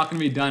actually not going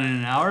to be done in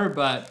an hour,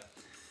 but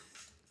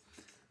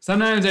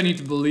sometimes I need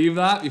to believe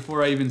that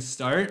before I even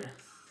start.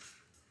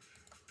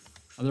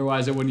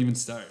 Otherwise, I wouldn't even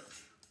start.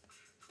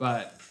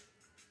 But,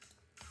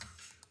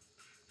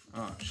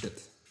 oh,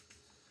 shit.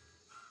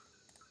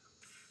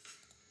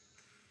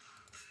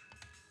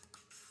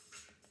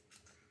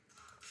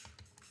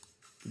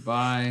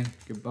 Goodbye,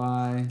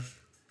 goodbye.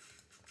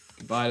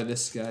 Goodbye to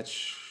this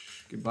sketch.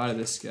 Goodbye to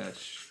this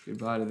sketch.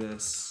 Goodbye to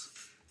this.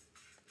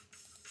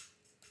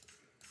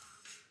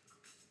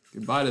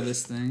 Goodbye to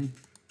this thing.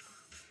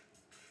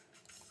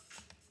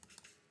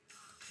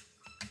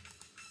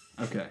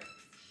 Okay.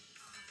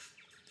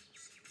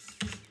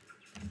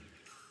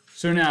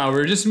 So now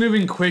we're just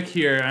moving quick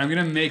here. I'm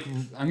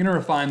gonna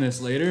refine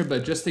this later,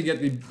 but just to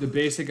get the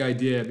basic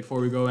idea before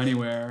we go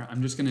anywhere,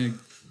 we're just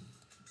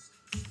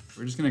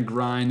gonna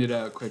grind it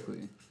out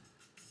quickly.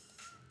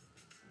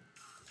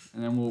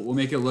 And then we'll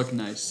make it look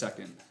nice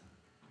second.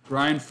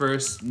 Grind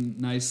first,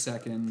 nice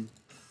second.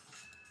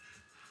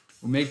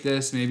 We'll make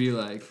this maybe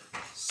like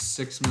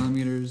 6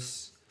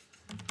 millimeters,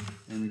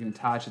 and we can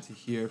attach it to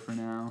here for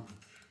now.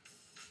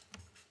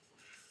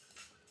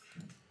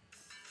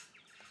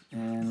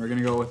 And we're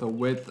gonna go with a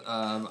width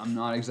of, I'm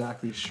not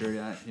exactly sure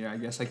yet. Here, I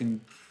guess I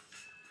can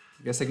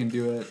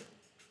do it.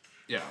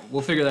 Yeah,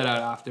 we'll figure that out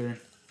after.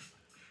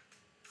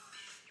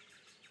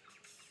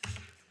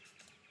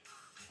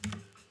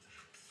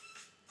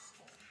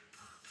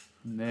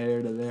 from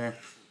there to there.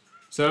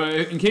 So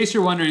in case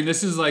you're wondering,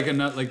 this is like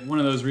one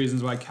of those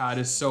reasons why CAD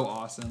is so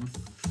awesome.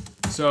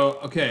 So,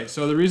 okay,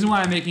 so the reason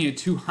why I'm making it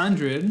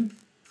 200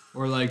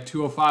 or like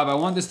 205, I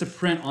want this to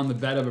print on the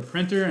bed of a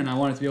printer, and I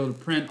want it to be able to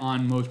print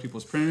on most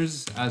people's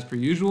printers as per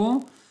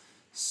usual.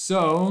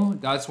 So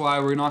that's why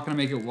we're not going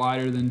to make it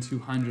wider than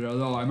 200,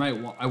 although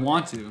I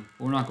want to,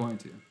 but we're not going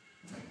to.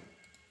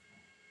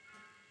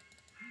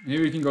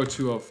 Maybe we can go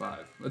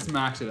 205. Let's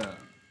max it out.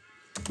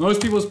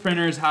 Most people's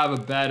printers have a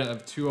bed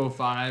of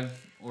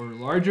 205 or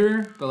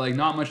larger, but like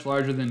not much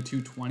larger than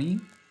 220.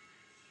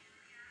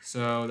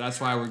 So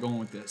that's why we're going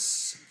with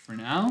this for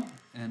now.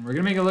 And we're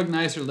gonna make it look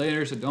nicer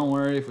later, so don't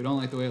worry if we don't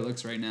like the way it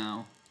looks right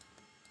now.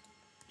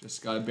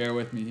 Just gotta bear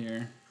with me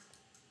here.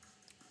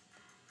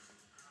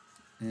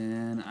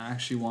 And I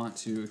actually want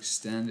to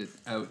extend it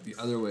out the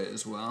other way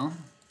as well.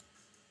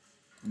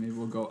 And maybe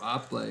we'll go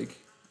up like,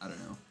 I don't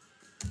know,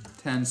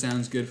 10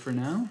 sounds good for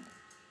now.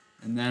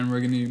 And then we're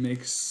gonna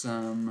make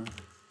some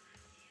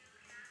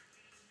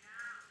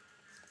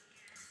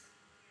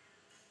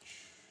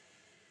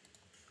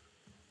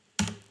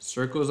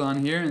circles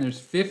on here, and there's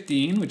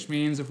 15, which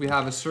means if we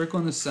have a circle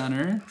in the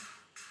center.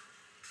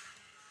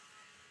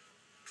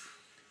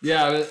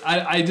 Yeah,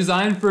 I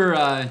designed for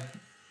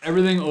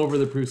everything over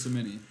the Prusa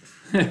Mini.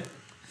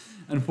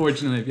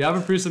 Unfortunately, if you have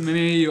a Prusa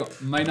Mini, you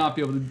might not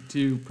be able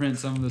to print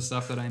some of the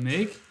stuff that I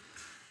make,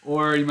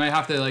 or you might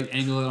have to like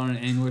angle it on an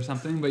angle or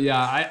something. But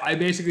yeah, I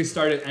basically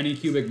start at any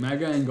cubic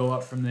mega and go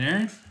up from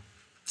there.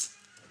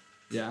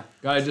 Yeah,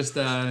 gotta just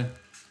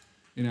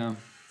you know,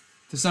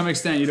 to some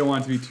extent you don't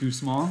want it to be too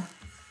small,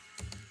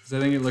 because I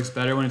think it looks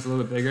better when it's a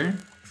little bit bigger.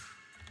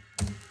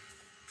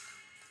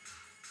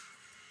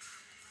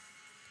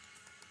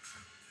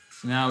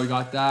 So now we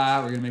got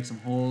that, we're gonna make some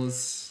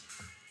holes.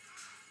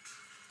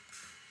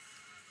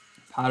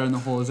 Pattern the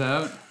holes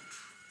out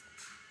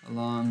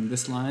along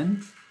this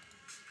line.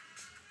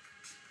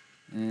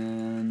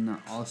 And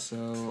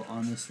also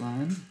on this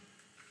line.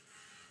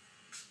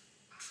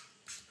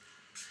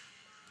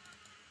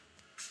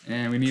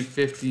 And we need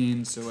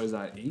 15, so what is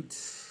that, 8?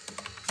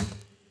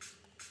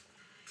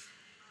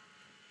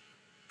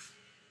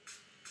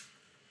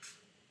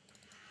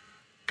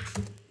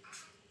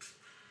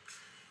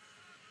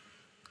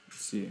 Let's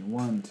see,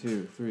 1,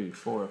 2, 3,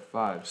 4,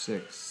 5,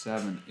 6,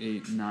 7,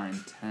 8,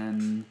 9,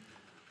 10.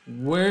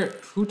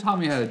 Who taught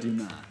me how to do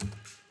math?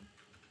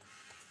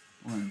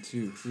 1,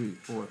 2, 3,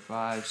 4,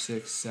 5,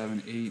 6,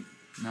 7, 8,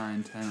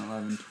 9, 10,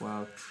 11,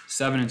 12,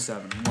 7 and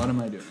 7. What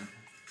am I doing?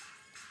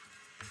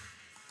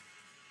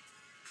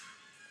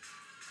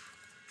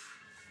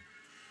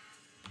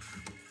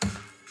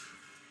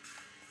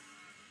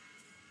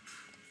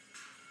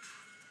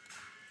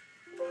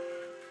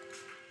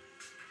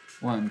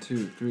 One,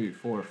 2, 3,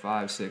 4,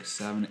 5, 6,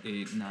 7,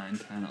 8, 9,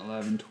 10,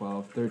 11,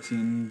 12,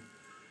 13,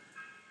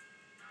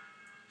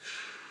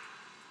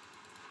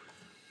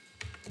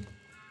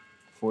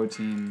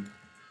 14,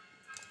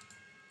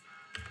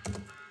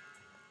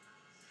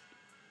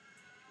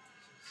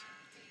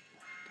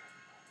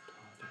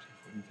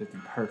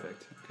 15,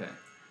 perfect. Okay,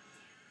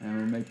 and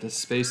we'll make the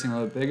spacing a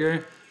little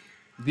bigger.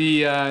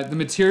 The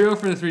material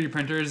for the 3D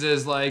printers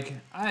is like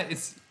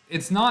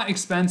it's not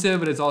expensive,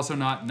 but it's also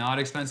not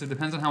expensive.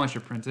 Depends on how much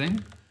you're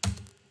printing.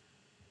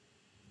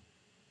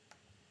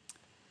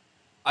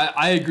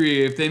 I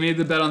agree. If they made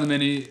the bed on the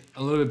Mini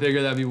a little bit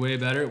bigger, that'd be way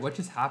better. What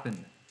just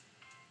happened?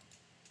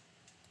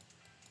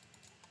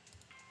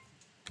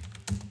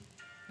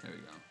 There we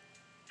go.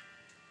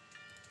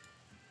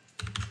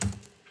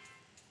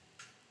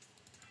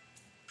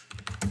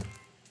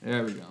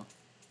 There we go.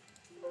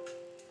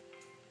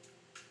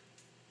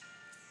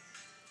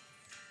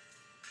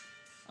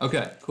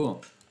 Okay,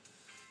 cool.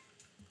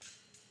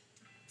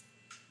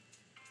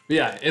 But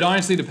yeah, it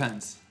honestly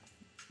depends.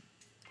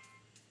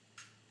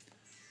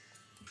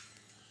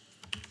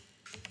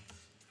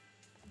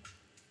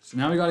 So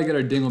now we gotta get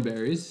our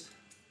dingleberries,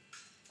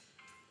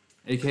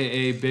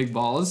 aka big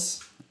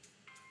balls,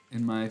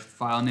 in my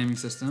file naming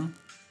system.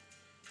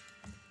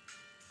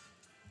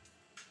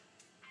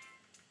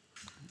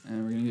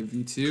 And we're gonna get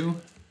V2.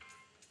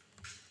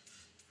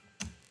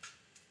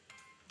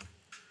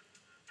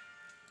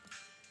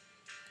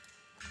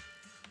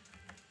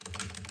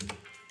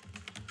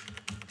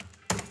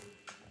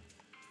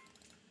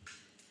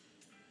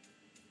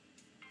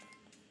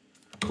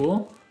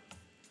 Cool.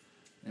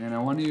 And I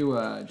want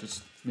to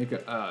just make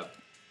a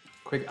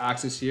quick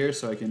axis here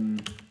so I can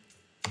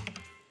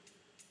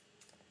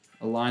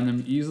align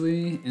them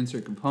easily.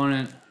 Insert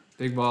component,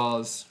 big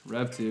balls,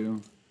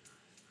 rev2.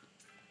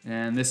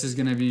 And this is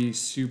going to be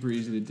super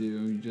easy to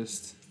do. You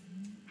just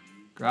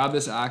grab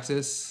this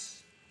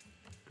axis,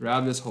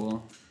 grab this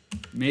hole,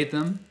 mate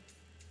them.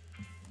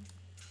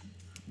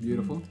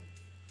 Beautiful.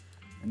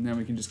 And then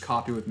we can just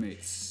copy with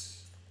mates.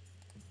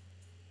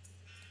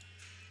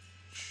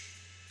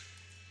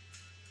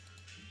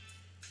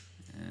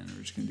 And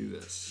we're just gonna do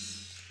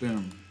this.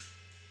 Boom.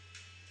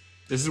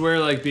 This is where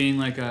like being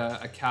like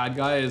a CAD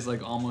guy is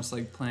like almost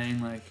like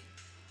playing like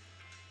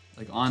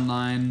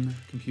online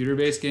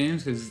computer-based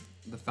games, because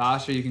The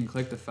faster you can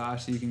click, the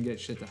faster you can get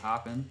shit to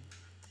happen.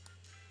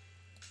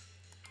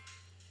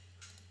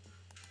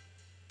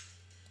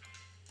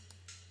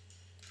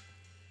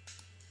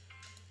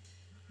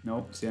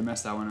 Nope, see I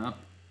messed that one up.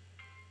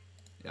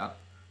 Yeah.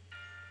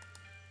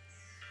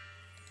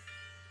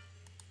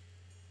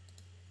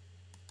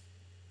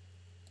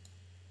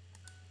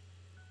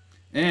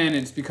 And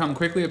it's become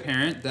quickly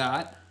apparent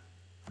that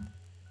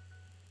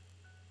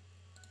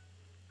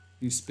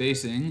the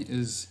spacing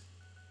is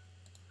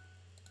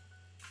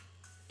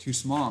too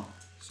small.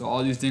 So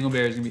all these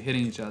dingleberries are gonna be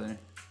hitting each other.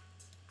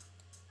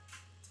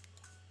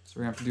 So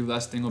we're gonna have to do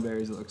less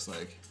dingleberries, it looks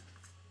like.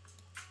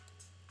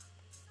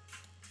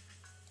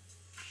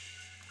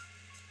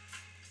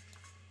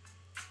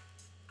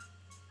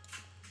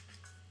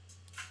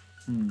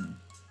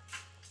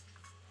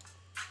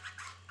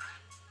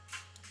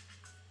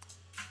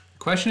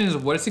 The question is,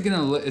 what is it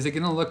gonna look? Is it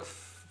gonna look?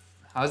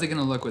 How is it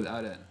gonna look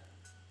without it?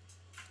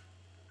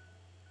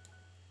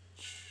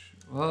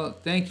 Well,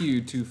 thank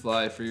you, Two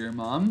Fly, for your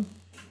mom.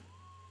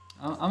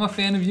 I'm a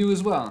fan of you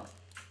as well.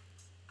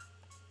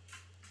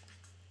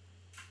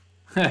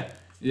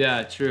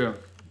 Yeah, true.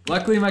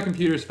 Luckily, my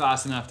computer's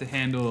fast enough to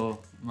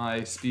handle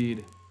my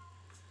speed,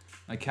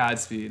 my CAD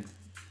speed.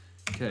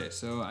 Okay,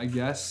 so I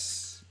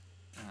guess.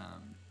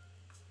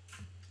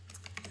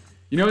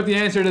 You know what the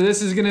answer to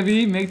this is gonna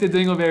be? Make the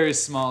dingleberries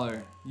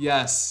smaller.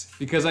 Yes,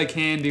 because I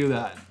can do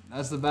that.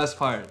 That's the best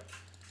part.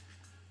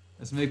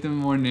 Let's make them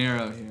more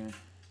narrow here.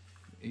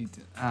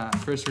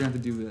 First we're gonna have to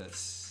do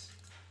this.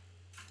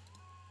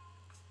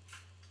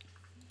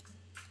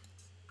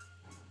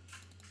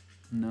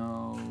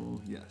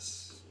 No,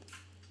 yes.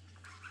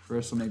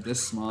 First we'll make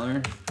this smaller,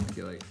 make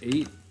it like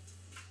 8.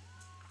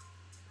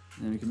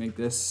 And then we can make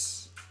this.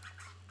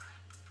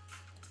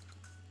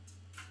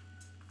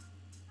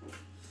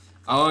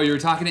 Oh, you were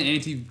talking to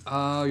anti.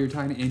 Oh, you were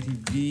talking to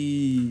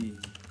anti-V.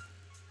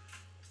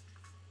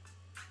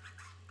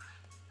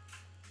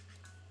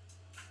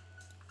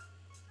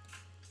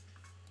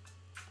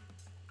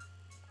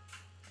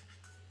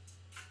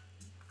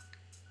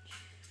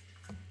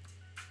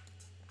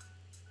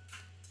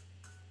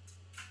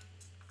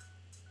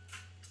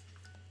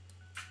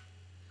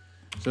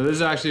 So this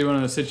is actually one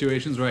of the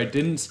situations where I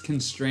didn't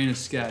constrain a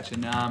sketch,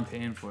 and now I'm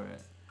paying for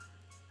it.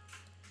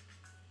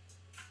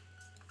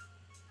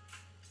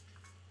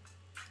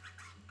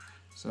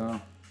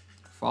 So,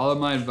 follow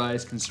my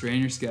advice,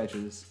 constrain your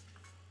sketches.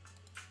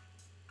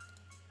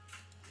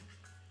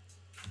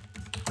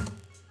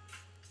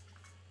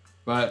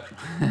 But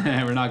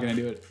we're not gonna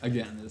do it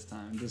again this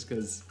time, just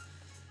because,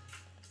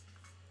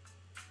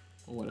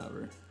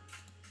 whatever.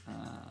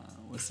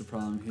 What's the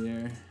problem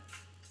here?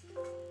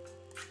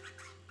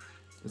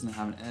 Doesn't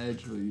have an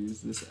edge, we'll use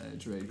this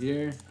edge right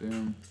here,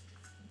 boom.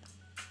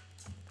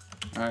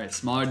 All right,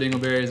 smaller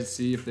dingleberries, let's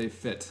see if they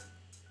fit.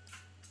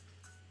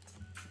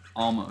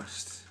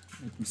 Almost.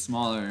 Make them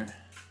smaller.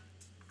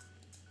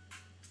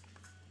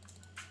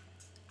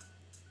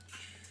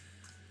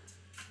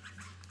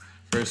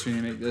 First we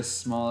need to make this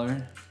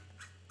smaller.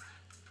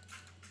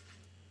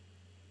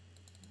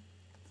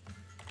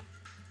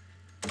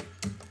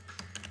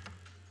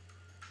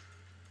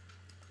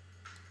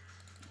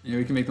 Yeah,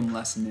 we can make them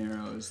less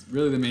narrow is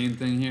really the main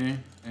thing here,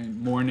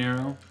 and more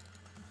narrow.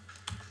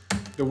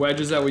 The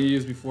wedges that we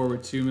used before were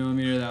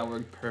 2mm, that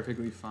worked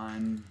perfectly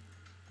fine.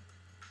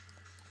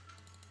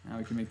 Now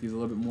we can make these a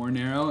little bit more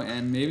narrow,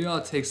 and maybe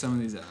I'll take some of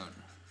these out.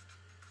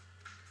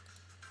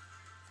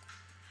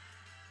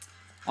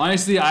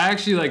 Honestly, I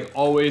actually like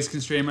always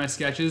constrain my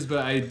sketches,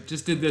 but I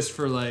just did this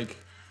for like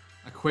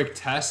a quick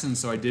test, and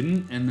so I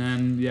didn't. And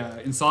then, yeah,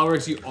 in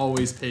SOLIDWORKS, you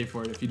always pay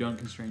for it if you don't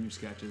constrain your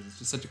sketches. It's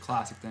just such a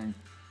classic thing.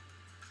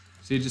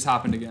 See, it just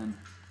happened again.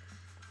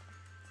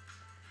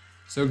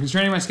 So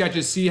constraining my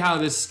sketches, see how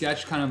this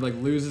sketch kind of like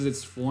loses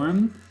its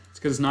form? It's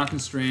because it's not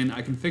constrained.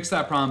 I can fix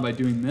that problem by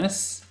doing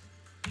this.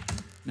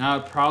 Now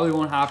it probably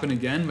won't happen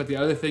again, but the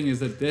other thing is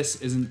that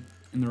this isn't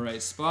in the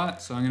right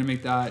spot, so I'm gonna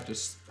make that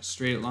just a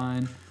straight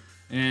line.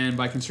 And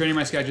by constraining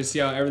my sketches, see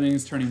how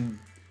everything's turning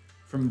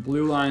from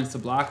blue lines to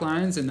black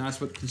lines, and that's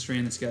what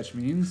constrain the sketch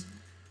means.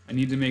 I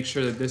need to make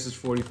sure that this is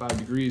 45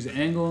 degrees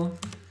angle.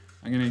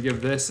 I'm gonna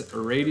give this a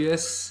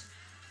radius.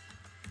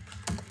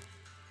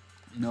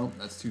 Nope,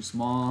 that's too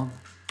small.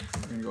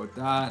 We're gonna go with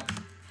that.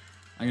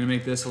 I'm gonna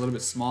make this a little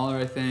bit smaller,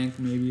 I think,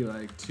 maybe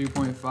like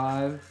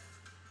 2.5.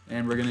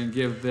 And we're gonna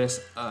give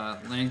this a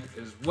length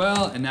as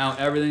well. And now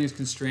everything is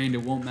constrained, it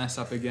won't mess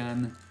up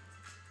again.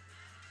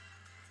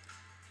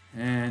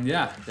 And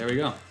yeah, there we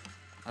go.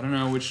 I don't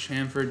know which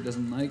chamfer it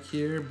doesn't like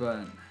here,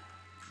 but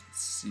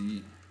let's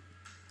see.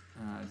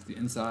 It's the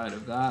inside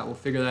of that. We'll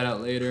figure that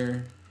out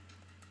later.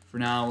 For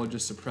now, we'll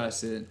just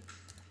suppress it.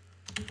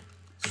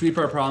 Sweep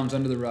our problems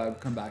under the rug,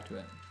 come back to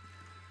it.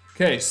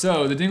 Okay,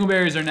 so the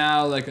dingleberries are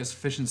now like a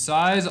sufficient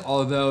size,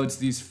 although it's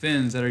these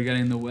fins that are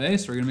getting in the way,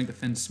 so we're gonna make the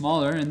fins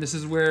smaller, and this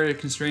is where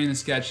constraining the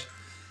sketch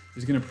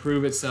is gonna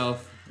prove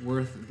itself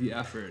worth the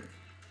effort.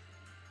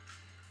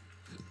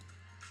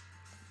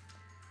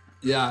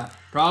 Yeah,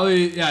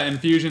 probably, yeah, in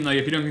Fusion, like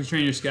if you don't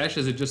constrain your sketch,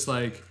 does it just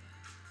like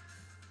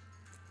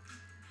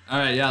All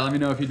right, yeah, let me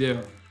know if you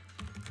do.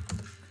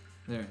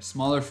 There,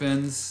 smaller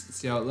fins. Let's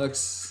see how it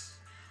looks.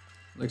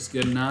 Looks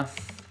good enough.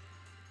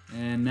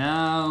 And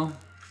now,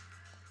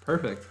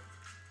 perfect.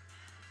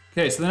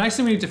 Okay, so the next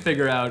thing we need to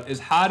figure out is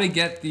how to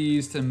get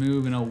these to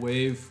move in a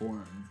wave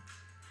form.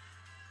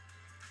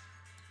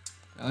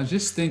 I was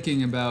just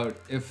thinking about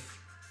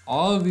if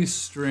all of these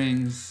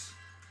strings,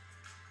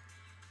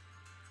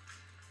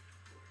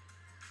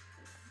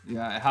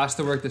 yeah, it has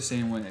to work the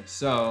same way.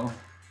 So,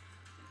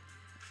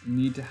 you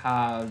need to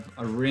have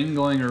a ring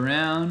going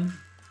around.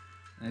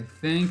 I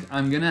think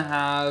I'm gonna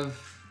have,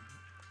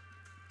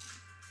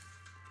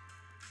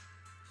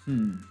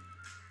 thinking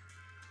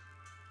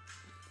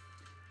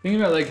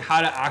about like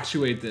how to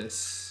actuate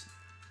this.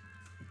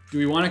 Do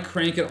we want to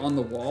crank it on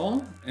the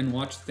wall and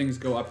watch things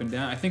go up and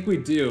down? I think we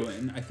do,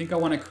 and I think I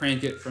want to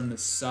crank it from the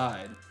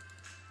side.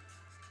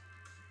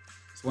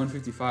 It's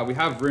 155, we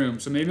have room.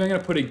 So maybe I'm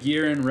gonna put a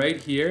gear in right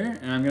here,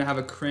 and I'm gonna have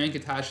a crank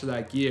attached to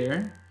that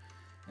gear.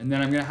 And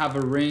then I'm gonna have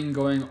a ring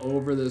going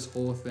over this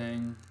whole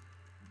thing.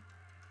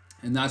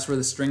 And that's where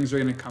the strings are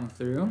gonna come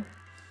through.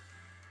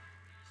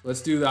 So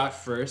let's do that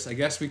first. I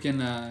guess we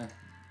can, okay,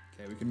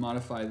 we can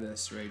modify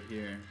this right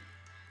here.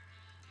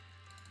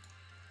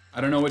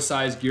 I don't know what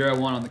size gear I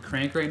want on the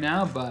crank right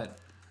now, but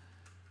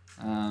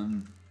we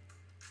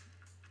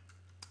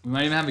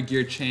might even have a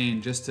gear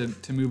chain just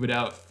to move it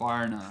out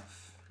far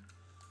enough.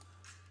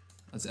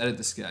 Let's edit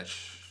the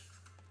sketch.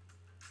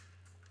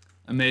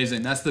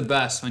 Amazing, that's the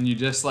best, when you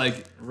just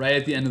like, right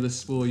at the end of the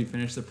spool, you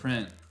finish the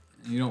print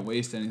and you don't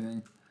waste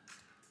anything.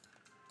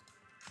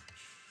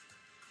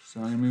 So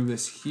I'm gonna move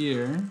this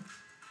here,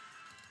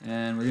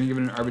 and we're gonna give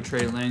it an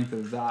arbitrary length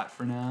of that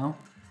for now.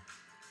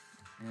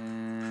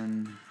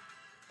 And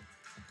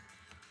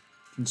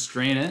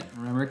constrain it.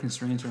 Remember,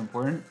 constraints are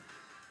important.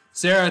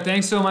 Sarah,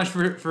 thanks so much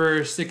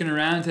for sticking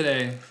around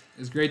today.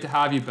 It's great to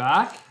have you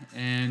back.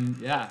 And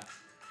yeah,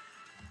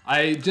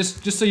 I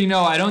just so you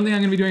know, I don't think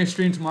I'm gonna be doing a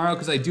stream tomorrow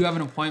because I do have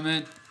an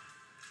appointment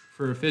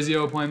for a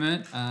physio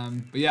appointment.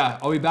 But yeah,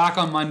 I'll be back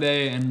on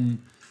Monday, and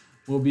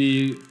we'll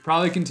be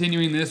probably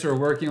continuing this or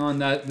working on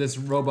this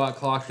robot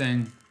clock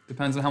thing.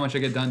 Depends on how much I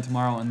get done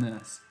tomorrow on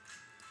this.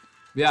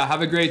 But yeah,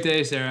 have a great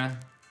day, Sarah.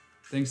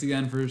 Thanks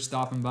again for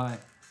stopping by.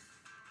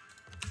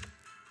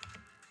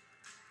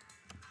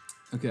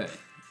 Okay,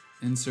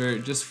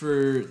 insert just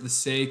for the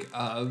sake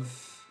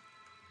of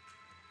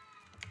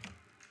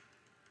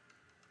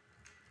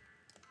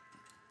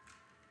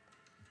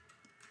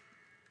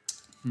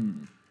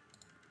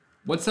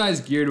what size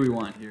gear do we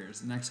want here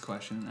is the next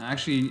question.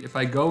 Actually, if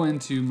I go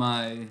into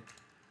my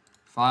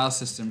file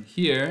system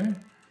here,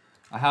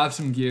 I have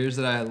some gears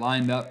that I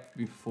lined up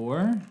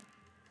before.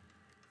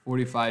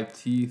 45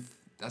 teeth.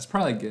 That's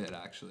probably good,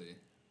 actually.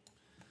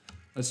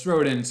 Let's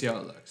throw it in and see how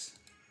it looks.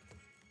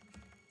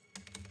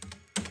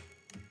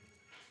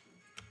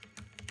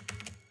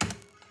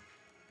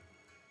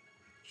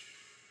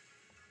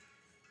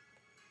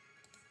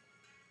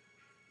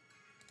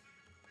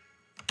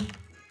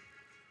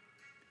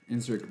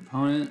 Insert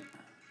component,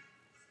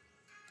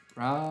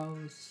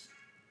 browse,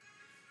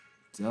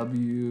 yeah,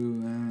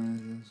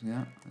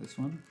 this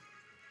one.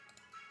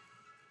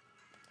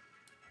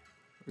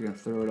 We're gonna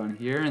throw it on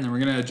here, and then we're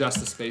gonna adjust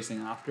the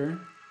spacing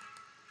after.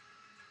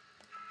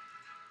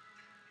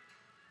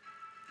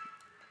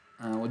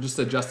 We'll just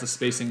adjust the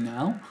spacing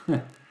now.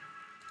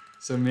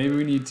 So maybe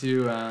we need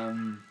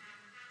to,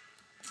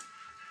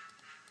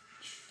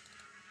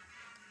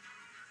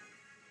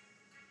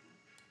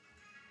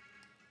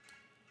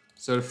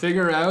 so to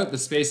figure out the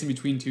spacing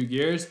between two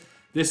gears,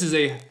 this is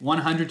a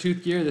 100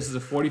 tooth gear, this is a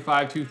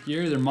 45 tooth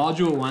gear. They're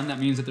module one, that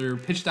means that their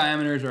pitch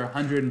diameters are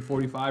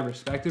 145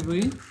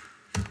 respectively.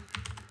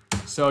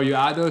 So you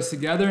add those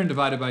together and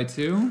divide it by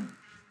 2.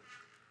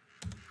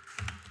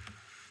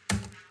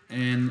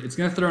 And it's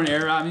gonna throw an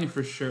error at me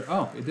for sure.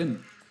 Oh, it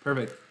didn't,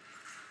 perfect.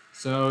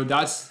 So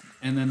that's,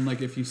 and then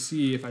like if you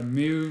see, if I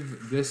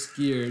move this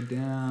gear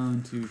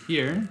down to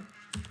here,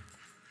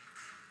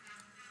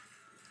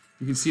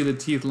 you can see the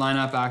teeth line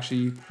up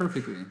actually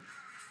perfectly.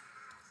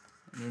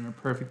 They're in a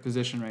perfect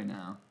position right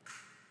now.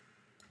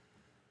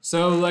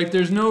 So like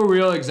there's no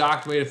real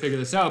exact way to figure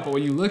this out, but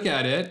when you look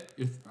at it,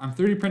 I'm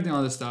 3D printing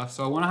all this stuff,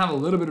 so I want to have a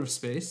little bit of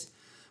space,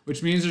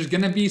 which means there's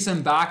going to be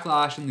some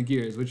backlash in the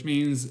gears, which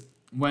means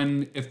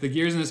if the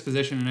gear's in this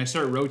position and I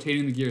start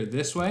rotating the gear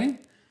this way,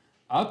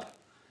 up,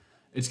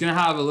 it's going to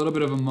have a little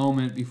bit of a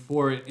moment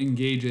before it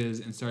engages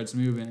and starts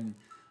moving.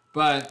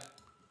 But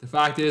the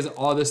fact is,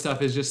 all this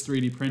stuff is just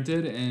 3D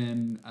printed,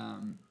 and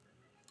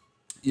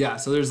yeah,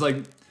 so there's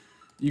like,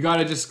 you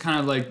gotta just kind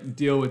of like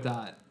deal with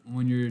that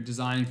when you're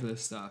designing for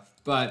this stuff.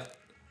 But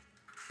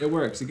it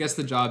works, it gets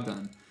the job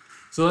done.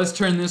 So let's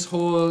turn this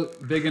hole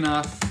big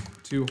enough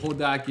to hold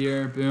that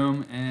gear,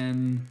 boom,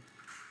 and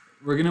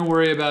we're gonna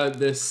worry about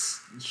this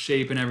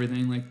shape and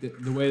everything, like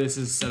the way this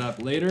is set up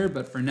later,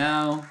 but for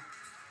now,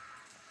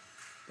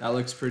 that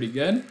looks pretty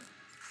good.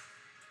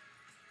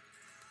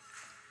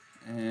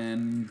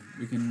 And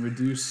we can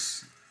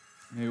reduce,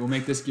 maybe we'll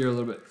make this gear a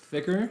little bit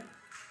thicker.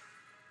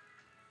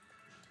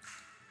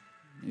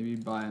 Maybe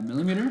by 1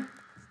 millimeter.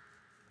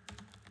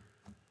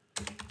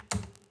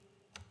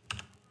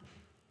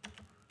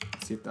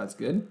 see if that's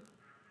good.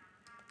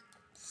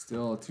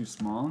 Still too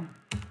small.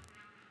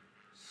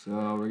 So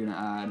we're gonna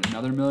add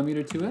another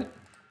millimeter to it.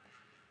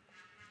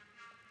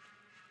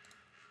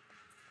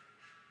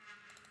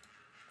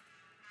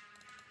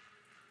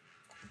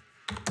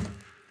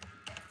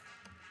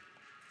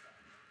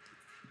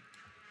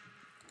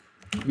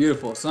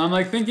 Beautiful. So I'm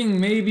like thinking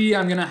maybe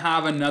I'm gonna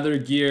have another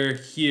gear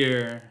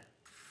here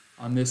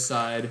on this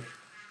side,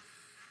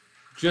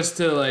 just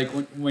to like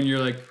when you're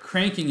like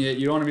cranking it,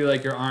 you don't want to be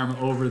like your arm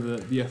over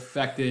the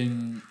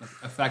affecting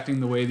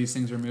the way these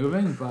things are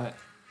moving. But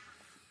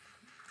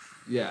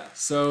yeah,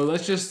 so I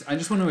just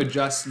want to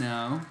adjust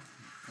now.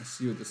 Let's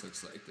see what this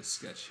looks like, this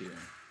sketch here.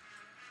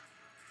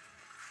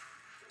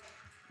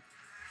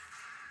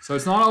 So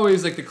it's not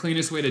always like the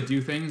cleanest way to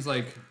do things,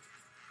 like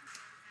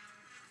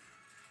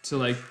to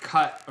like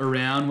cut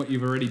around what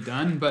you've already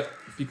done, but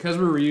because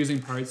we're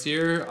reusing parts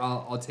here,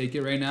 I'll take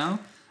it right now.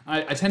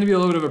 I tend to be a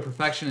little bit of a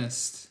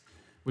perfectionist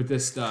with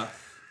this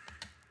stuff,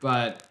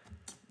 but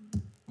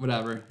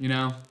whatever, you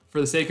know,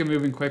 for the sake of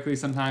moving quickly,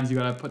 sometimes you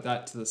gotta put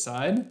that to the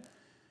side.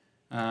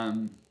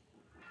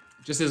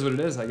 Just is what it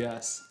is, I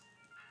guess.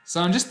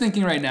 So I'm just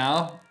thinking right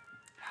now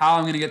how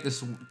I'm gonna get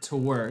this to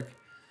work.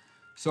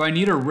 So I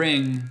need a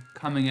ring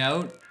coming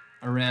out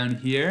around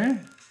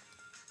here.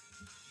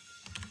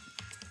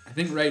 I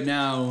think right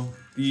now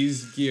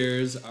these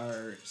gears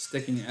are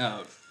sticking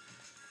out.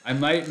 I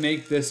might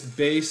make this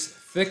base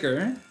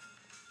thicker.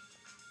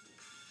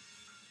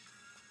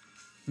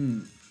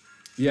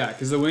 Yeah,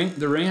 because the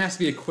ring has to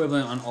be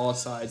equivalent on all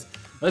sides.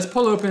 Let's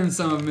pull open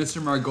some of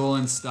Mr.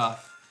 Margolin's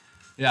stuff.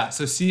 Yeah,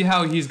 so see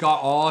how he's got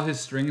all his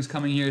strings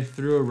coming here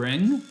through a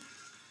ring?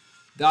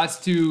 That's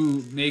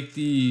to make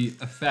the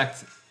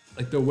effect,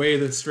 like the way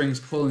the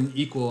string's pulling,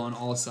 equal on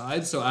all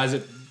sides. So as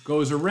it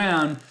goes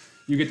around,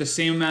 you get the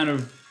same amount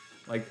of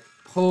like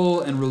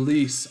pull and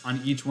release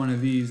on each one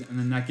of these, and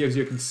then that gives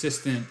you a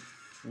consistent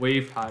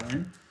wave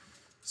pattern.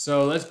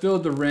 So let's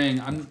build the ring.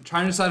 I'm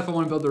trying to decide if I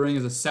want to build the ring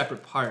as a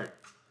separate part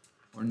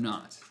or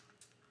not.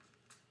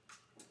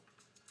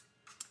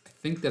 I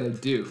think that I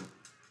do.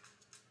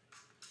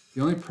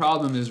 The only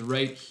problem is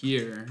right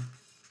here.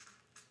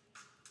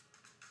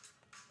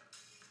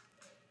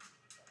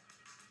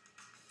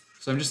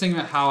 So I'm just thinking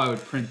about how I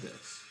would print this.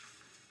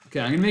 Okay,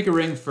 I'm gonna make a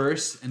ring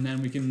first, and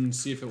then we can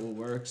see if it will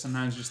work.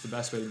 Sometimes it's just the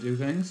best way to do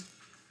things.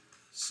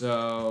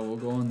 So we'll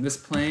go on this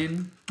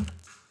plane,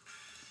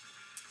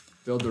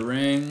 build the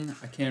ring.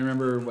 I can't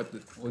remember what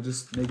we'll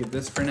just make it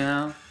this for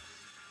now.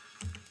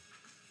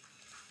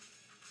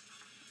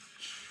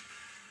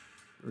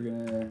 We're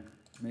gonna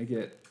make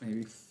it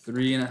maybe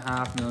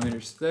 3.5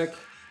 millimeters thick,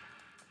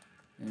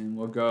 and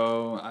we'll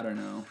go, I don't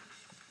know,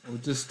 we'll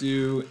just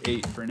do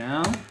 8 for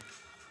now.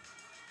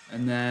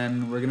 And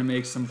then we're gonna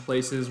make some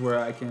places where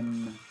I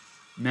can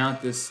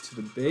mount this to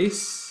the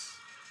base.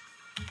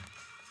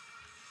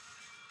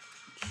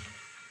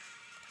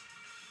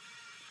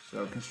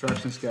 So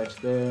construction sketch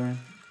there,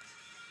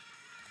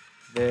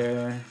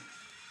 there,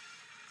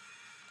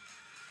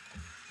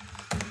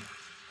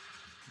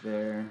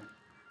 there,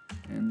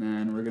 and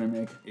then we're gonna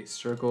make a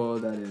circle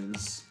that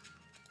is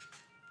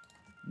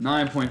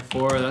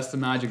 9.4. That's the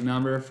magic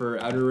number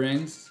for outer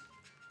rings.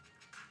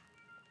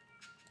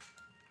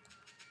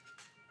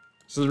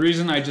 So the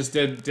reason I just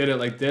did it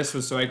like this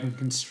was so I can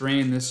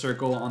constrain this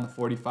circle on the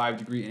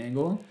 45-degree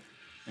angle.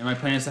 And my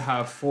plan is to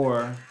have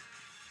 4,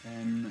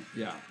 and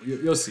yeah,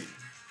 you'll see.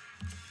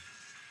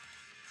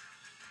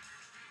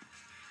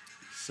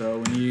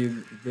 So we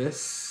need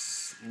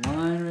this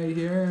line right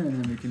here, and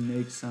then we can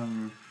make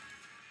some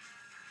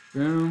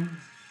boom,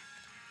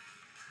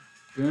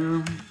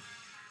 boom,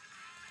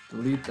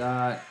 delete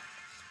that,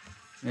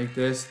 make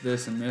this,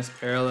 this, and this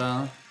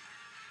parallel.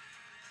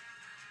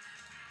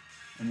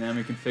 And then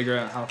we can figure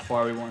out how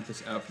far we want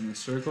this out from the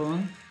circle.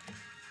 And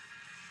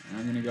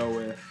I'm gonna go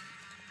with,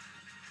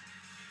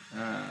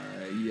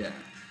 yeah.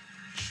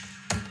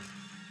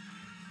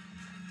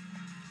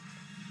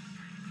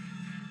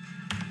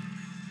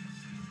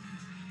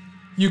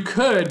 You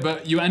could,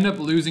 but you end up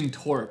losing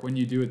torque when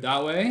you do it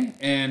that way.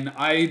 And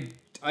I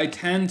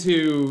tend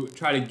to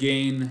try to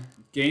gain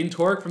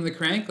torque from the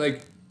crank.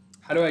 Like,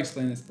 how do I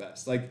explain this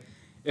best? Like,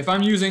 if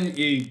I'm using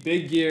a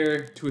big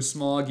gear to a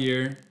small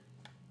gear,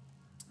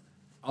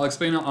 I'll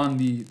explain it on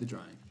the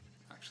drawing,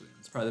 actually.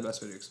 It's probably the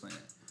best way to explain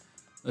it.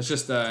 Let's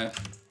just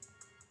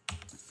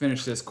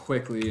finish this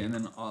quickly, and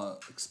then I'll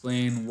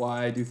explain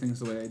why I do things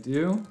the way I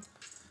do.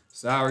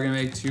 So now we're gonna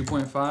make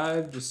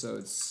 2.5, just so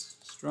it's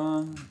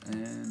strong,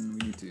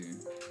 and we need to,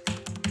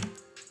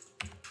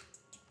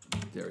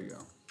 there we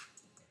go.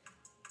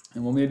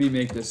 And we'll maybe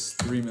make this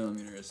 3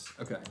 millimeters.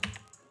 Okay.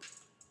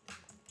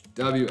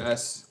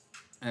 WMSW.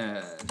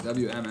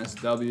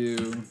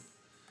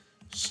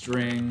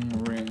 String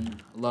ring.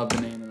 Love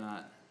the name of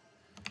that.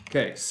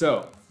 Okay,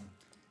 so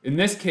in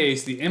this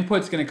case, the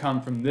input's going to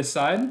come from this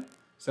side.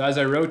 So as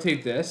I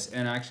rotate this,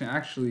 and I can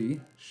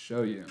actually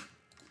show you,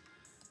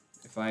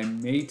 if I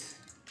mate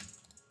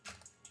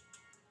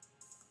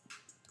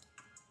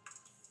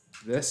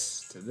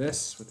this to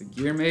this with a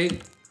gear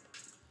mate,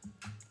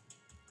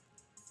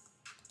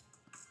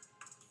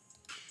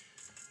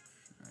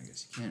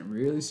 Can't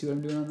really see what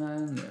I'm doing on that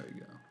end. There we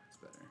go. It's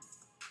better.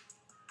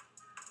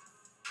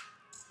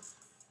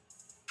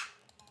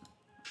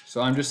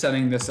 So I'm just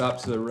setting this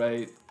up to the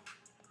right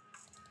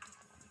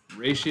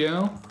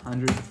ratio,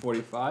 100 to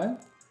 45.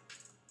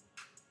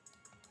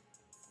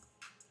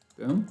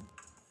 Boom.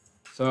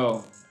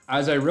 So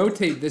as I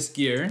rotate this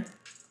gear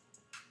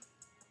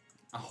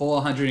a whole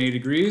 180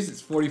 degrees,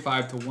 it's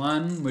 45 to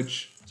 1,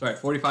 which, sorry,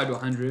 45 to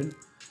 100.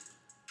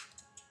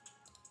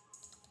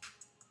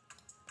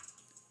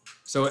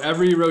 So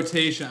every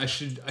rotation, I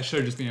should have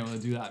just been able to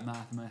do that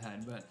math in my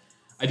head, but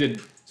I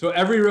didn't. So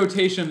every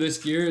rotation of this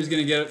gear is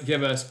going to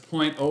give us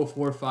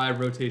 0.045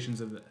 rotations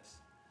of this.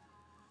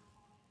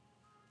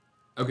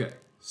 Okay,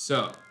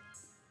 so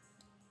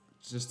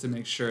just to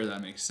make sure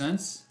that makes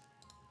sense.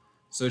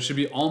 So it should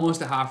be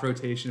almost a half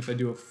rotation if I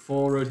do a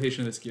full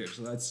rotation of this gear.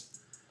 So that's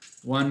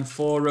one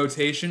full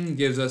rotation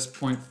gives us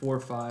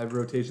 0.45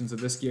 rotations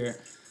of this gear.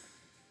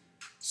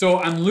 So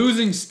I'm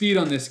losing speed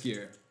on this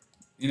gear.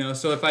 You know,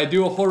 so if I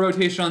do a whole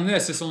rotation on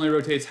this, this only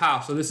rotates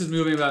half. So this is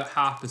moving about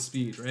half the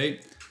speed,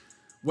 right?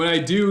 What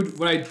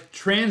I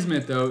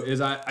transmit though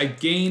is I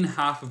gain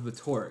half of the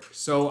torque.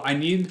 So I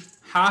need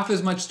half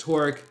as much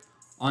torque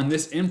on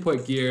this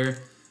input gear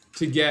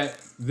to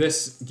get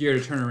this gear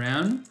to turn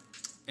around.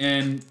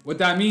 And what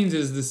that means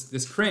is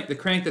the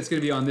crank that's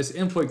going to be on this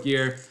input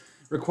gear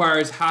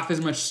requires half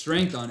as much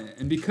strength on it.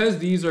 And because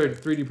these are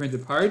 3D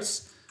printed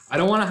parts, I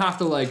don't want to have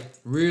to like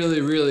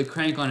really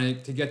crank on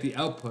it to get the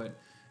output.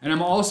 And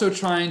I'm also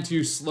trying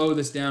to slow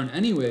this down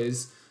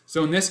anyways.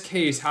 So in this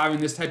case, having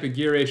this type of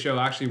gear ratio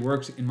actually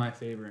works in my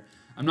favor.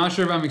 I'm not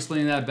sure if I'm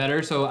explaining that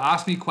better, so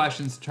ask me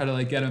questions to try to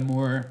like get a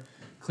more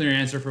clear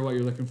answer for what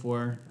you're looking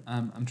for.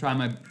 I'm trying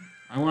my,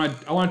 I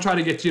want to try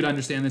to get you to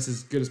understand this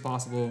as good as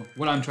possible,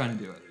 what I'm trying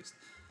to do at least.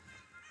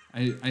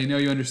 I know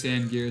you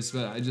understand gears,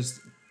 but I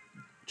just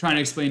trying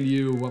to explain to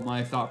you what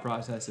my thought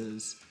process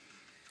is.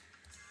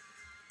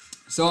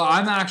 So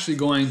I'm actually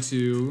going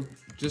to,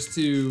 just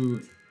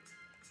to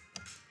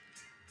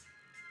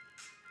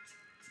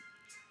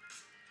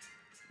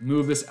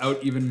move this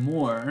out even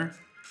more,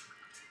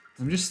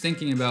 I'm just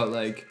thinking about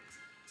like,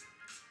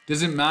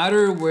 does it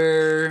matter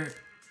where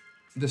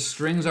the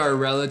strings are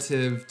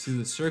relative to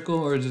the circle,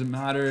 or does it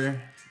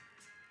matter?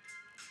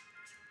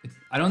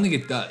 I don't think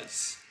it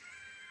does.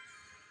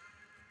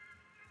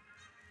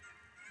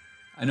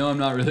 I know I'm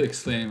not really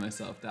explaining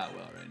myself that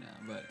well right now,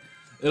 but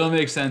it'll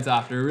make sense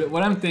after.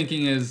 What I'm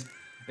thinking is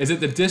it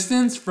the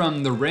distance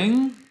from the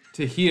ring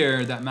to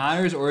here that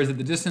matters, or is it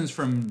the distance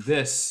from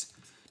this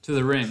to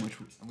the ring, which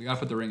we gotta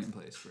put the ring in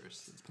place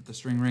first. Let's put the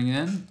string ring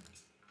in.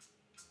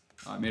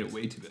 Oh, I made it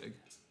way too big.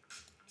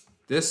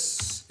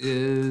 This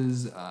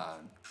is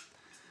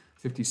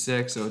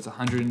 56, so it's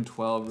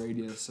 112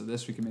 radius. So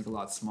this we can make a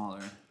lot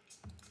smaller.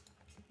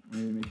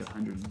 Maybe make it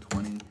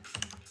 120.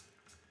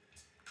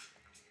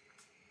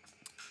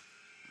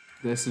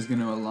 This is going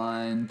to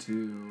align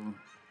to,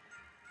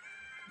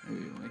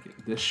 maybe we'll make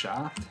it this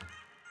shaft.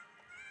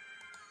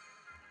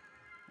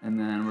 And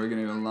then we're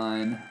going to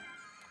align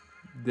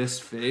this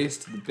face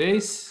to the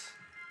base,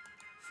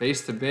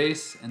 face to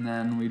base, and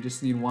then we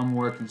just need one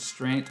more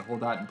constraint to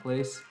hold that in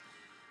place.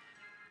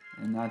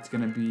 And that's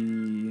going to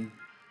be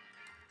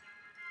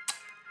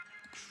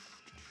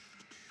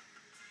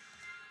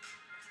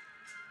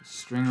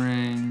string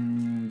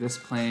ring, this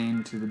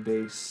plane to the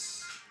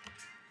base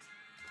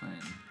plane.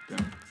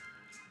 Boom.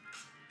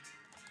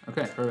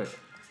 Okay, perfect.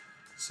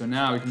 So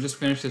now we can just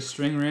finish this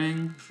string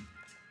ring.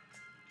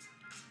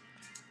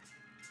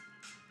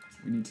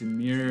 We need to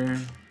mirror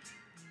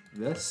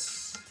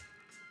this.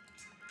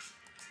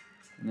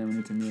 And then we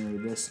need to mirror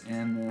this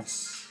and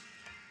this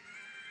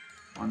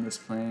on this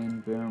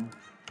plane. Boom.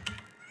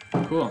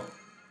 Cool.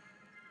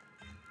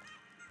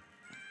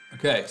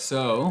 Okay,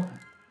 so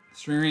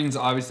string ring's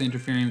obviously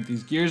interfering with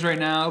these gears right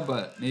now,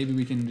 but maybe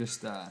we can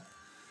just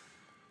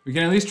we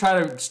can at least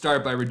try to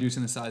start by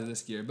reducing the size of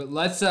this gear. But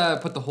let's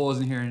put the holes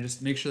in here and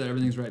just make sure that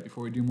everything's right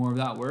before we do more of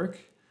that work.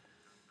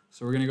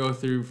 So we're gonna go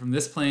through from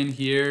this plane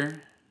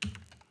here. I'm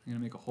gonna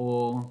make a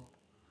hole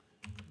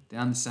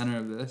down the center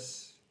of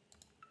this.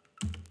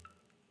 I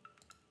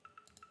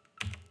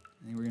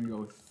think we're gonna go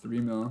with 3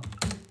 mil.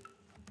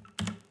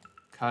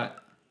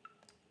 Cut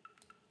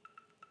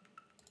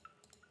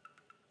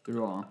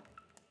through all.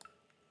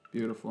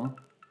 Beautiful.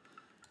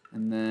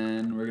 And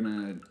then we're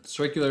gonna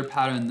circular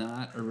pattern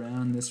that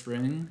around this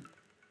ring.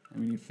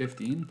 And we need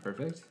 15,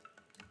 perfect.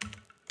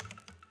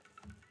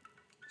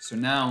 So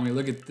now when we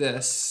look at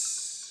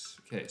this,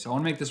 okay, so I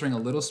wanna make this ring a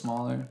little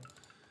smaller.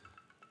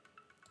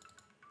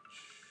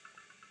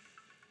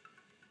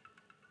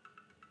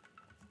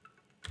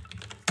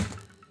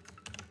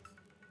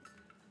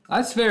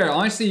 That's fair.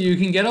 Honestly, you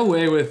can get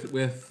away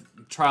with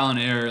trial and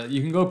error.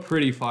 You can go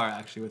pretty far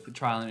actually with the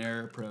trial and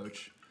error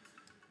approach.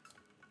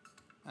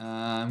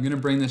 I'm gonna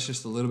bring this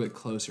just a little bit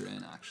closer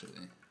in actually.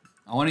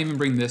 I want to even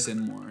bring this in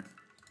more.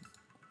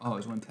 Oh,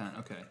 it's 110.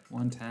 Okay,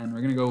 110.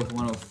 We're gonna go with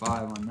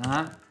 105 on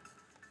that.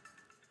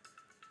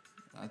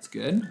 That's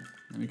good.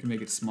 And we can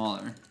make it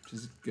smaller, which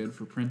is good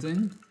for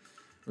printing.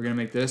 We're gonna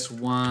make this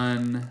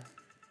 1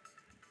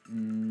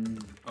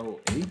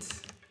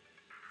 0.08.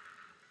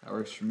 That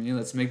works for me.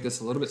 Let's make this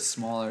a little bit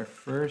smaller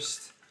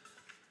first.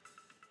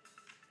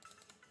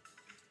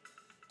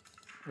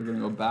 We're gonna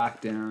go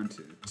back down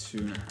to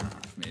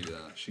 2.5. Maybe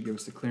that should give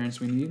us the clearance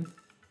we need.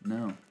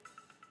 No.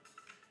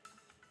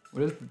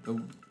 What is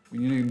the? We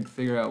need to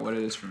figure out what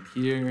it is from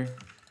here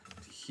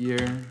to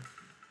here.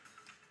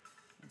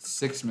 It's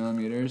 6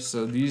 millimeters.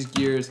 So these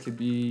gears could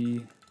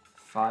be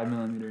 5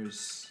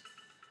 millimeters.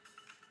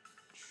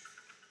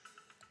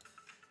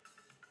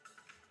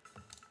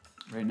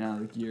 Right now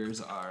the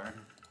gears are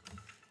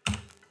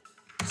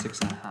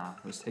 6.5.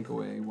 Let's take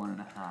away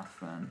 1.5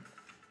 then.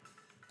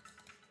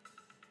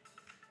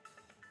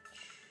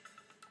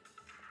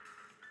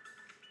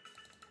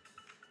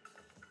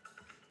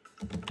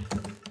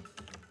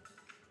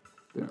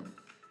 Boom.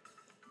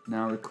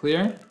 Now we're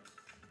clear.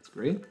 That's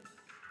great.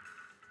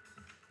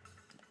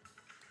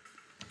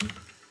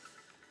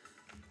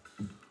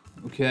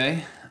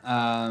 Okay.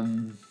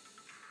 I'm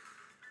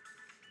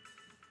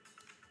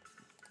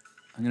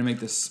gonna make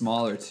this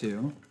smaller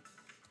too.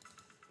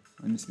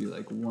 I'm going to be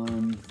like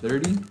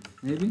 130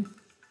 maybe.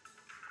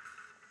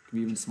 Could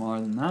be even smaller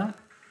than that.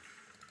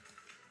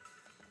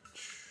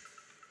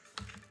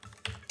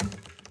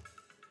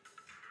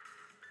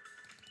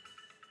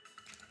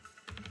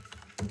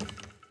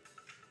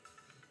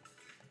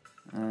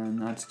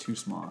 And that's too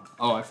small.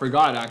 Oh, I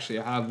forgot actually.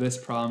 I have this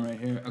problem right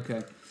here.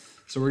 Okay,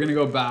 so we're gonna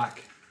go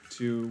back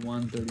to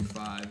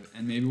 135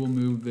 and maybe we'll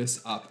move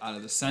this up out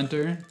of the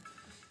center.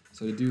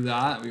 So to do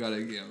that, we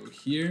gotta go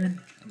here,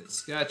 edit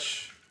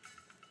sketch.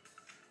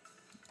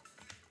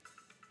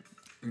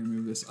 We're gonna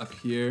move this up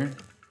here.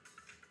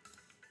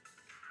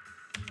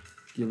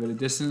 Give it a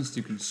distance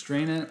to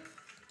constrain it.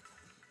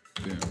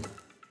 Boom.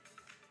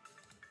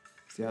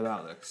 See how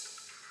that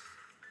looks.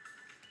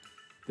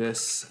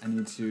 This, I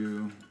need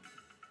to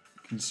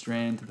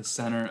constrain to the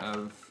center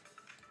of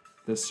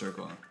this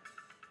circle.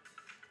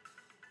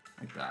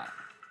 Like that.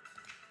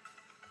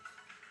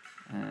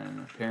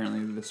 And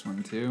apparently this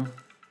one too.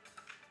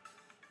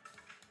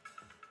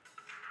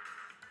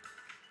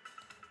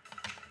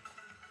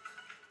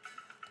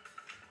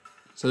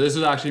 So this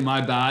was actually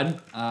my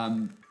bad.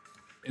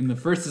 In the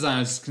first design, I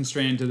was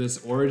constrained to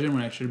this origin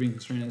when I should have been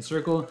constrained to the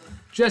circle,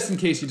 just in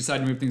case you decide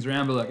to move things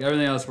around, but look,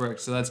 everything else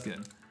works, so that's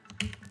good.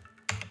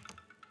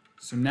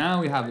 So now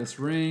we have this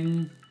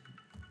ring.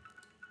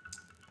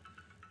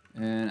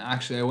 And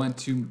actually I went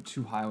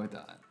too high with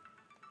that.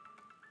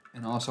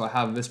 And also I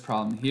have this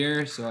problem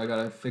here, so I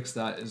gotta fix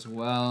that as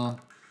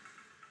well.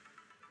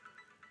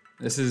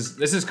 This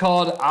is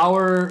called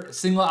our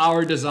single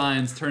hour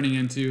designs turning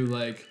into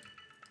like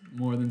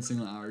more than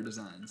single hour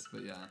designs,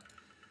 but yeah,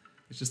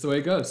 it's just the way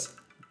it goes.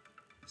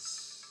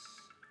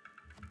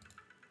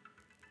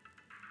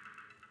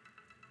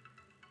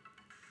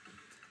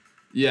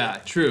 Yeah,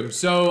 true.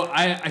 So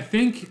I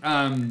think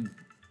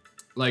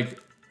like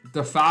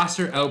the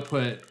faster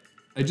output,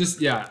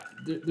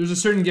 there's a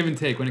certain give and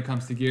take when it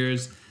comes to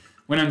gears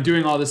when I'm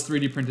doing all this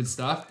 3D printed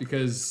stuff,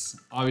 because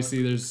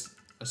obviously there's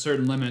a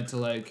certain limit to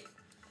like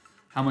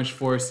how much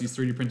force these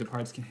 3D printed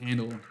parts can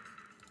handle.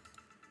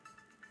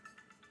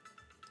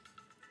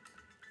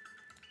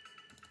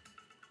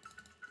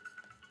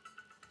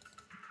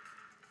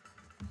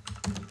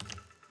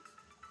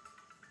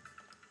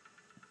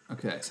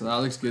 Okay, so that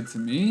looks good to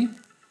me.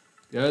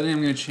 The other thing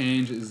I'm going to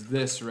change is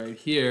this right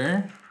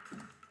here.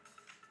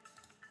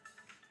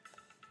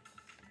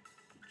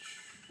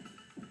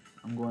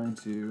 I'm going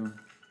to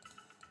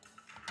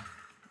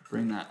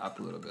bring that up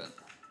a little bit.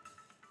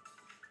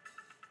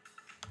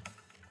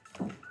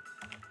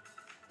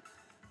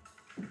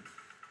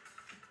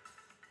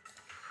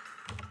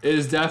 It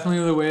is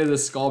definitely the way the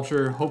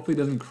sculpture hopefully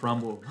doesn't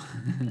crumble.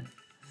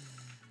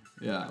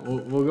 Yeah,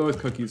 we'll go with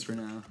cookies for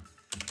now.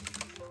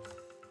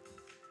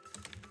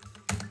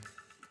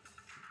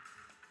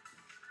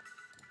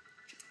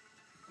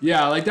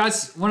 Yeah, like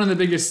that's one of the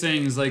biggest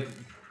things like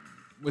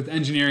with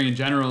engineering in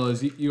general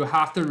is you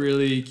have to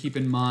really keep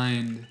in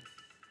mind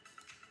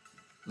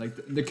like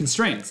the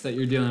constraints that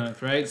you're dealing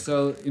with, right?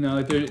 So, you know,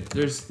 like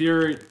there's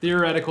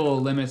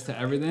theoretical limits to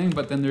everything,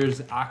 but then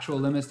there's actual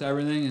limits to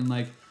everything and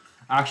like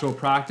actual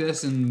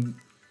practice. And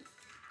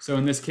so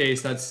in this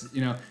case, that's, you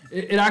know,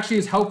 it actually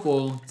is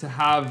helpful to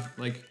have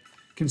like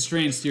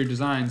constraints to your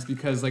designs,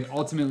 because like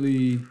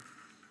ultimately,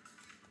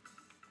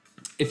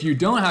 if you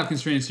don't have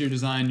constraints to your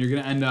design, you're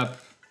gonna end up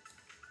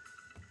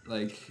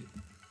like,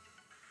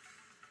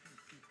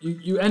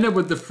 you end up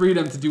with the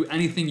freedom to do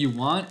anything you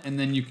want, and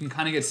then you can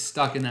kind of get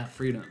stuck in that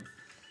freedom.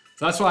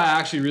 So that's why I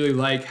actually really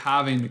like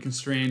having the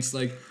constraints.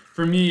 Like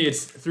for me,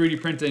 it's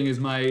 3D printing is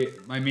my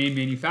main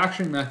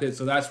manufacturing method,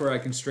 so that's where I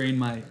constrain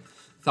my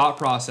thought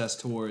process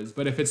towards.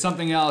 But if it's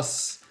something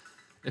else,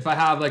 if I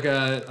have like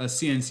a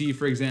CNC,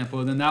 for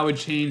example, then that would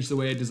change the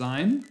way I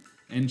design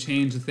and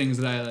change the things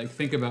that I like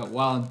think about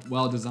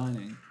while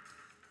designing.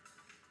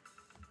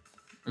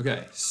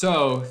 Okay,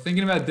 so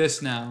thinking about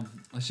this now,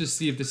 let's just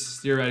see if this is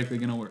theoretically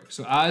gonna work.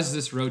 So as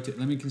this rotates,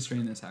 let me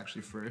constrain this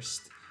actually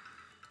first.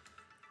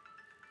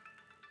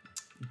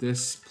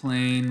 this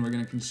plane we're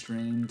going to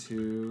constrain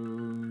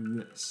to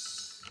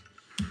this.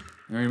 And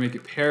we're going to make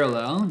it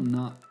parallel,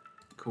 not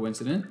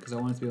coincident, because I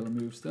want it to be able to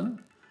move still.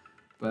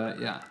 But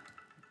yeah,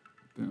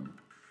 boom.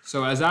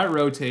 So as that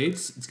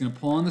rotates, it's going to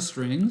pull on the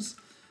strings.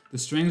 The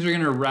strings are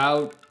going to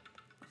route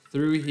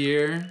through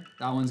here.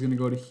 That one's going to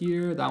go to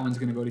here. That one's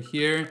going to go to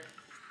here.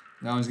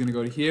 That one's going to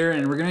go to here.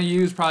 And we're going to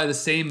use probably the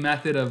same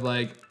method of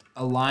like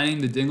aligning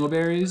the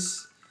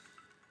dingleberries.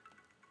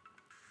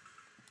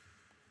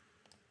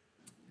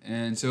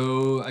 And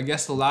so I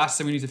guess the last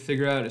thing we need to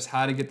figure out is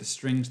how to get the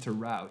strings to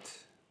route.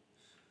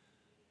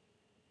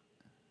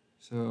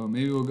 So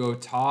maybe we'll go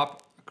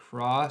top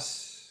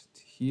across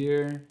to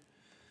here.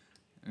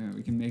 And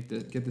we can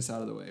get this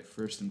out of the way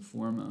first and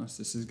foremost.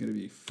 This is going to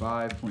be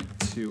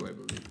 5.2, I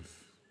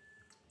believe.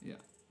 Yeah.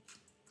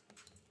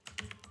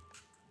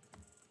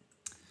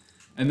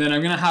 And then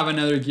I'm going to have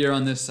another gear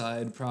on this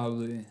side,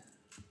 probably.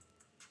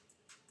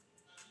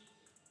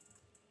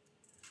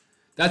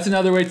 That's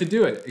another way to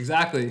do it,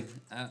 exactly.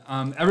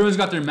 Everyone's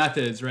got their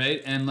methods,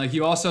 right? And like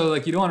you also,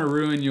 like you don't want to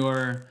ruin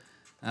your,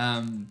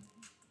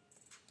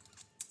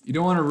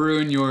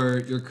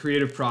 your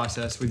creative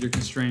process with your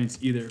constraints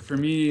either. For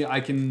me, I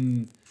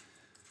can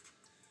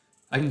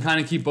kind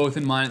of keep both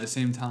in mind at the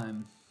same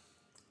time.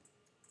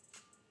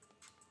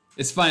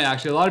 It's funny,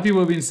 actually. A lot of people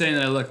have been saying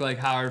that I look like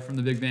Howard from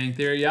The Big Bang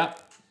Theory.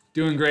 Yep,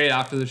 doing great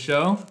after the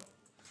show.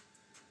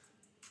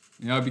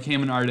 You know, I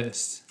became an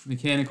artist,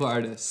 mechanical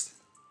artist.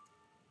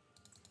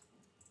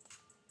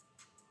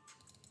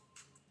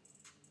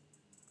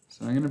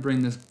 So I'm going to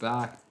bring this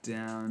back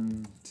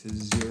down to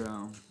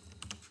 0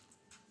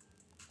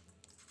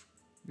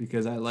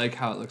 because I like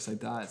how it looks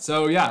like that.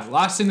 So yeah,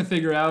 last thing to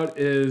figure out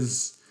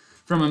is,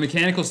 from a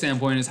mechanical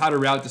standpoint, is how to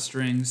route the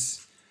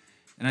strings.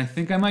 And I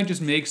think I might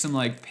just make some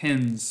like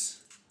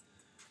pins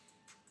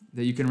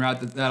that you can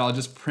route that I'll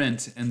just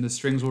print and the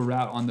strings will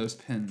route on those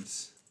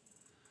pins.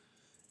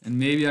 And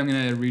maybe I'm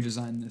going to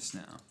redesign this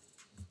now.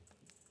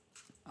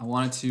 I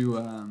want it to...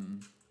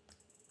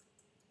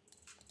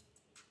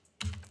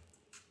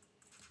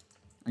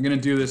 I'm going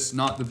to do this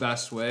not the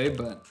best way,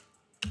 but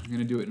I'm going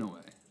to do it in a way.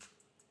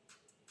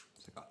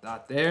 So I got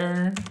that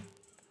there.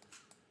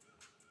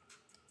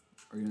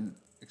 We're going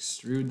to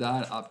extrude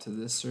that up to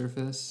this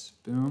surface.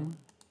 Boom.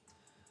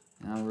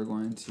 Now we're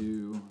going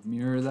to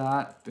mirror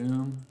that.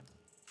 Boom.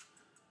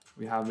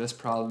 We have this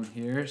problem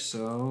here,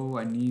 so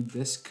I need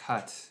this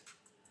cut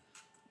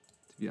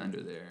to be under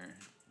there.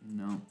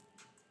 No,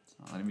 it's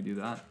not letting me do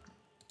that.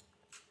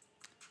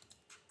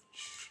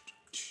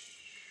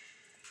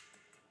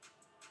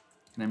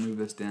 Can I move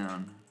this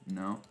down?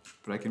 No,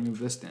 but I can move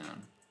this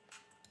down.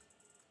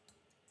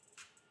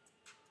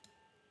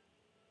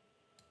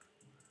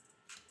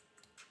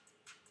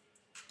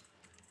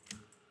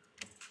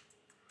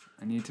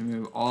 I need to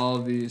move all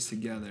of these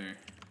together.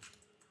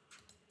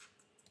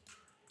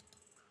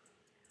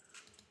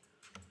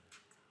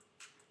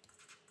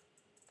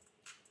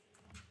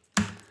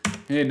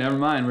 Hey, never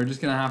mind. We're just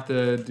gonna have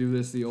to do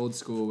this the old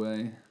school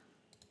way.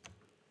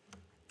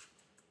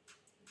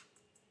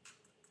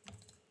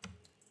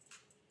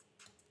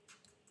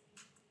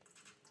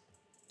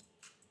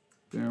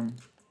 Boom.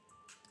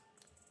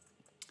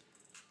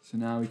 So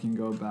now we can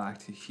go back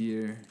to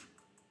here.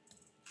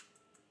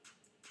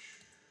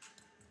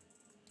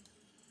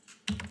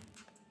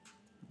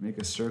 Make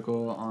a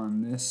circle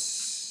on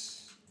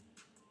this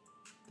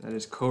that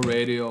is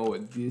co-radial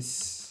with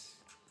this.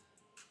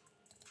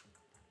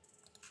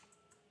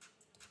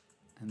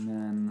 And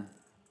then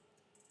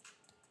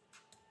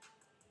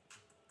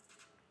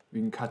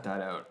we can cut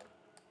that out.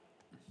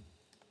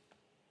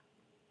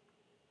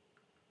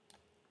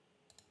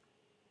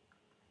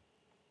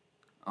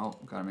 Oh,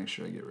 gotta make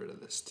sure I get rid of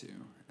this too.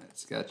 Right,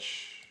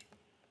 sketch.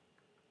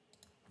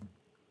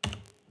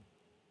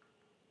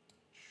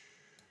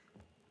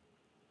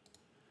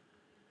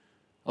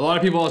 A lot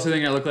of people also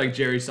think I look like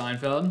Jerry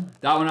Seinfeld.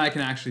 That one I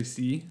can actually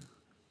see.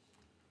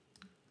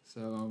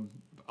 So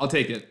I'll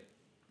take it.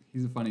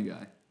 He's a funny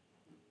guy.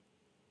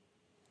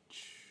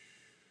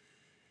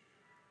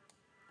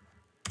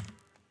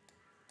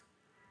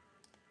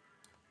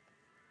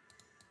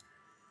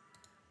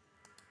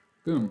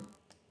 Boom.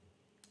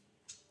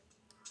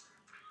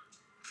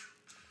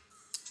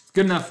 It's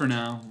good enough for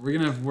now. We're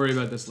gonna worry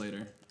about this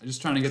later. I'm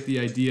just trying to get the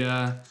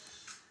idea,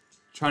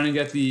 trying to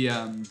get the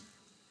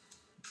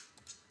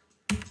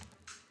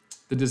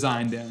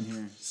design down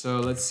here. So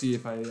let's see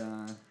if I,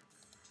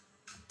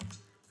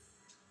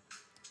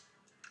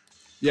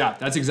 yeah,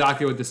 that's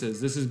exactly what this is.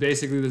 This is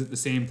basically the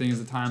same thing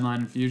as the timeline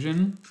in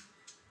Fusion.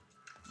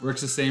 Works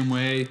the same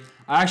way.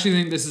 I actually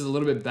think this is a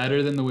little bit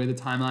better than the way the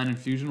timeline in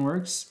Fusion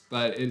works,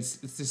 but it's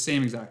the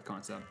same exact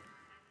concept.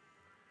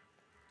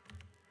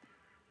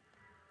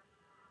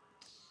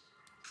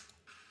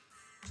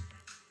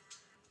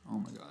 Oh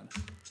my God.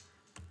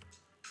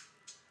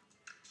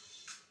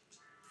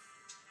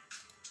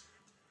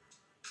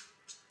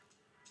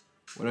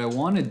 What I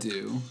want to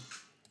do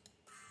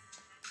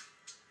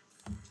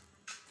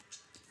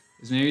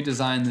is maybe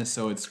design this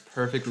so it's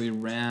perfectly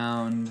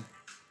round.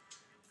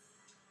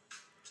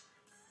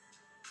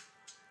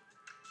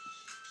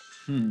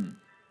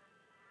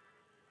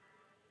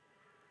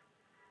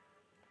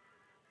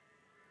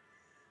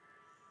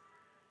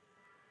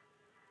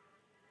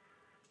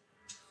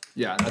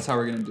 Yeah, that's how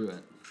we're gonna do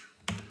it.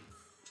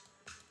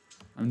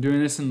 I'm doing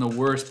this in the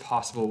worst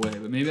possible way,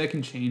 but maybe I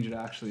can change it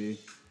actually.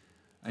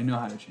 I know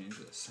how to change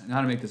this. I know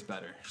how to make this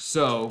better.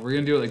 So we're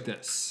gonna do it like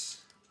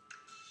this.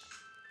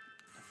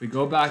 If we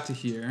go back to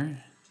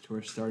here, to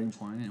our starting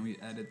point, and we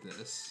edit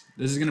this,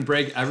 this is gonna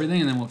break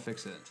everything and then we'll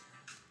fix it.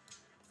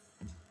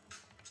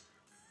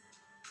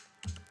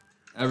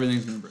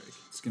 Everything's gonna break.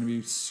 It's gonna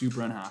be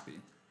super unhappy.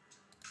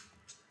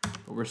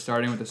 But we're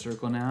starting with the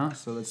circle now,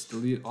 so let's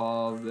delete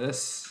all of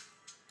this.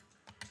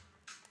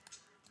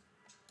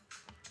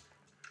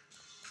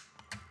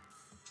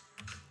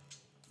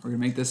 We're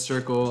gonna make this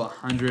circle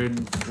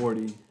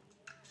 140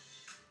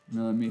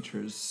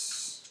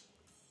 millimeters.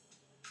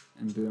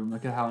 And boom,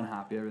 look at how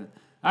unhappy everything.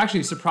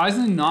 Actually,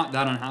 surprisingly not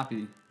that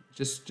unhappy.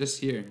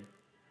 Just here.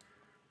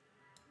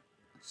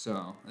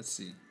 So, let's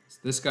see. It's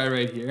this guy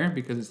right here,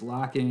 because it's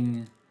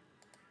lacking,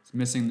 it's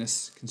missing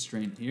this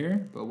constraint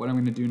here. But what I'm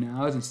gonna do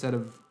now is instead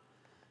of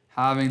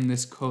having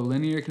this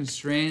collinear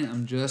constraint,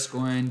 I'm just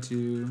going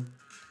to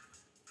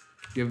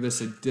give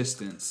this a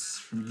distance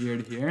from here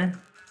to here.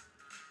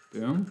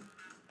 Boom.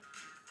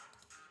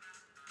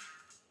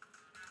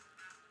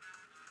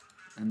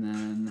 And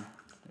then,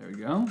 there we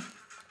go.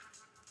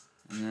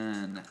 And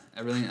then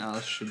everything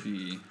else should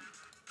be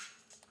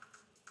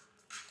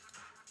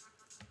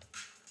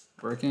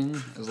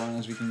working as long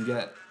as we can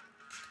get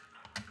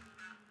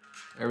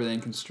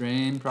everything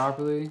constrained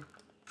properly.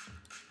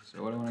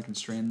 So what I want to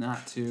constrain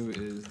that to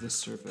is this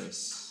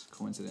surface,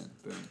 coincident,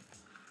 boom.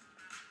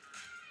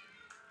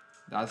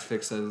 That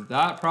fixes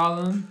that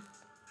problem.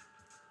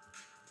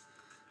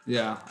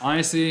 Yeah,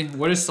 honestly,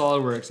 what is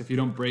SolidWorks if you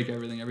don't break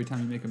everything every time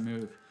you make a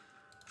move?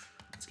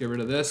 Let's get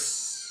rid of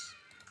this.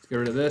 Let's get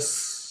rid of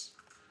this.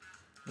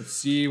 Let's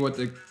see what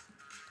the...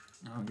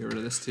 Oh, get rid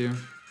of this too.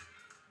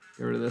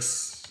 Get rid of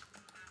this.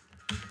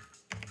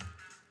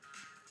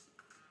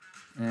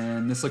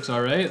 And this looks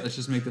all right. Let's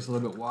just make this a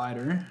little bit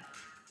wider.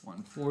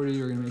 140,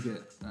 we're gonna make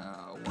it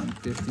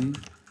 150.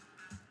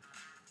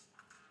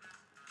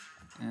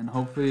 And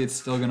hopefully it's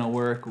still gonna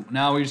work.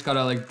 Now we just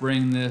gotta like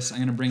bring this, I'm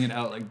gonna bring it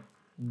out like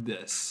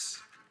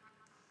this.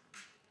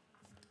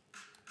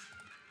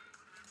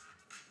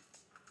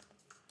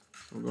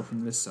 So we'll go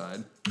from this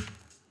side.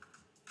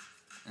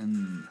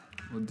 And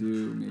we'll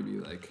do maybe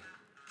like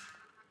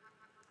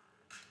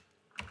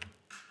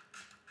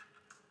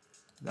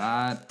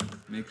that.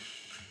 Make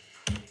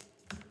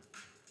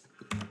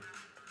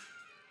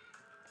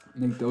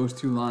those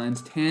two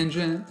lines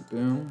tangent.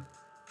 Boom.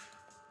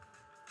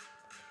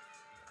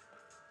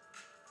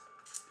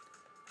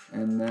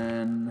 And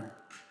then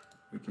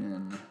we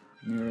can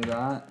mirror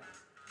that.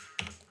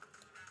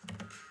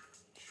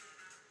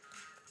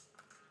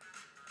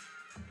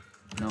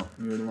 No,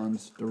 mirrored along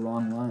the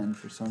wrong line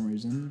for some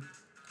reason.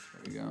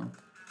 There we go.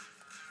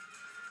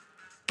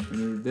 We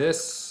need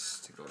this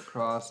to go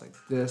across like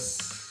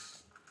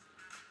this.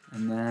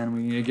 And then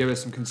we need to give it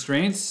some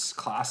constraints.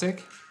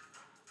 Classic.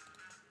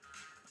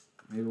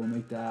 Maybe we'll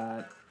make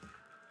that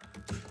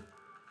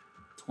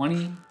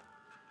 20.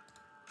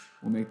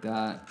 We'll make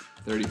that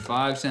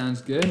 35.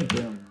 Sounds good.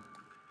 Boom.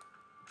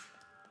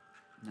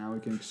 Now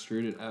we can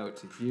extrude it out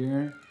to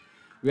here.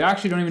 We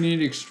actually don't even need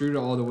to extrude it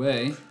all the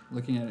way,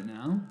 looking at it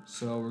now.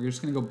 So we're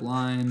just gonna go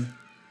blind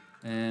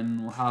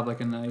and we'll have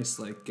like a nice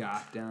like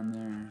gap down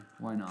there.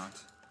 Why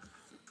not?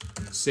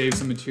 Save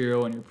some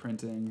material when you're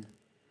printing.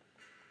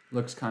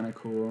 Looks kind of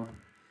cool.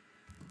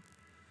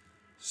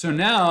 So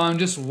now I'm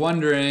just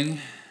wondering,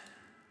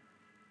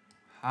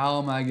 how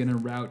am I gonna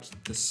route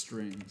the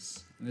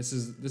strings? And this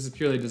is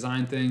purely a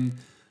design thing.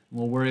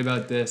 We'll worry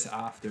about this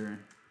after.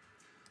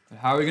 But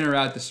how are we gonna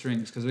route the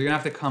strings? Because we're gonna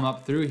have to come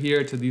up through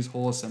here to these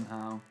holes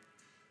somehow.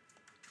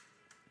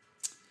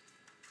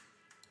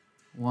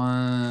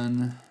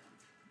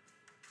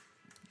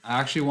 I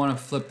actually want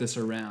to flip this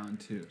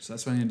around too, so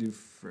that's what I'm gonna do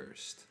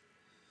first.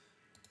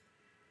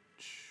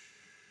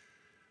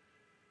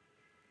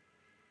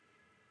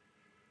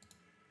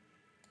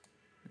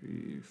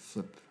 We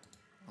flip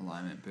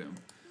alignment, boom.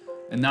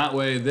 And that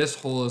way this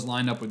hole is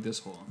lined up with this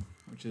hole,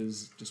 which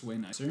is just way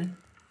nicer.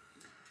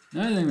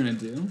 Another thing I'm gonna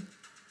do,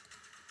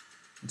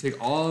 I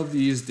take all of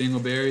these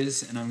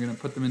dingleberries and I'm gonna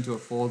put them into a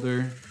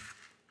folder.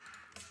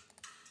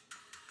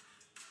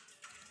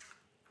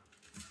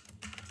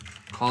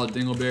 Call it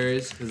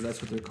dingleberries because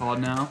that's what they're called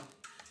now.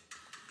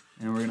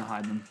 And we're gonna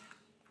hide them.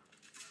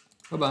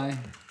 Bye-bye.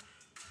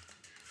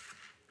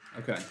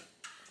 Okay.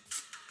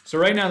 So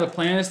right now the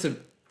plan is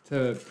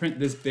to print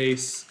this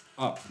base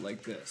up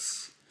like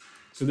this.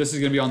 So this is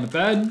gonna be on the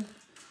bed.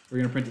 We're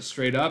gonna print it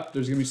straight up.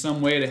 There's gonna be some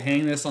way to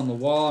hang this on the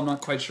wall. I'm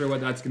not quite sure what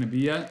that's gonna be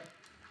yet.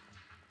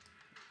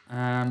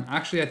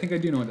 Actually, I think I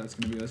do know what that's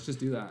gonna be. Let's just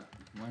do that.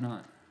 Why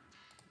not?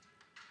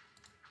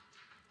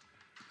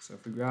 So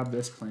if we grab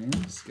this plane,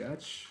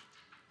 sketch,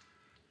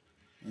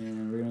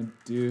 and we're gonna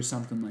do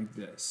something like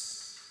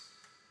this.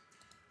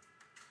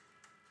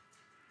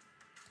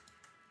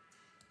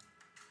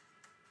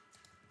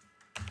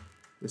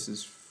 This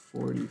is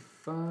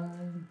 45.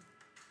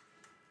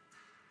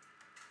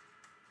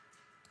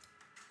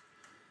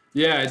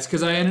 Yeah, it's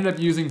because I ended up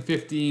using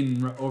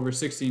 15 over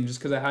 16 just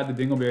because I had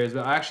the dingleberries.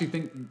 But I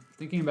actually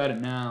thinking about it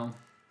now.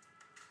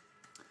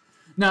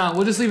 Nah,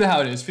 we'll just leave it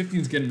how it is.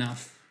 15 is good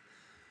enough.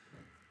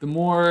 The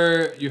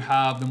more you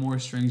have, the more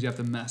strings you have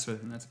to mess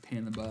with, and that's a pain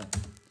in the butt.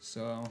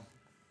 So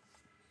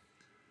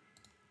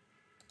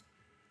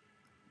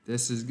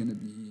this is gonna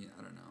be,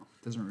 I don't know.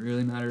 Doesn't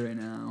really matter right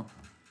now.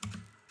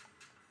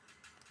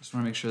 Just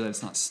want to make sure that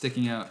it's not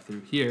sticking out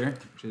through here,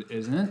 which it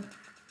isn't.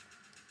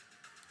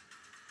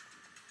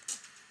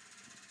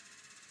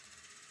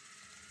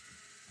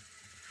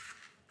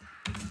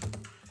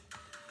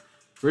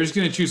 We're just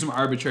going to choose some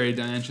arbitrary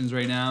dimensions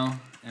right now,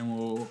 and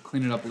we'll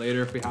clean it up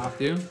later if we have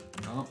to.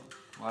 Oh,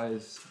 why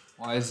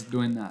is it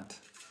doing that?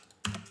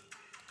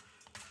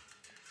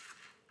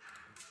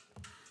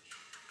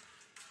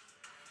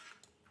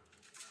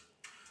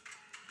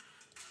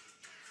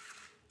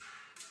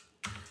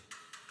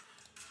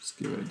 Just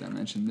give it a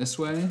dimension this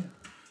way.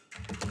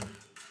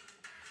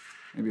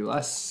 Maybe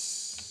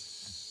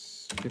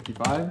less,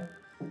 55.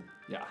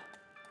 Yeah.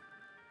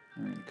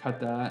 I'm going to cut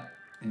that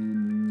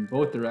in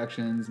both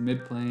directions,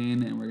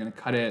 mid-plane, and we're gonna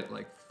cut it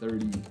like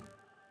 30,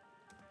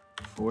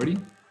 40,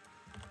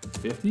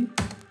 50.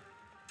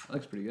 That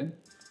looks pretty good.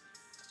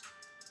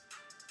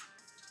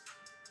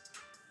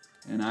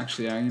 And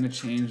actually, I'm gonna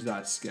change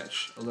that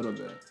sketch a little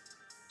bit.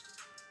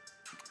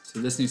 So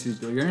this needs to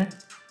be bigger.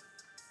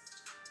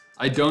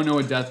 I don't know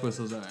what death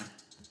whistles are.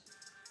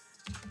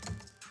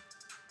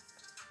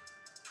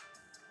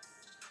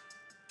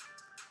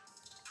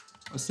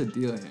 What's the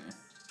deal here?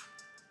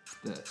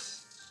 This.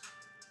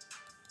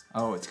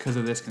 Oh, it's because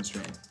of this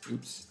constraint.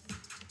 Oops.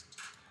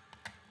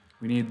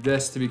 We need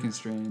this to be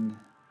constrained.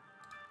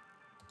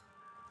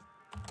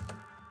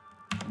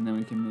 And then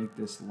we can make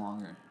this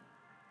longer.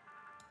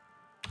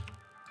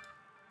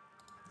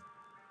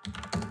 And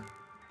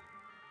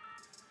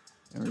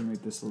we're gonna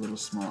make this a little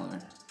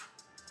smaller.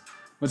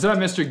 What's up,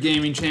 Mr.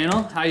 Gaming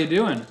Channel? How you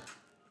doing?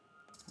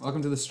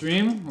 Welcome to the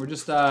stream. We're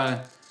just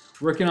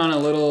working on a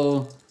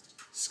little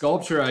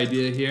sculpture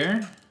idea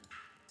here.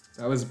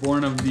 That was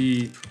born of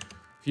the,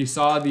 if you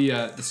saw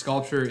the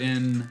sculpture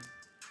in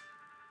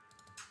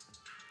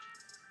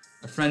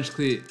a French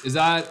cleat. Is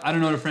that, I don't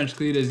know what a French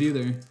cleat is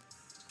either.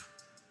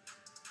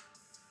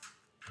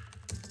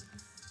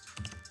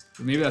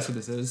 But maybe that's what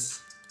this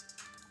is.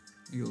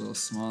 Make it a little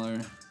smaller.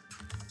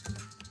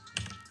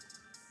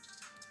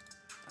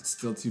 That's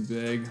still too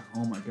big.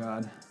 Oh my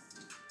God.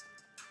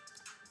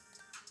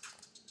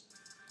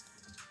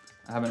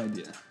 I have an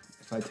idea.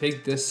 If I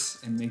take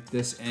this and make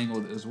this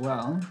angled as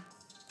well,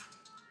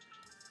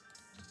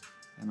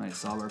 that might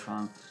solve our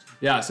problem.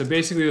 Yeah, so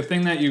basically the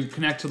thing that you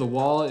connect to the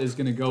wall is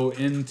gonna go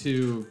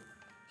into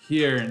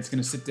here and it's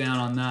gonna sit down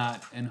on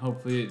that and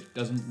hopefully it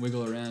doesn't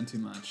wiggle around too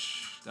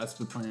much. That's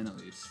the plan at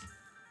least.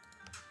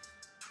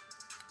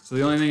 So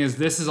the only thing is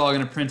this is all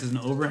gonna print as an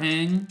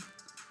overhang,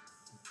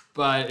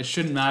 but it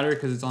shouldn't matter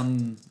because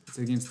it's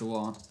against the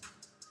wall.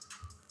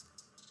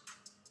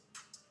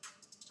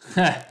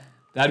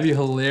 That'd be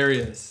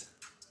hilarious.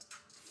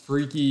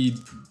 Freaky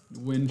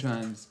wind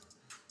chimes.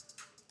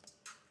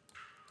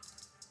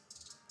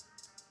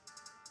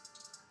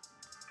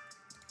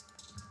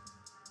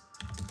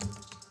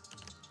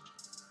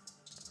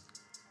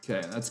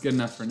 Okay, that's good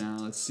enough for now.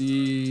 Let's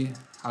see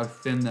how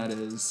thin that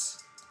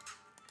is.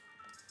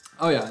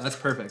 Oh yeah, that's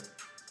perfect.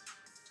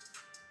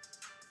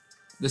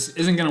 This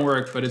isn't gonna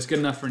work, but it's good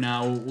enough for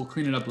now. We'll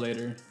clean it up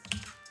later.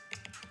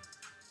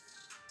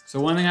 So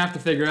one thing I have to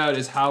figure out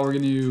is how we're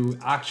gonna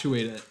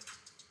actuate it.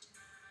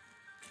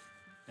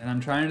 And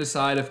I'm trying to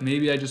decide if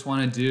maybe I just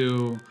wanna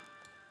do,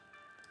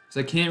 because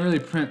I can't really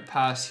print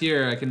past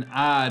here, I can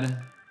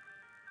add,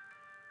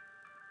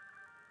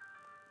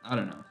 I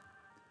don't know.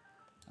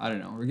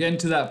 We're getting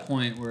to that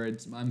point where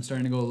I'm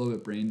starting to go a little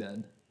bit brain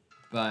dead,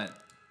 but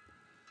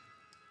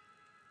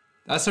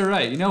that's all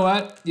right. You know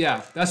what?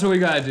 Yeah, that's what we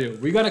gotta do.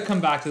 We gotta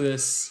come back to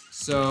this.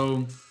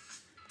 So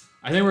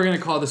I think we're gonna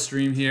call the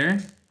stream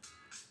here.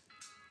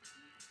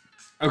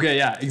 Okay,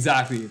 yeah,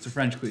 exactly. It's a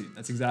French cleat.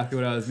 That's exactly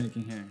what I was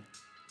making here.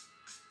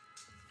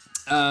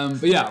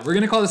 But yeah, we're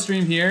gonna call the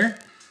stream here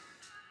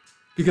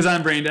because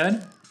I'm brain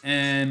dead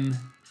and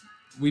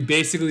we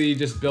basically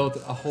just built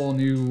a whole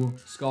new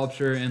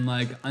sculpture in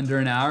like under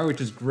an hour,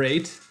 which is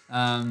great.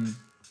 Yeah,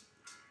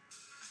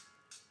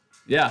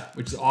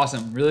 which is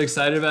awesome. Really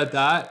excited about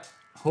that.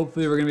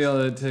 Hopefully we're gonna be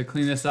able to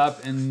clean this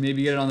up and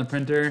maybe get it on the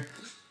printer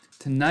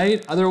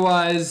tonight.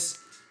 Otherwise,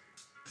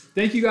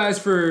 thank you guys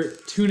for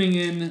tuning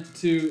in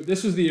to,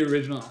 this was the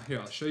original, here,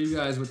 I'll show you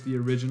guys what the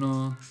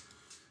original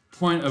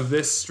point of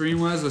this stream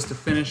was to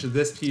finish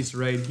this piece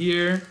right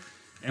here.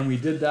 And we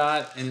did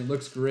that and it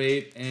looks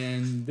great.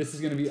 And this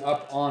is gonna be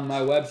up on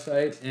my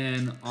website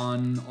and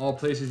on all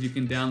places you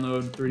can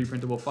download 3D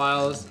printable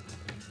files.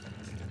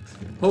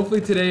 Hopefully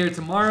today or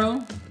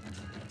tomorrow.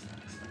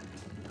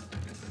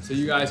 So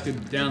you guys could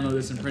download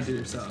this and print it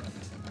yourself.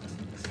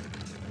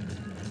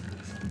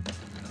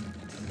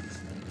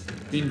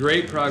 Been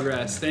great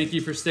progress. Thank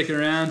you for sticking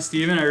around,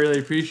 Steven. I really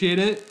appreciate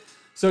it.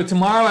 So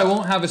tomorrow I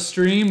won't have a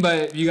stream,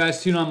 but if you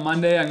guys tune on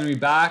Monday, I'm going to be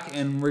back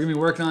and we're going to be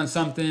working on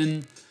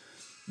something.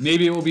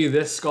 Maybe it will be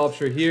this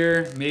sculpture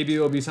here. Maybe it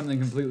will be something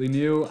completely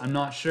new. I'm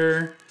not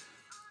sure.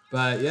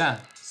 But yeah,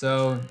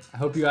 so I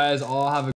hope you guys all have a